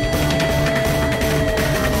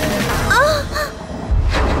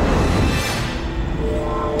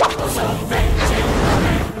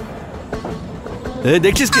 এই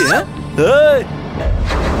দেখছিস কি? হ্যাঁ,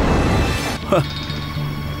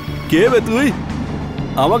 কে বে তুই?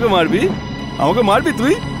 আমাকে মারবি? আমাকে মারবি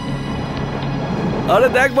তুই? আরে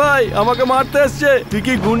দেখ ভাই, আমাকে মারতে এসছে। তুই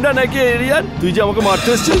কি গুন্ডা নাকি এরিয়ার? তুই যে আমাকে মারতে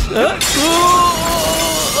এসছিস?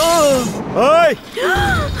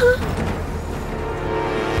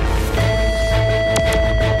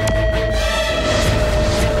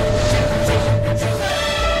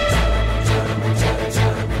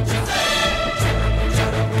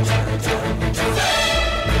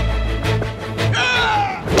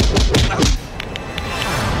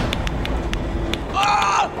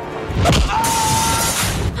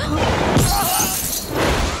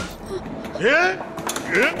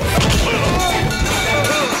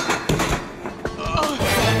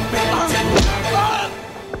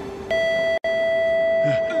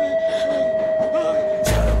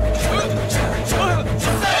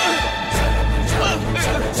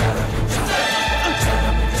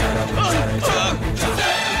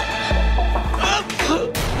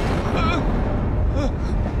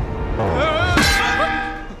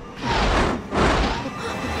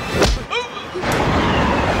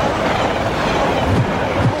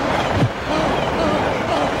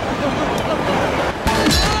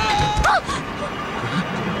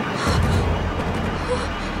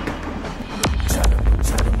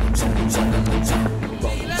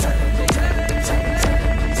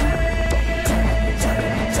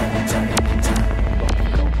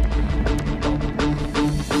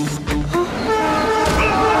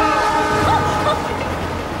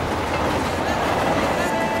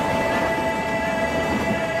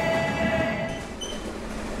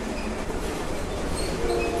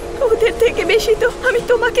 থেকে বেশি তো আমি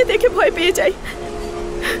তোমাকে দেখে ভয় পেয়ে যাই।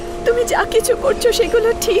 তুমি যা কিছু করছো সেগুলো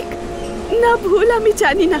ঠিক না ভুল আমি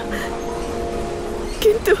জানি না,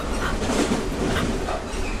 কিন্তু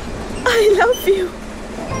আই লাভ ইউ।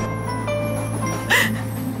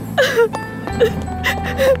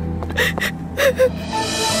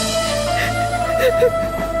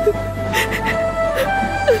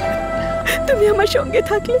 তুমি আমার সঙ্গে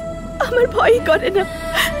থাকলে আমার ভয় করে না।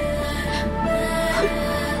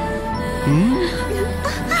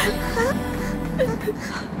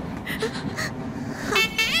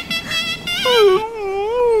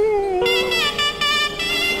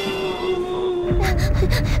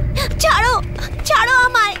 ছাড়ো, ছাড়ো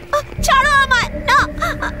আমায়, ছাড়ো আমায়, না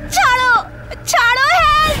ছাড়ো, ছাড়ো,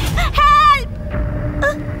 হেল্প, হেল্প,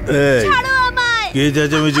 ছাড়ো আমায়। কে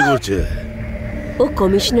চেঁচামেচি করছে? ও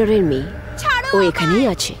কমিশনারের মেয়ে, ও এখানেই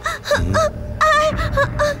আছে।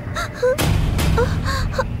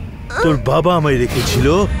 তোর বাবা আমায় রেখেছিল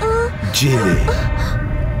জেলে,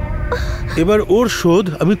 এবার ওর শোধ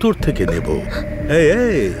আমি তোর থেকে নেব।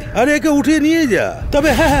 এই, আরে একে উঠিয়ে নিয়ে যা। তবে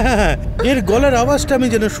হ্যাঁ, এর গলার আওয়াজটা আমি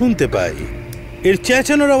যেন শুনতে পাই। এর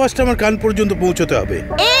চেঁচানোর আওয়াজটা আমার কান পর্যন্ত পৌঁছতে হবে।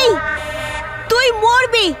 এই তুই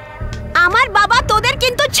মরবি, আমার বাবা তোদের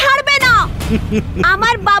কিন্তু ছাড়বে না।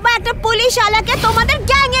 আমার বাবা একটা পুলিশ আলাকে তোমাদের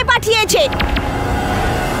গ্যাংয়ে পাঠিয়েছে,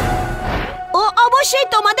 ও অবশ্যই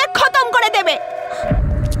তোমাদের খতম করে দেবে।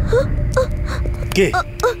 কে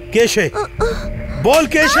কে সে? বল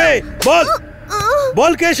কে সে? বল,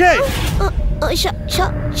 বল কে সে?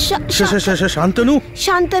 শান্তনু,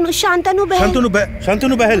 শান্তনু, শান্তনু বেহেল,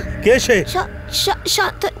 শান্তনু বেহেল। কে সে?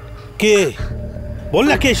 কে? বল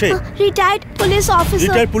না কে সে? Retired police officer.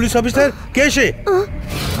 Retired police officer? কে সে?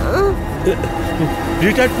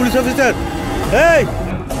 Retired police officer? এই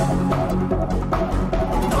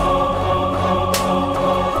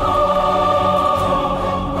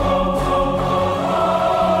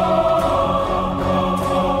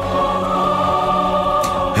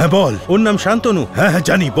হ্যাঁ বল। ওর নাম শান্তনু। হ্যাঁ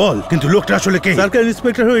জানি, বল। কিন্তু লোকটা আসলে কে? সার্কেল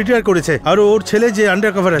ইন্সপেক্টর হয়ে রিটায়ার করেছে, আর ওর ছেলে যে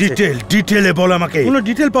আন্ডার কভার আছে। ডিটেলে বল আমাকে। কোনো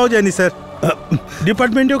ডিটেল পাওয়া যায়নি স্যার,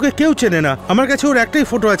 ডিপার্টমেন্টে ওকে কেউ চেনে না। আমার কাছে ওর একটাই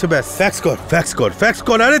ফটো আছে ব্যাস। ফ্যাক্স কর, ফ্যাক্স কর, ফ্যাক্স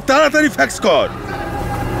কর, আরে তাড়াতাড়ি ফ্যাক্স কর।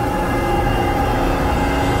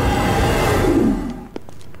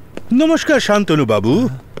 নমস্কার শান্তনু বাবু,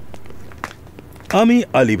 আমি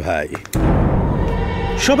আলী ভাই।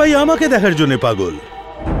 সবাই আমাকে দেখার জন্য পাগল,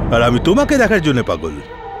 আর আমি তোমাকে দেখার জন্য পাগল।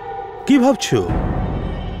 কি ভাবছো?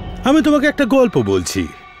 আমি তোমাকে একটা গল্প বলছি।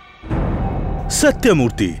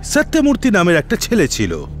 সত্যমূর্তি নামের একটা ছেলে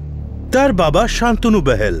ছিল। তার বাবা শান্তনু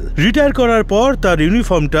বেহেল রিটায়ার করার পর তার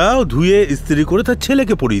ইউনিফর্মটা ধুয়ে ইস্ত্রি করে তার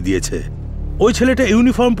ছেলেকে পরিয়ে দিয়েছে। ওই ছেলেটা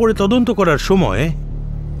ইউনিফর্ম পরে তদন্ত করার সময়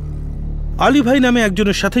আলী ভাই নামে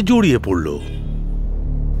একজনের সাথে জড়িয়ে পড়ল।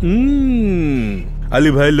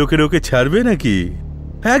 আলী ভাইয়ের লোকের ওকে ছাড়বে নাকি?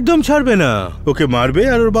 একদম ছাড়বে না। ওকে মারবে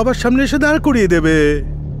আর ওর বাবার সামনে এসে দাঁড় করিয়ে দেবে।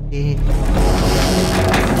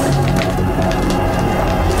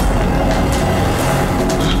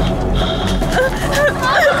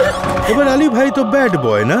 এবার আলী ভাই তো ব্যাড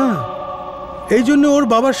বয় না, এই জন্য ওর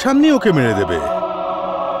বাবার সামনে ওকে মেরে দেবে।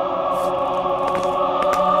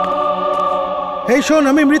 এই শোন,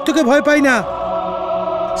 আমি মৃত্যুকে ভয় পাই না।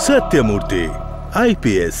 সত্যমূর্তি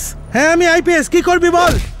আইপিএস। হ্যাঁ আমি আইপিএস। কি করবি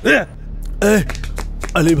বল?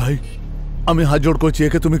 আলী ভাই, আমি হাত জোড় করছি,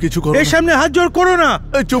 একে তুমি কিছু করো। এই সামনে হাত জোড় করো না।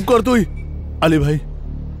 চুপ কর তুই। আলী ভাই,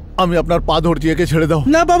 আমি আপনার পা ধরছি, একে ছেড়ে দাও।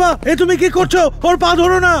 না বাবা, এ তুমি কি করছো? ওর পা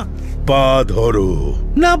ধরো না। পা ধরো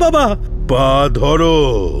না বাবা, পা ধরো।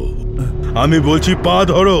 আমি বলছি পা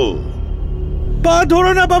ধরো। পা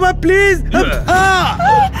ধরো না বাবা প্লিজ।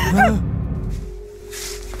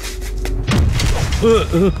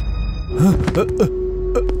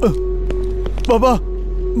 বাবা,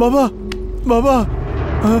 বাবা, বাবা।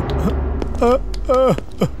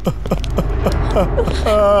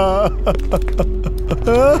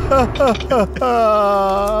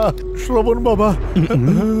 শ্রবণ বাবা,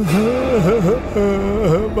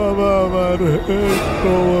 বাবা আমার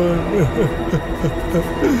শ্রবণ,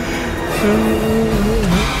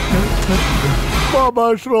 বাবা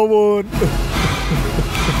শ্রবণ।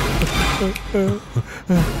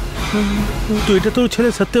 তো এটা তোর ছেলে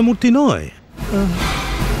সত্যমূর্তি নয়?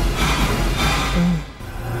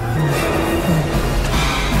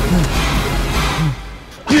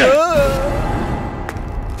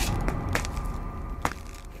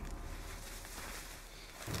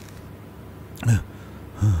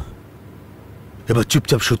 এবার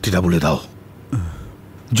চুপচাপ সত্যিটা বলে দাও।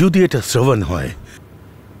 যদি এটা শ্রবণ হয়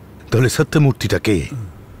তাহলে সত্যমূর্তিটা কে?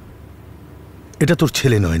 এটা তোর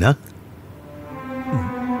ছেলে নয় না?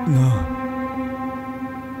 না,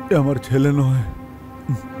 আমার ছেলে নয়।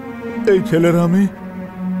 এই ছেলের আমি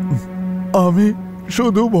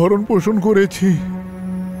শুধু ভরণ পোষণ করেছি,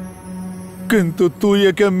 কিন্তু তুই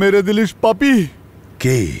একে মেরে দিলিস পাপি।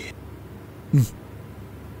 কে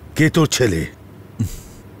কে তোর ছেলে?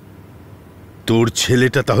 তোর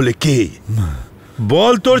ছেলেটা তাহলে কে?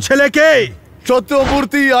 বল তোর ছেলে কে?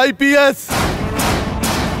 Satyamurti IPS.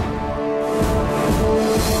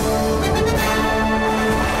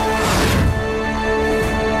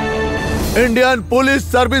 Indian police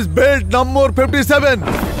service belt number 57,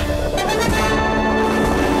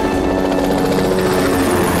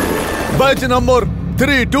 batch number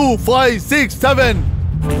 32567,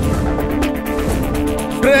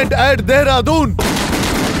 trend eight Dehradun.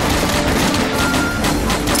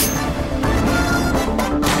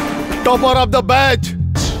 Topper of the batch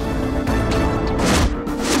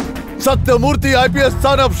Sathyamurthy IPS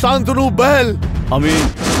son of Shantanu बहल। আমি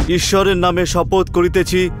ঈশ্বরের নামে শপথ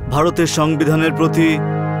করিতেছি ভারতের সংবিধানের প্রতি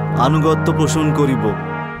আনুগত্য পোষণ করিব।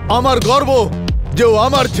 আমার গর্ব যে ও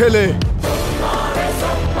আমার ছেলে।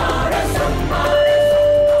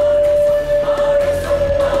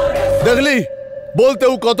 দেখলি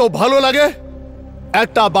বলতেও কত ভালো লাগে।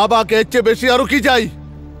 একটা বাবাকে এর চেয়ে বেশি আরো কি চাই।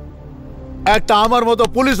 একটা আমার মতো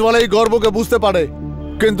পুলিশওয়ালাই গর্বকে বুঝতে পারে,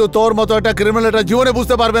 কিন্তু তোর মতো একটা ক্রিমিনাল এটা জীবনে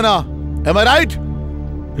বুঝতে পারবে না। M I right?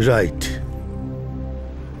 রাইট।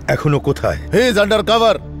 এখনো কোথায়? He is under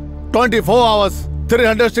cover 24 hours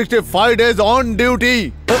 365 days on duty.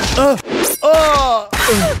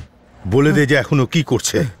 বলে দে যে এখনো কি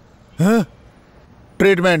করছে।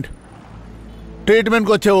 ট্রিটমেন্ট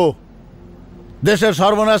করছে ও। দেশের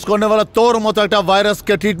সর্বনাশ করনে वाला তোর মতো একটা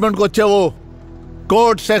ভাইরাসকে ট্রিটমেন্ট করছে ও।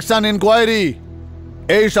 কোর্ট সেকশন ইনকোয়ারি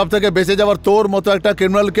এই সব থেকে বেঁচে যাওয়ার তোর মতো একটা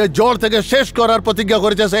ক্রিমিনালকে জোর থেকে শেষ করার প্রতিজ্ঞা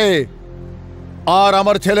করেছে সে। আর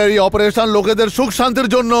আমার ছেলের এই অপারেশন লোকেদের সুখ শান্তির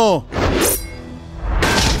জন্য,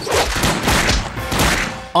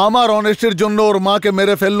 আমার অনেস্টির জন্য ওর মাকে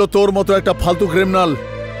মেরে ফেললো তোর মতো একটা ফালতু ক্রিমিনাল।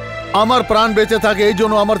 আমার প্রাণ বেঁচে থাকে এই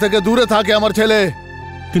জন্য আমার থেকে দূরে থাকে আমার ছেলে।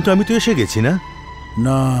 কিন্তু আমি তো এসে গেছি না।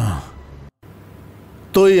 না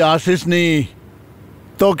তুই আসিসনি,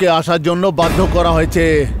 তোকে আসার জন্য বাধ্য করা হয়েছে।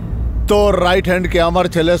 তোর রাইট হ্যান্ডকে আমার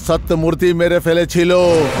ছেলে সত্যমূর্তি মেরে ফেলেছিল।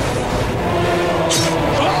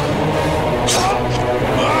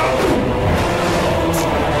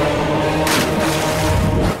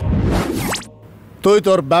 তুই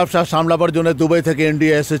তোর ব্যবসা সামলাবার জন্য দুবাই থেকে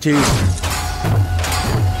ইন্ডিয়া এসেছিস।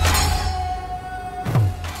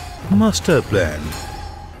 Master plan.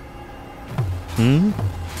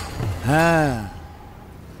 হ্যাঁ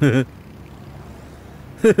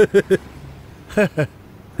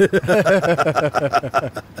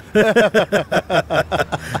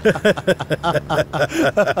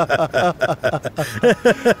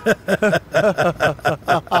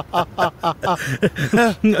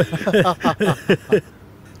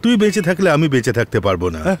তুই বেঁচে থাকলে আমি বেঁচে থাকতে পারবো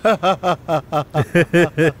না।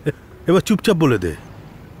 এবার চুপচাপ বলে দে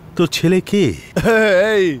তোর ছেলে কে?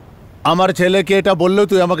 এই আমার ছেলেকে এটা বললেও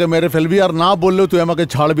তুই আমাকে মেরে ফেলবি, আর না বললেও তুই আমাকে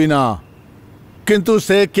ছাড়বি না। কিন্তু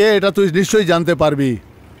সে কে এটা তুই নিশ্চয়ই জানতে পারবি,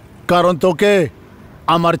 কারণ তোকে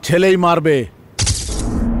আমার ছেলেই মারবে।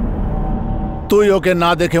 তুই ওকে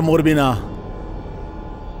না দেখে মরবি না,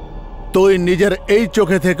 তুই নিজের এই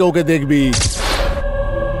চোখে থেকে ওকে দেখবি।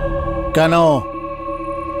 কেন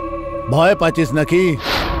ভয় পাচ্ছিস নাকি?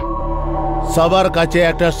 সবার কাছে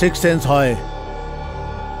একটা সিক্স সেন্স হয়।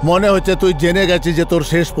 মনে হচ্ছে তুই জেনে গেছিস যে তোর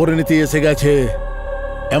শেষ পরিণতি এসে গেছে।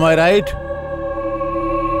 M I right?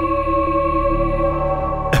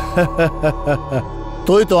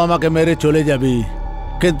 তুই তো আমাকে মেরে চলে যাবি,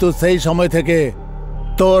 কিন্তু সেই সময় থেকে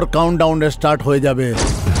তোর কাউন্টডাউন স্টার্ট হয়ে যাবে।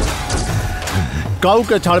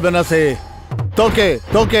 কাউকে ছাড়বে না সে। তোকে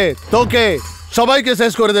তোকে তোকে সবাইকে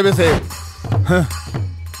শেষ করে দেবে সে।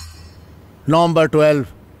 নভেম্বর 12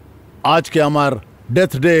 আজকে আমার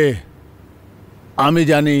ডেথ ডে। আমি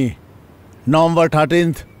জানি নভেম্বর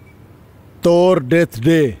 13 তোর death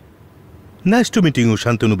day. Nice to meeting you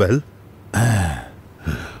Shantanu bell.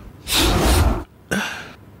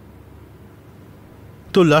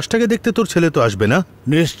 তোর লাশটাকে দেখতে তোর ছেলে তো আসবে না?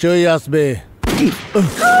 নিশ্চয়ই আসবে।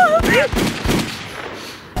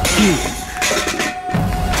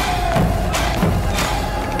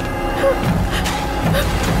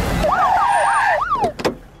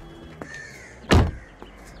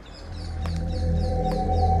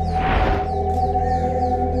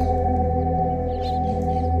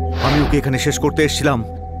 আমি ওকে এখানে শেষ করতে এসেছিলাম,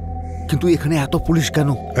 কিন্তু এখানে এত পুলিশ কেন?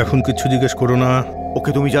 এখন কিচ্ছু জিজ্ঞেস করো না। ওকে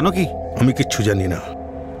তুমি জানো কি? আমি কিচ্ছু জানি না।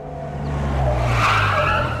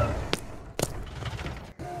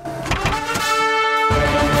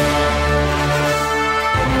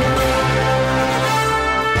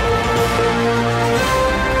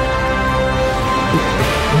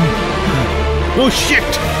 ও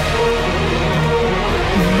শিট!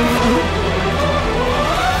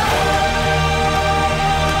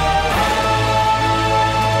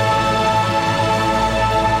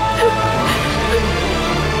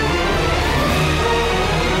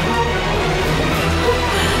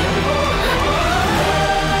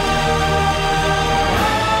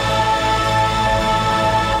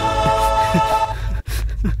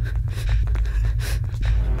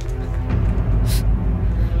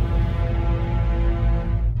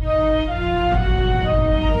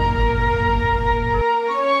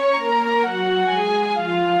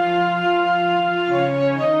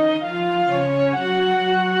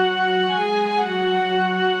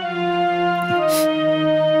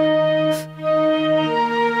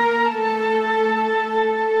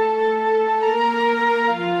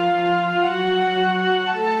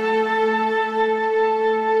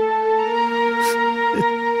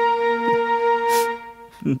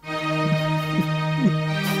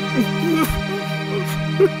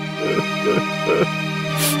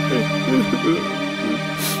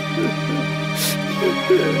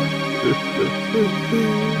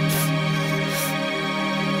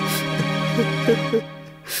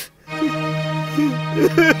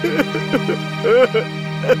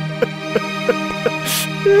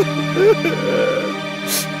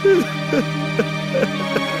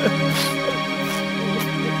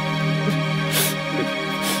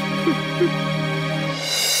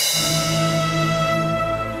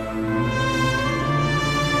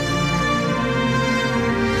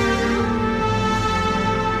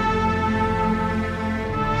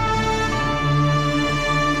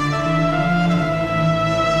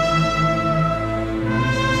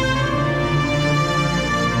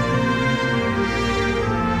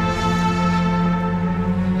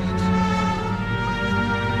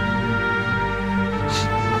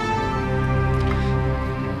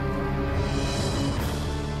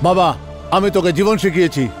 বাবা, আমি তোকে জীবন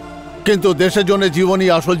শিখিয়েছি, কিন্তু দেশের জন্য জীবনই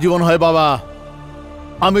আসল জীবন হয় বাবা।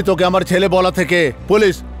 আমি তোকে আমার ছেলে বলা থেকে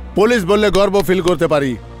পুলিশ পুলিশ বললে গর্ব ফিল করতে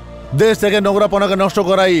পারি। দেশ থেকে নোংরাপনাকে নষ্ট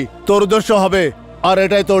করাই তোর উদ্দেশ্য হবে, আর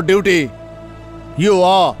এটাই তোর duty. You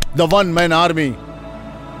are the one man army.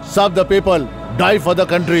 Serve the people, die for the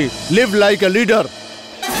country, leave like a leader.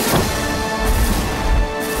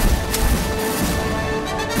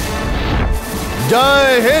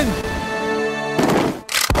 জয় হিন্দ।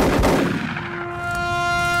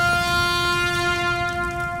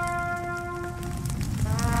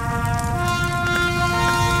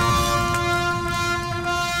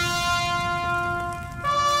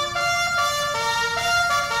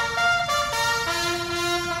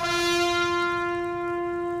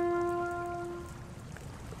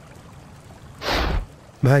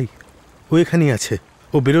 ভাই, ও এখানেই আছে,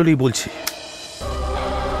 ও বেরোলেই বলছি।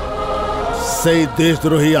 সেই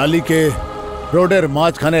দেশদ্রোহী আলীকে রোডের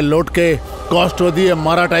মাঝখানে লোটকে কষ্ট দিয়ে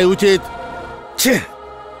মারাটাই উচিত।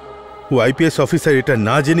 ও আইপিএস অফিসার, এটা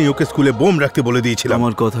না জেনে ওকে স্কুলে বোম রাখতে বলে দিয়েছিলাম।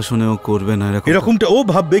 আমার কথা শুনে ও করবে না এরকমটা ও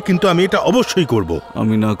ভাববে, কিন্তু আমি এটা অবশ্যই করব।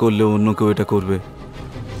 আমি না করলে অন্য কেউ এটা করবে।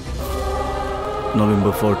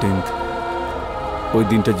 নভেম্বর 14 ওই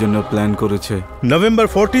দিনটার জন্য প্ল্যান করেছে। নভেম্বর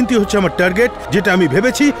 14 হচ্ছে আমার টার্গেট। যেটা আমি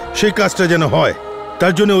ভেবেছি সেই কাজটা যেন হয়,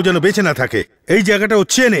 তার জন্য ও যেন বেঁচে না থাকে। এই জায়গাটা ও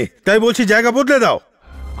চেনে, তাই বলছি জায়গা বদলে দাও।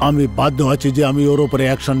 আমি বাধ্য আছি যে আমি ওর উপরে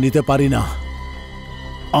অ্যাকশন নিতে পারি না।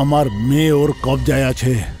 আমার মেয়ে ওর কবজায়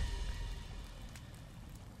আছে।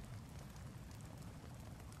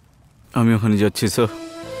 আমি ওখানে যাচ্ছি স্যার।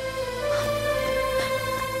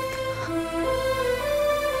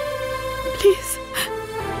 প্লিজ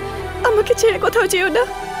আমাকে ছেড়ে কোথাও যেও না।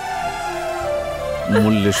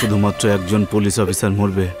 মরলে শুধুমাত্র একজন পুলিশ অফিসার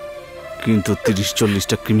মরবে, কিন্তু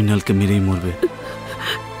 30-40টা ক্রিমিনালকে মেরেই মরবে।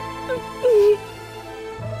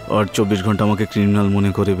 আর 24 ঘন্টা আমাকে ক্রিমিনাল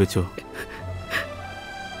মনে করে বেচো।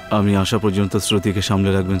 আমি আসা পর্যন্ত শ্রুতিকে সামলে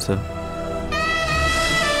রাখবেন স্যার।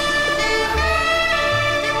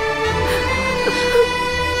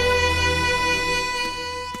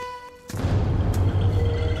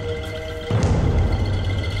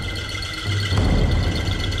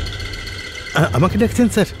 আমাকে ডাকছেন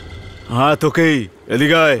স্যার? হ্যাঁ, তোকেই।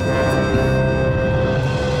 এদিকে আয়।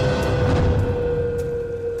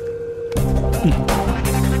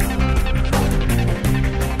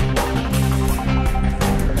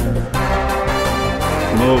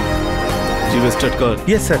 মুভ, জিপ স্টার্ট কর।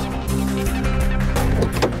 Yes sir.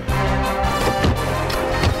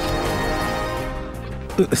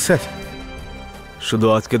 স্যার, শুধু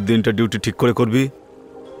আজকের দিনটা ডিউটি ঠিক করে করবি।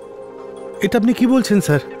 এটা আপনি কি বলছেন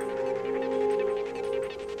স্যার?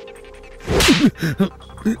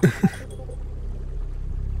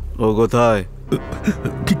 ও কোথায়?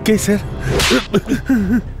 কে স্যার?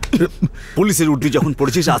 পুলিশের উর্দি যখন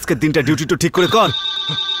পড়েছিস আজকের দিনটা ডিউটি তো ঠিক করে কর।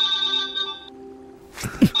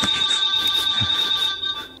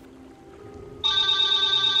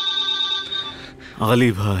 আলী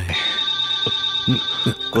ভাই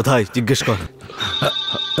কোথায় জিজ্ঞেস কর,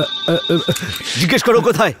 জিজ্ঞেস করো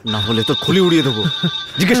কোথায়, না হলে তো খুলি উড়িয়ে দেবো।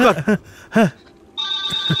 জিজ্ঞেস কর।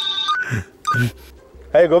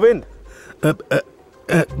 এই গোবিন্দ,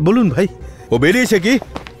 বলুন ভাই। ও বেরিয়েছে কি?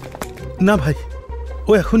 না ভাই,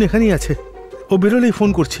 ও এখন এখানেই আছে। ও বেরোলেই ফোন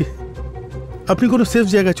করছি। আপনি কোনো সেফ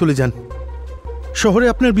জায়গায় চলে যান, শহরে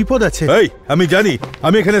আপনার বিপদ আছে। এই আমি জানি,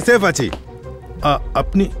 আমি এখানে সেফ আছি।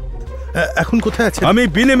 আপনি এখন কোথায় আছেন? আমি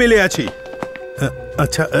বিনে মিলে আছি।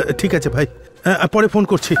 আচ্ছা ঠিক আছে ভাই, পরে ফোন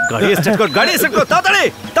করছি। গাড়ি স্টার্ট কর, গাড়ি স্টার্ট কর, তাড়াতাড়ি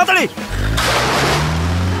তাড়াতাড়ি।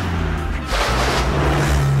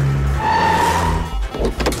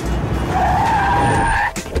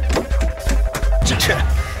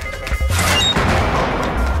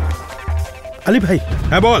 আলী ভাই।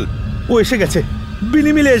 হ্যাঁ বল। ও এসে গেছে,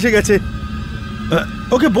 বিনি মিলে এসে গেছে।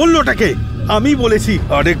 ওকে বললোটাকে? আমি বলেছি।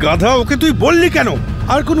 আরে গাধা, ওকে তুই বললি কেন?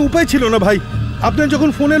 আর কোনো উপায় ছিল না ভাই। আপনার যখন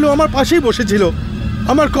ফোন এলো আমার পাশেই বসেছিল,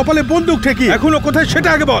 আমার কপালে বন্দুক ঠেকি। এখনো কোথায় সেটা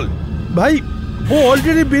আগে বল। ভাই ও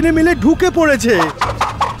অলরেডি বিনে মিলে ঢুকে পড়েছে।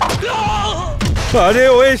 আরে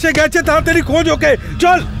ও এসে গেছে, তাড়াতাড়ি খোঁজ ওকে,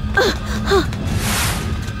 চল।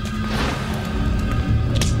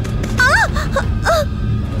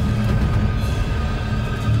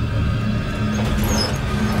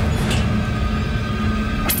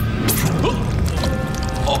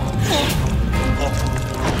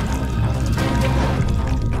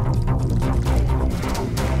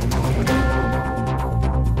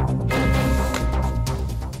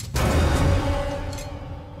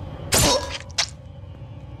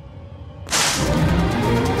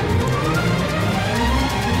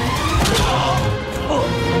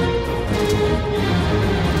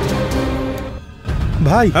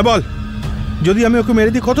 ভাই। হ্যাঁ বল। যদি আমি ওকে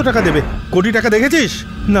মেরে দিই কত টাকা দেবে? কোটি টাকা দেখেছিস?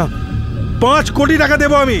 না। 5 কোটি টাকা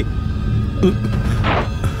দেবো আমি।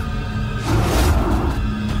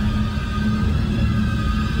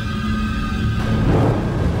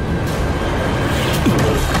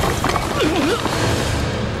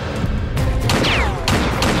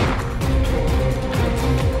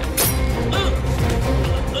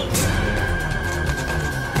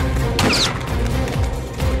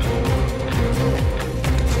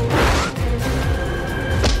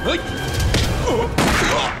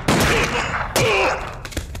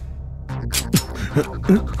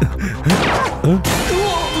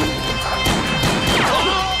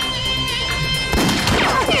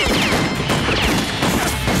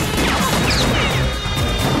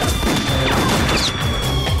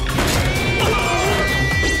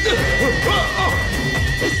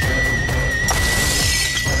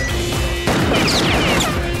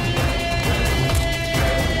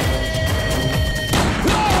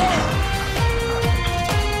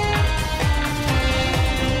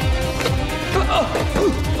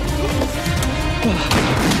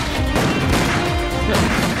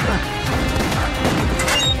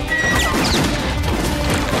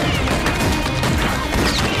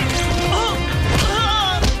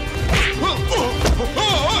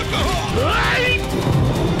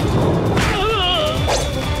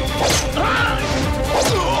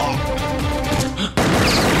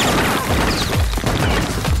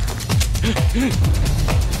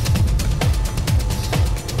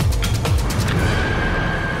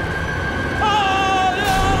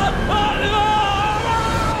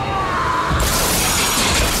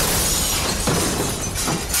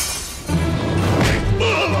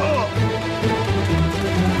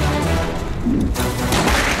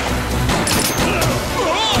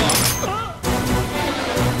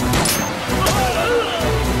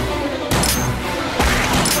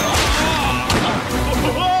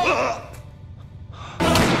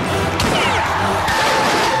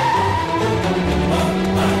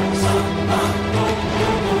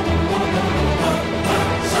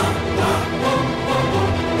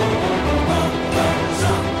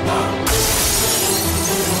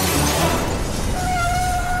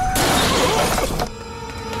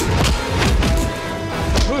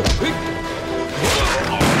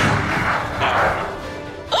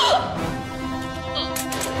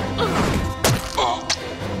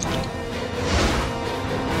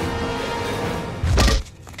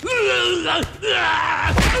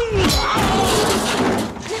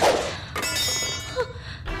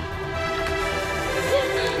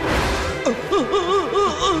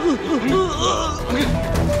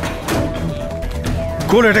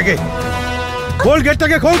 খোল এটাকে, খোল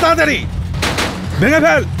গেটটাকে, খোল তাড়াতাড়ি, ভেঙে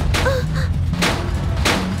ফেল।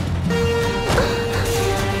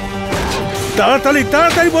 তাড়াতাড়ি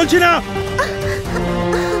তাড়াতাড়ি বলছি না।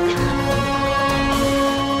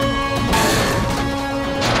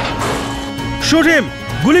 শুট হিম,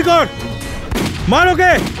 গুলি কর, মার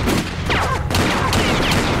ওকে।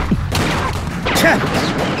 ছ্যা।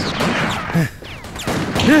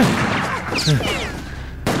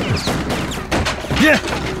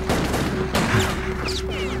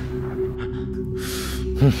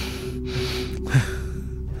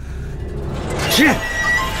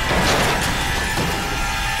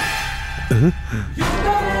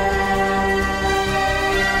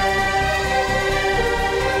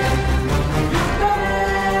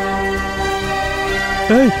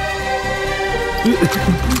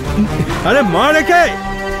 अरे मार के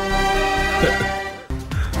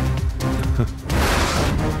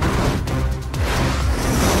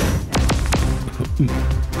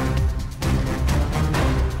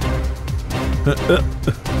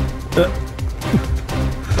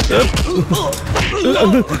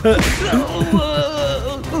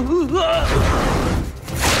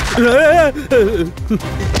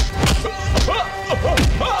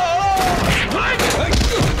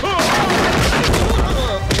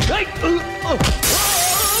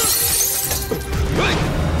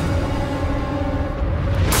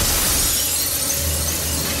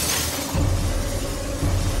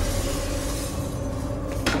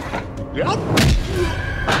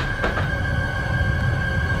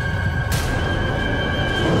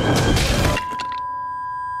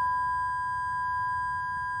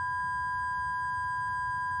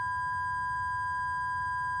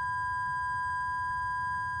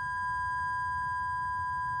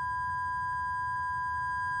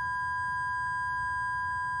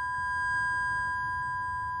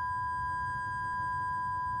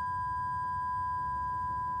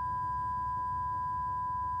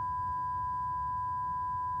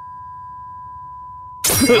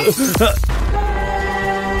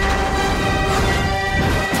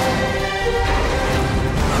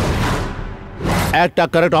একটা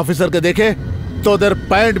কারেক্ট অফিসারকে দেখে তোদের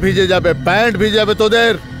প্যান্ট ভিজে যাবে, প্যান্ট ভিজে যাবে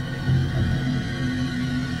তোদের।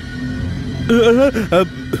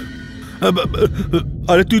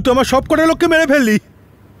 আরে তুই তো আমার সব কটা লোককে মেরে ফেললি।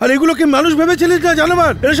 আর এগুলো কি মানুষ ভেবেছিলিস না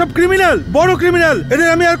জানোয়ার? এরা সব ক্রিমিনাল, বড় ক্রিমিনাল। এদের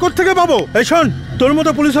আমি আর কোত্থেকে পাবো? এই শোন, তোর মতো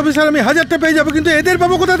পুলিশ অফিসার আমি হাজারটা পেয়ে যাবো, কিন্তু এদের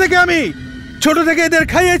পাবো কোথা থেকে? আমি ছোট থেকে এদের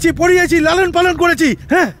খাইয়েছি, পড়িয়েছি, লালন পালন করেছি।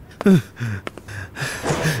 হ্যাঁ,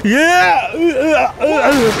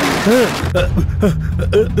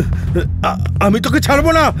 আমি তোকে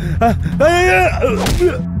ছাড়বো না।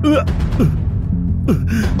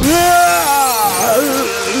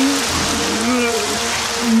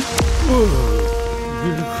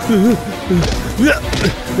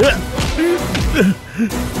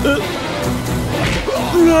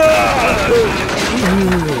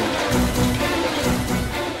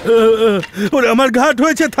 ওরে আমার ঘাট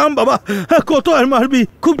হয়েছে, থাম বাবা, কত আর মারবি?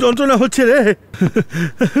 খুব যন্ত্রণা হচ্ছে রে,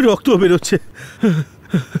 রক্ত বেরোচ্ছে।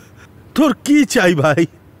 তোর কি চাই ভাই?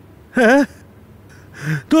 হ্যাঁ,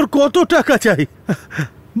 তোর কত টাকা চাই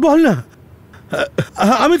বল না,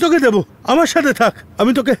 আমি তোকে দেবো। আমার সাথে থাক,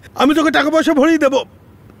 আমি তোকে টাকা পয়সা ভরিয়ে দেবো।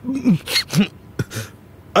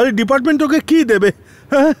 আরে ডিপার্টমেন্ট তোকে কি দেবে?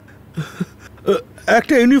 হ্যাঁ,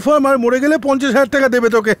 একটা ইউনিফর্ম আর মরে গেলে 50,000 টাকা দেবে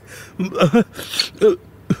তোকে,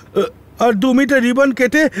 আর 2 মিটার রিবন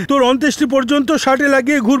কেটে তোর অন্ত্যেষ্টি পর্যন্ত শার্টে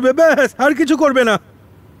লাগিয়ে ঘুরবে, ব্যাস, আর কিছু করবে না।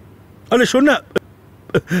 আরে শোন না,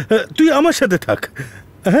 তুই আমার সাথে থাক।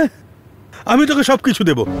 হ্যাঁ, আমি তোকে সব কিছু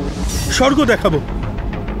দেবো, স্বর্গ দেখাবো,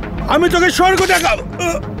 আমি তোকে স্বর্গ দেখাবো।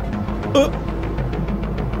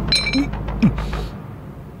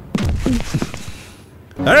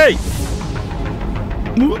 এই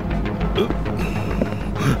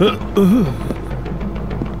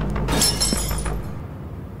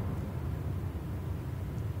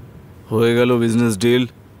হয়ে গেল বিজনেস ডিল?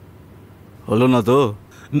 হলো না তো?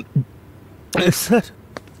 স্যার,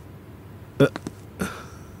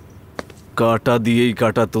 কাটা দিয়েই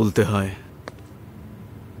কাটা তুলতে হয়।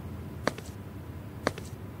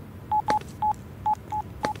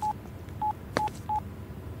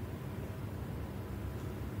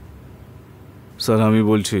 স্যার আমি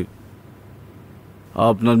বলছি,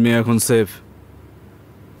 আপনার মেয়ে এখন সেফ,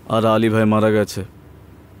 আর আলী ভাই মারা গেছে।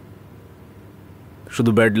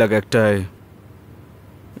 শুধু ব্যাড লাক একটাই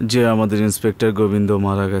যে আমাদের ইন্সপেক্টর গোবিন্দ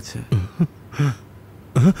মারা গেছে।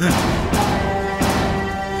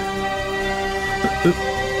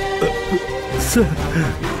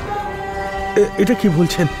 এটা কি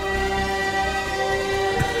বলছেন?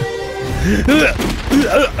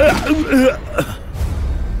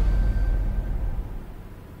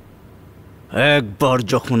 একবার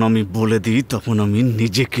যখন আমি বলে দিই তখন আমি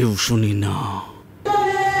নিজেকেও শুনি না।